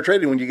be insider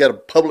trading when you got a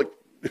public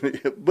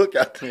book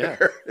out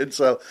there. And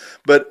so,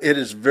 but it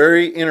is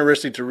very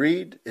interesting to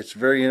read. It's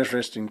very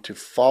interesting to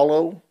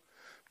follow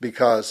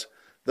because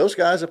those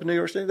guys up in New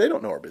York City, they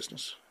don't know our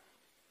business.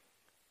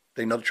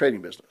 They know the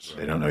trading business.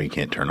 They don't know you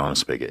can't turn on a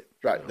spigot.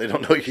 Right. They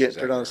don't know you can't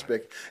turn on a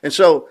spigot. And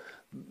so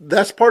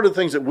that's part of the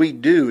things that we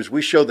do is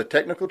we show the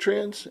technical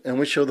trends and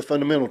we show the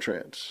fundamental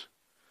trends.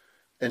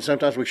 And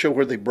sometimes we show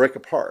where they break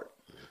apart.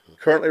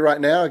 Currently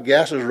right now,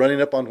 gas is running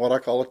up on what I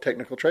call a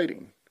technical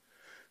trading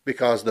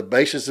because the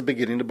basis is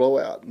beginning to blow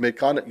out.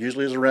 Mid-Continent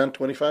usually is around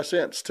 25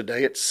 cents.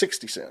 Today it's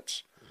 60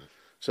 cents.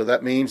 So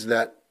that means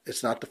that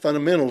it's not the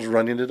fundamentals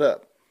running it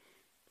up.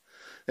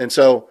 And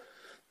so,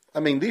 I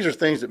mean, these are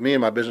things that me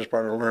and my business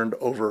partner learned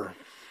over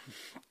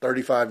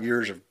 35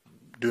 years of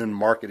doing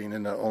marketing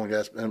in the oil and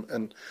gas.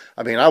 And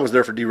I mean, I was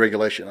there for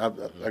deregulation.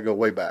 I go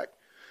way back.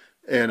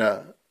 And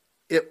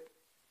it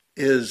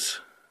is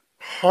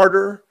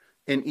harder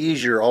and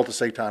easier all to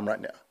save time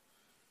right now.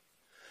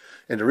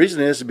 And the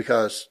reason is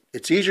because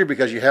it's easier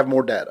because you have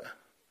more data.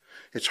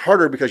 It's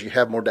harder because you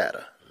have more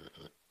data.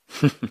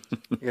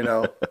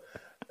 And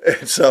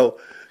so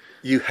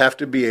You have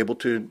to be able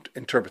to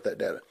interpret that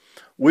data.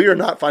 We are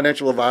not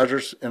financial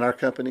advisors in our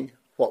company.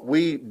 What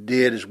we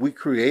did is we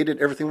created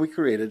everything we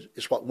created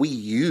is what we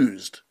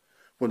used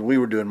when we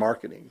were doing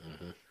marketing.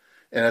 Mm-hmm.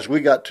 And as we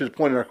got to the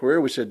point in our career,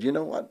 we said, you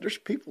know what? There's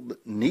people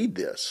that need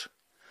this.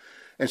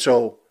 And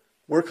so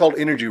we're called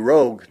Energy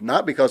Rogue,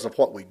 not because of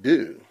what we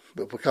do,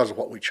 but because of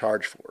what we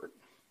charge for it.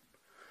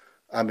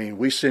 I mean,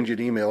 we send you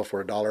an email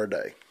for $1 a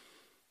day.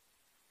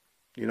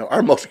 You know,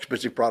 our most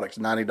expensive product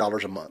is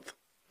 $90 a month.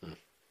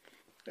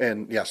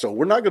 And yeah, so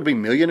we're not going to be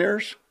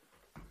millionaires,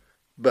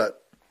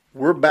 but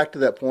we're back to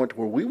that point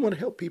where we want to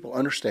help people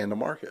understand the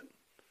market.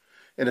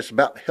 And it's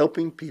about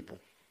helping people.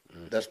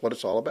 Mm-hmm. That's what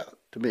it's all about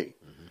to me.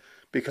 Mm-hmm.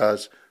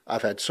 Because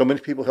I've had so many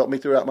people help me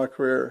throughout my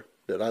career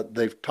that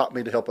they've taught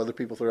me to help other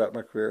people throughout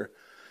my career.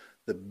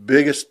 The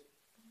biggest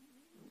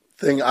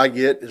thing I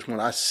get is when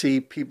I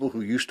see people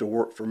who used to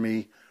work for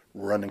me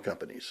running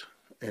companies.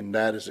 And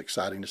that is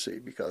exciting to see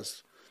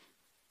because,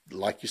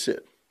 like you said,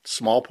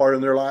 small part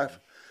in their life,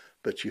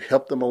 but you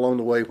help them along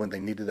the way when they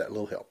needed that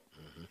little help.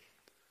 Mm-hmm.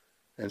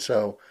 And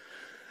so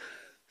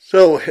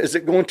is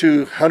it going to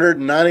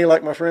 190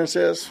 like my friend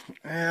says?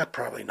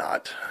 Probably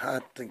not. I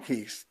think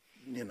he's,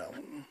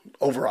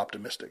 over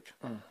optimistic.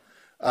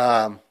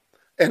 And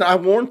I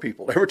warn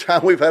people, every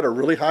time we've had a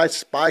really high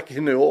spike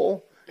in the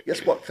oil,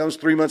 guess what comes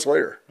 3 months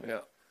later? Yeah.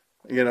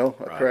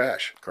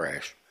 Crash.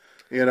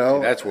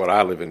 And that's what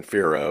I live in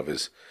fear of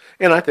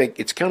and I think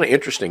it's kind of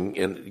interesting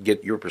and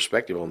get your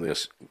perspective on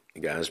this,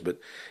 guys, but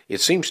it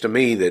seems to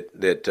me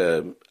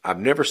that I've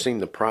never seen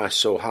the price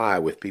so high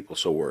with people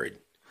so worried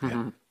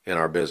in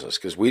our business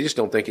because we just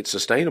don't think it's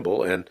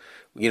sustainable. And,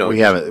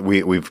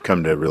 we've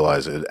come to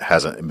realize it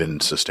hasn't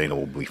been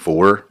sustainable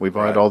before we've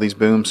had all these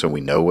booms, so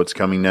we know what's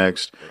coming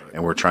next,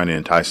 and we're trying to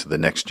entice the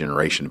next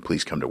generation to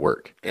please come to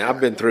work. And I've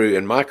been through,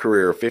 in my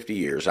career of 50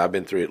 years, I've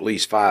been through at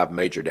least 5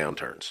 major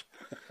downturns,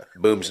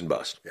 booms and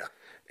busts. Yeah.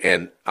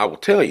 And I will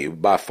tell you,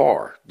 by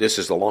far, this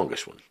is the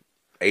longest one.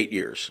 8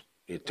 years,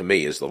 to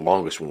me, is the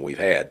longest one we've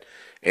had,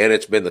 and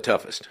it's been the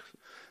toughest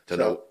to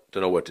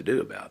know what to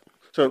do about.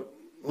 So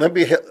let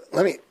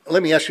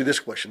me ask you this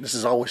question. This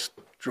has always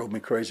drove me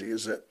crazy.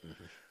 Is that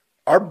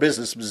our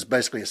business is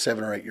basically a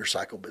 7 or 8 year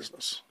cycle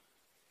business,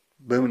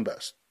 boom and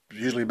bust.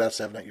 Usually about a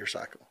 7 or 8 year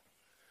cycle.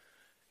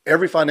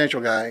 Every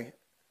financial guy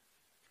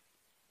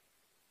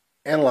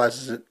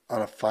analyzes it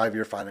on a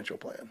 5-year financial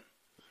plan.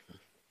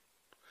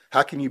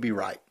 How can you be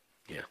right?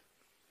 Yeah.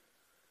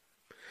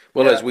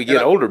 Well, as we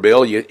get older,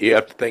 Bill, you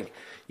have to think,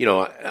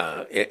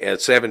 at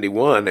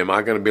 71, am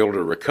I going to be able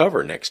to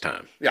recover next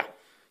time? Yeah.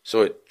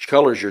 So it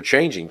colors your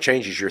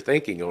changes your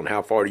thinking on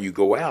how far do you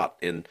go out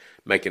in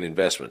making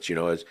investments.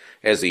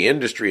 As the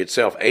industry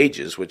itself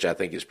ages, which I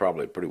think is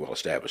probably a pretty well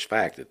established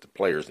fact that the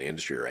players in the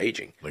industry are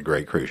aging. The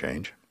great crew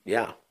change.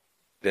 Yeah.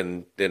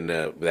 Then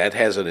that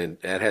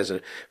has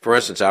for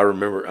instance, I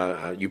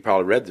remember you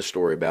probably read the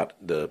story about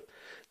the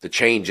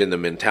change in the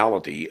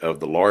mentality of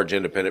the large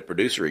independent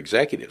producer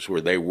executives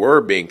where they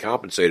were being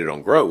compensated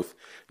on growth.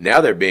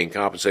 Now they're being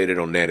compensated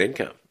on net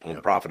income, on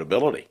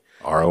profitability.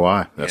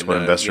 ROI. That's what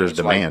investors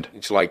demand.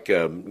 It's like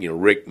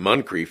Rick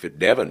Muncrief at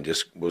Devon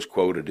just was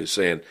quoted as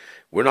saying,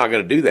 we're not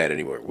going to do that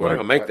anymore. We're not going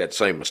to make that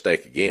same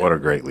mistake again. What a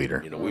great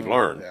leader. We've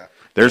learned. Yeah.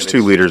 There's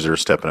 2 leaders that are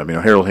stepping up.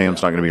 Harold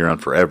Hamm's not going to be around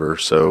forever,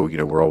 so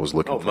we're always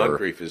looking for.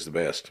 Muncrief is the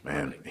best.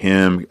 Man,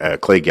 him,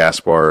 Clay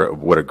Gaspar,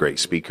 what a great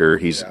speaker.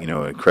 He's an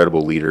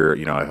incredible leader.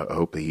 I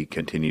hope that he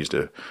continues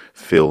to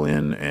fill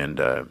in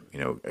and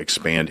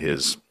expand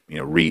his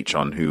reach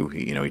on who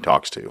he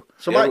talks to.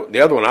 So the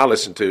other one I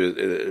listen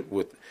to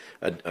with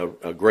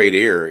a great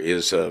ear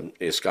is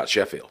Scott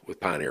Sheffield with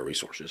Pioneer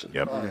Resources.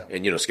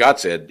 And Scott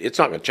said it's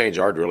not going to change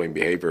our drilling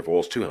behavior if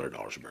oil's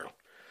 $200 a barrel.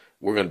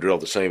 We're going to drill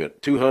the same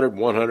at 200,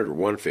 100, or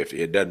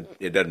 150. It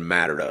doesn't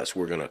matter to us.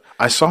 We're going to.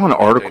 I saw an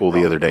article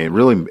the other day. It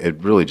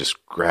really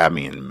just grabbed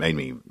me and made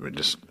me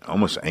just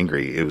almost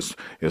angry. It was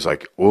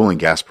like oil and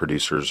gas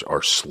producers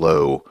are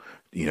slow,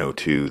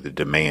 to the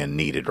demand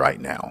needed right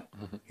now.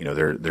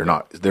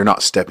 Mm-hmm. They're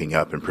not stepping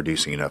up and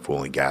producing enough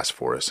oil and gas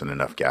for us and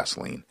enough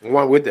gasoline.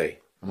 Why would they?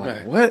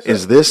 What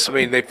is this? I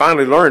mean, they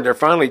finally learned. They're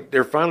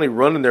finally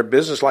running their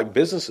business like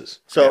businesses.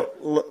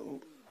 So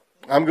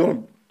I'm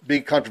going to be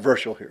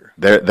controversial here.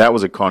 That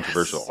was a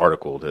controversial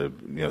article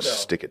to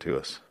stick it to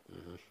us.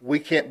 We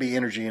can't be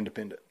energy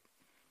independent.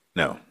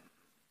 No.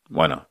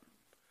 Why not?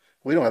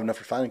 We don't have enough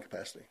refining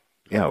capacity.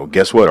 Yeah, well,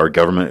 guess what? Our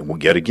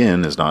government, yet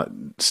again, is not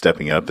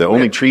stepping up. The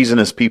only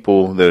treasonous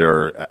people that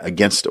are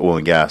against oil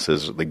and gas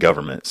is the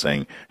government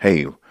saying,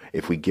 hey,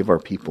 if we give our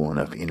people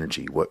enough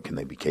energy, what can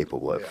they be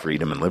capable of?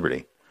 Freedom and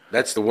liberty.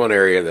 That's the one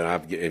area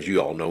that as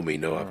you all know,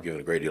 I've given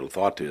a great deal of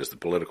thought to is the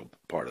political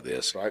part of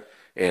this. Right.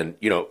 And,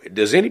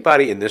 does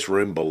anybody in this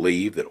room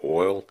believe that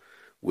oil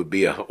would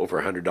be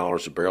over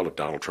 $100 a barrel if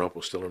Donald Trump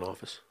was still in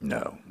office?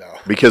 No.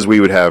 Because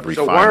we would have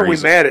refineries. So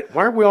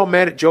why are we all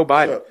mad at Joe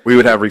Biden? We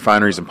would have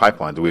refineries and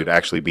pipelines. We would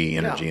actually be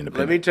energy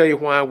independent. Let me tell you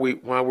why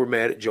we're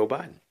mad at Joe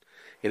Biden.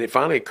 And it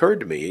finally occurred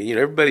to me,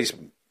 everybody's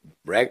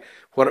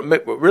what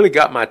really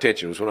got my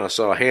attention was when I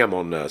saw Ham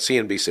on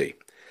CNBC.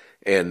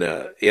 And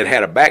it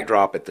had a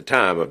backdrop at the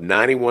time of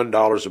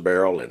 $91 a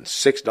barrel and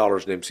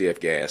 $6 an MCF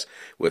gas,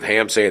 with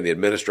Ham saying the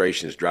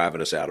administration is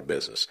driving us out of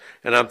business.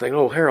 And I'm thinking,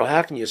 oh, Harold,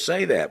 how can you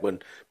say that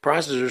when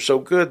prices are so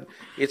good?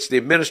 It's the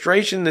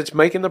administration that's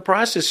making the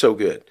prices so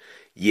good.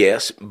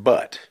 Yes,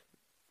 but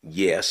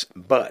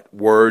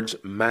words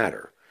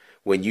matter.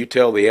 When you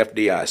tell the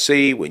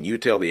FDIC, when you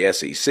tell the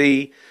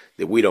SEC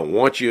that we don't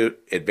want you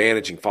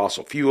advantaging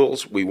fossil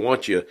fuels, we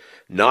want you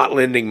not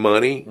lending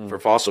money for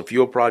fossil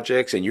fuel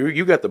projects, and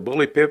you got the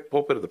bully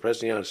pulpit of the President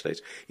of the United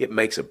States, it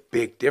makes a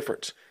big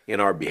difference in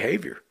our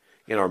behavior,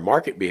 in our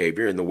market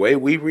behavior, and the way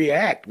we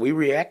react. We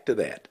react to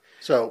that.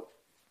 So,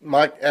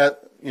 Mike,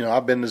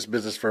 I've been in this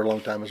business for a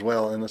long time as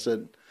well, and I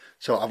said,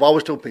 so I've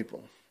always told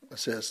people, I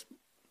says,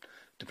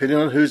 depending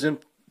on who's in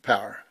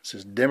power, it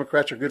says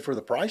Democrats are good for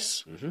the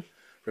price,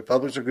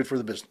 Republicans are good for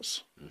the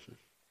business.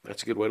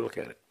 That's a good way to look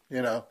at it.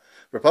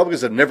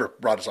 Republicans have never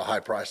brought us a high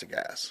price of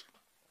gas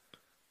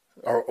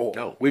or oil.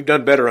 No, we've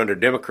done better under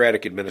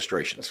Democratic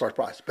administrations. As far as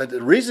price. But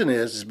the reason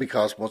is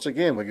because, once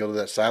again, we go to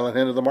that silent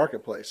end of the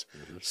marketplace.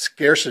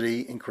 Scarcity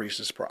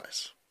increases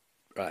price.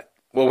 Right.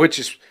 Well, which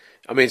is,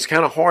 it's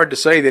kind of hard to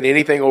say that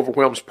anything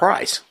overwhelms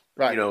price,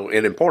 right,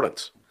 in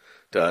importance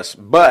to us.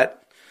 But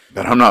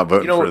I'm not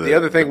voting for the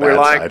other thing we're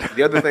like.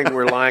 The other thing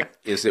we're like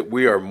is that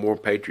we are more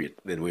patriot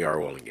than we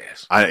are oil and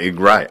gas. Our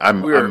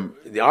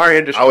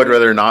industry. I would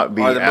rather not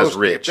be as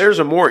rich. If there's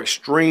a more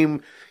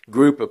extreme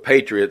group of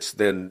patriots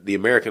than the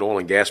American oil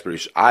and gas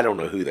producers, I don't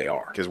know who they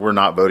are. Because we're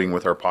not voting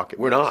with our pocket.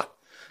 We're not.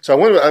 So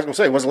I was going to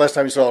say, when's the last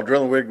time you saw a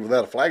drilling rig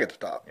without a flag at the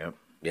top? Yep.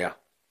 Yeah.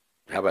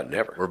 How about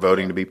never? We're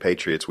voting to be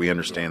patriots. We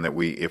understand that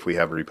if we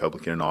have a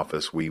Republican in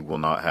office, we will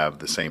not have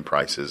the same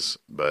prices,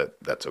 but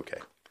that's okay.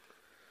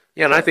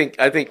 Yeah, and I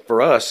think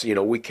for us,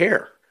 we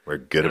care. We're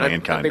good at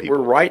mankind. I think people.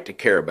 we're right to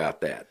care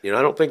about that. I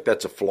don't think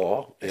that's a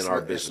flaw in our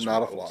business. It's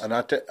not a flaw. And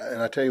I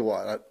tell you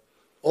what,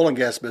 oil and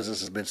gas business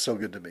has been so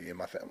good to me and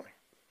my family.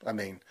 I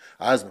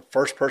was the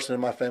first person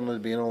in my family to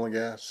be in oil and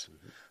gas.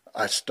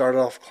 I started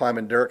off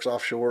climbing derricks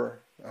offshore.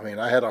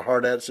 I had a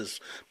hard hat that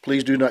says,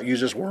 please do not use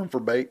this worm for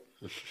bait.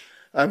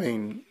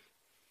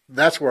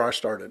 That's where I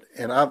started.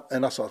 And I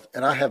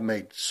have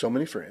made so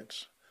many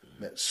friends,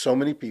 met so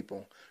many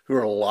people who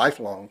are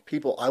lifelong,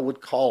 people I would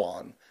call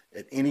on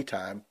at any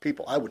time,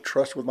 people I would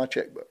trust with my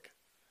checkbook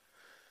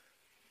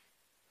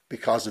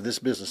because of this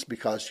business,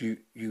 because you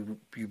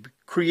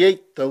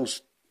create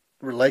those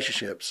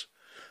relationships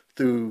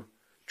through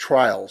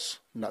trials,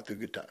 not through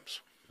good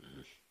times.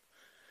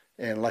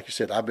 And like you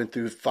said, I've been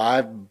through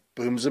 5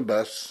 booms and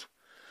busts.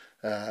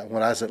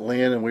 When I was at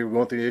Lynn and we were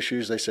going through the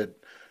issues, they said,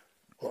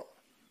 well,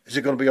 is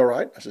it going to be all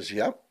right? I says,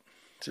 yeah.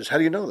 He says, how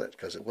do you know that?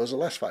 Because it was the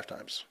last 5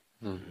 times.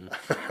 I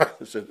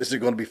said, is it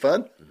going to be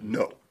fun?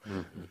 No.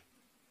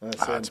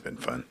 It's been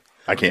fun.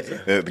 I can't.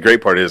 The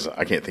great part is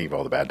I can't think of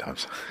all the bad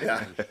times.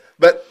 Yeah,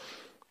 but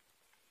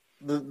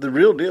the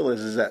real deal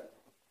is that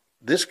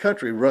this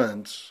country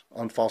runs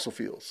on fossil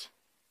fuels.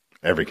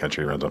 Every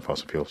country runs on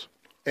fossil fuels,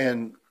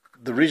 and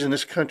the reason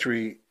this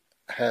country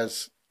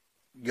has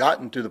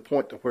gotten to the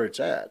point to where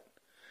it's at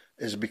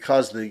is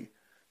because the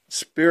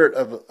spirit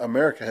of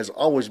America has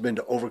always been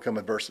to overcome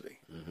adversity.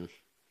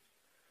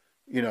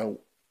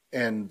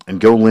 And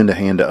go lend a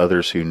hand to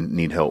others who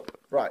need help.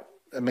 Right.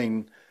 I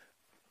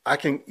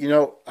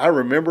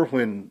remember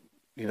when,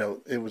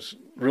 it was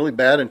really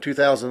bad in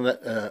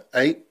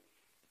 2008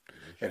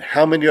 and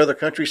how many other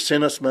countries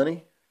sent us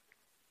money.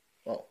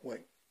 Oh,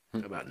 wait.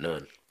 About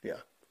none. Yeah.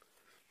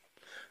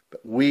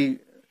 But and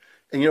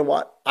you know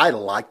what? I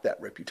like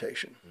that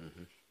reputation.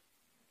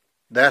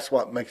 That's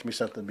what makes me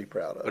something to be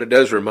proud of. But it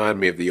does remind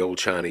me of the old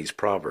Chinese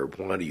proverb,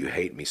 why do you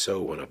hate me so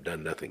when I've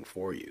done nothing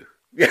for you?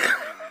 Yeah.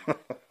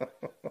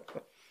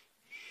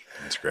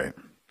 That's great.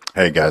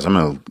 Hey guys, I'm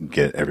going to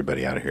get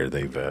everybody out of here.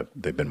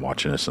 They've been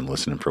watching us and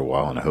listening for a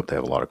while, and I hope they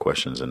have a lot of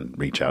questions and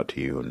reach out to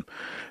you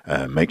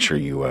and make sure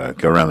you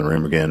go around the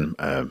room again.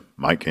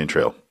 Mike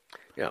Cantrell.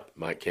 Yeah,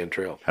 Mike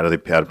Cantrell. How do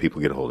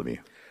people get a hold of you?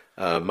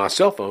 My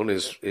cell phone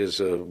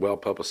is well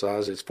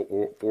publicized. It's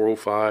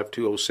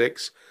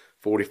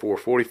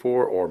 405-206-4444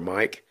 or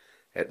Mike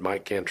at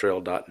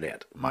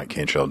MikeCantrell.net.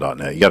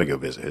 MikeCantrell.net. You got to go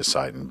visit his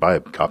site and buy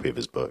a copy of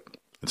his book.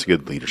 It's a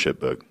good leadership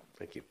book.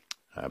 Thank you.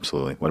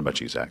 Absolutely. What about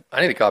you, Zach?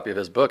 I need a copy of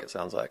his book, it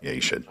sounds like. Yeah, you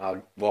should.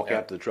 I'll walk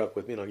out to the truck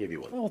with me and I'll give you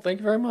one. Oh, thank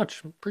you very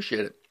much.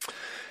 Appreciate it.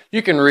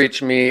 You can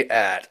reach me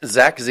at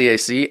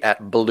ZachZAC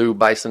at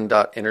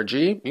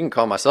bluebison.energy. You can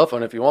call my cell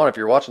phone if you want. If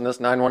you're watching this,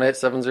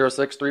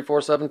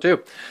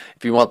 918-706-3472.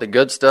 If you want the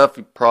good stuff,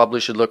 you probably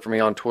should look for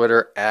me on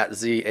Twitter at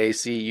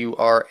ZACURATE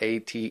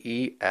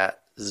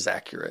at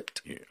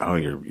Zacurate. Oh,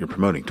 you're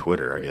promoting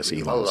Twitter, I guess.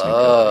 Elon. I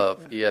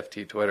love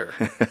EFT Twitter.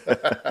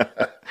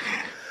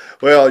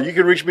 Well, you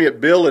can reach me at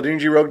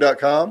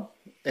bill@energyrogue.com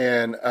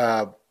and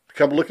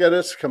come look at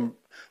us.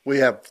 We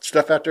have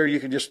stuff out there you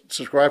can just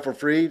subscribe for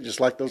free, just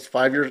like those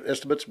 5-year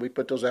estimates. We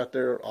put those out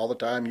there all the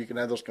time. You can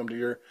have those come to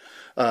your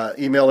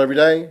email every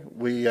day.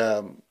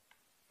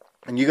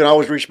 And you can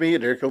always reach me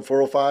at area code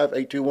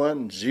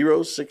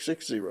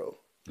 405-821-0660.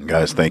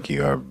 Guys, thank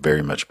you. I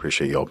very much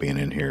appreciate y'all being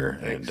in here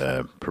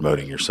and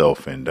promoting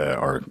yourself and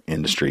our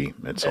industry.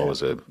 It's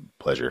always a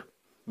pleasure.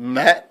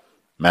 Matt,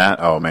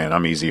 oh man,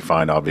 I'm easy to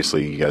find.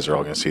 Obviously, you guys are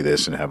all going to see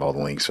this and have all the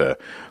links.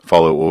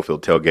 Follow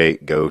Oilfield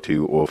Tailgate. Go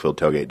to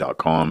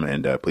oilfieldtailgate.com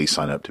and please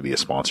sign up to be a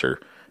sponsor.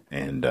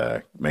 And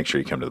make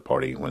sure you come to the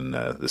party when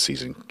the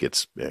season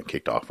gets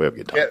kicked off. We have a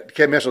good time.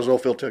 can't miss those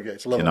Oilfield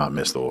tailgates. Love Cannot them.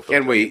 miss the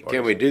Oilfield.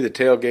 Can we do the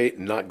tailgate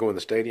and not go in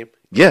the stadium?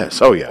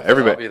 Yes. Oh yeah. I'll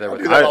Everybody. be there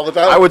with do that all the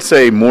time. I would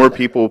say more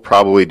people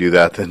probably do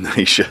that than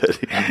they should.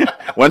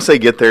 Once they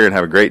get there and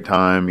have a great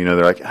time, they're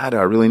like, do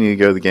I really need to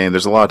go to the game?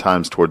 There's a lot of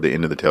times toward the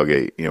end of the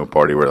tailgate,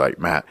 party where like,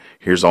 Matt,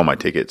 here's all my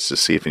tickets to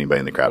see if anybody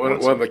in the crowd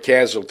wants One of them. the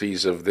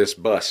casualties of this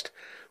bust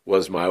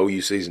was my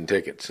OU season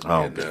tickets.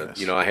 Oh, and,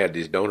 goodness. I had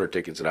these donor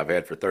tickets that I've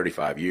had for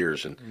 35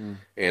 years,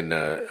 and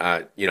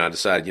I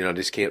decided, I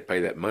just can't pay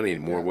that money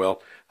anymore.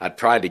 Well, I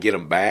tried to get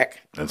them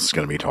back. That's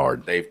going to be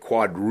hard. They've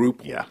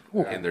quadrupled Yeah.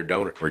 in their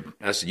donor. And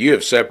I said, you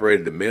have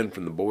separated the men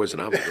from the boys,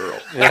 and I'm a girl.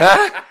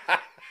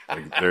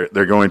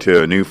 They're going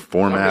to a new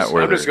format I'm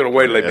where just going to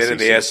wait till they've been in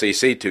the SEC.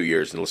 SEC 2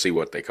 years, and we'll see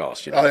what they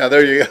cost. Oh, yeah,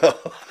 there you go.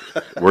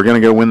 We're going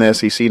to go win the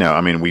SEC now. I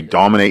mean, we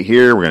dominate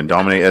here. We're going to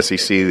dominate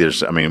SEC.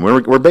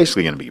 We're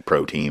basically going to be a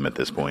pro team at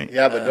this point.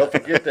 Yeah, but don't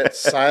forget that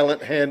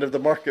silent hand of the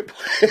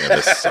marketplace. Yeah,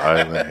 the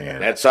silent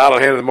hand. That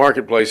silent hand of the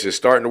marketplace is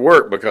starting to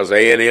work because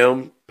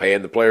A&M,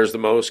 paying the players the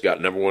most,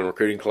 got number 1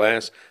 recruiting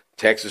class.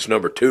 Texas,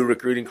 number 2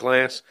 recruiting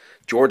class.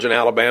 Georgia and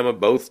Alabama,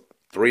 both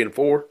 3 and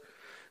 4.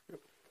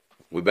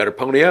 We better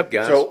pony up,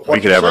 guys. So what We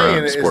could you're have our saying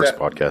own is sports that-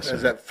 podcast.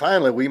 Is that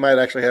finally we might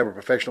actually have a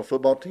professional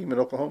football team in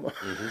Oklahoma?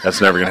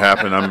 That's never going to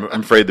happen. I'm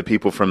afraid the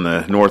people from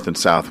the north and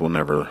south will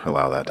never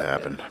allow that to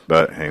happen.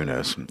 But who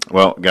knows?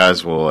 Well,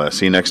 guys, we'll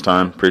see you next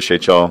time.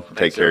 Appreciate y'all.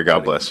 Take care. God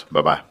everybody. bless.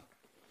 Bye-bye.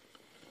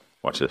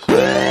 Watch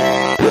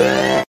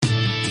this.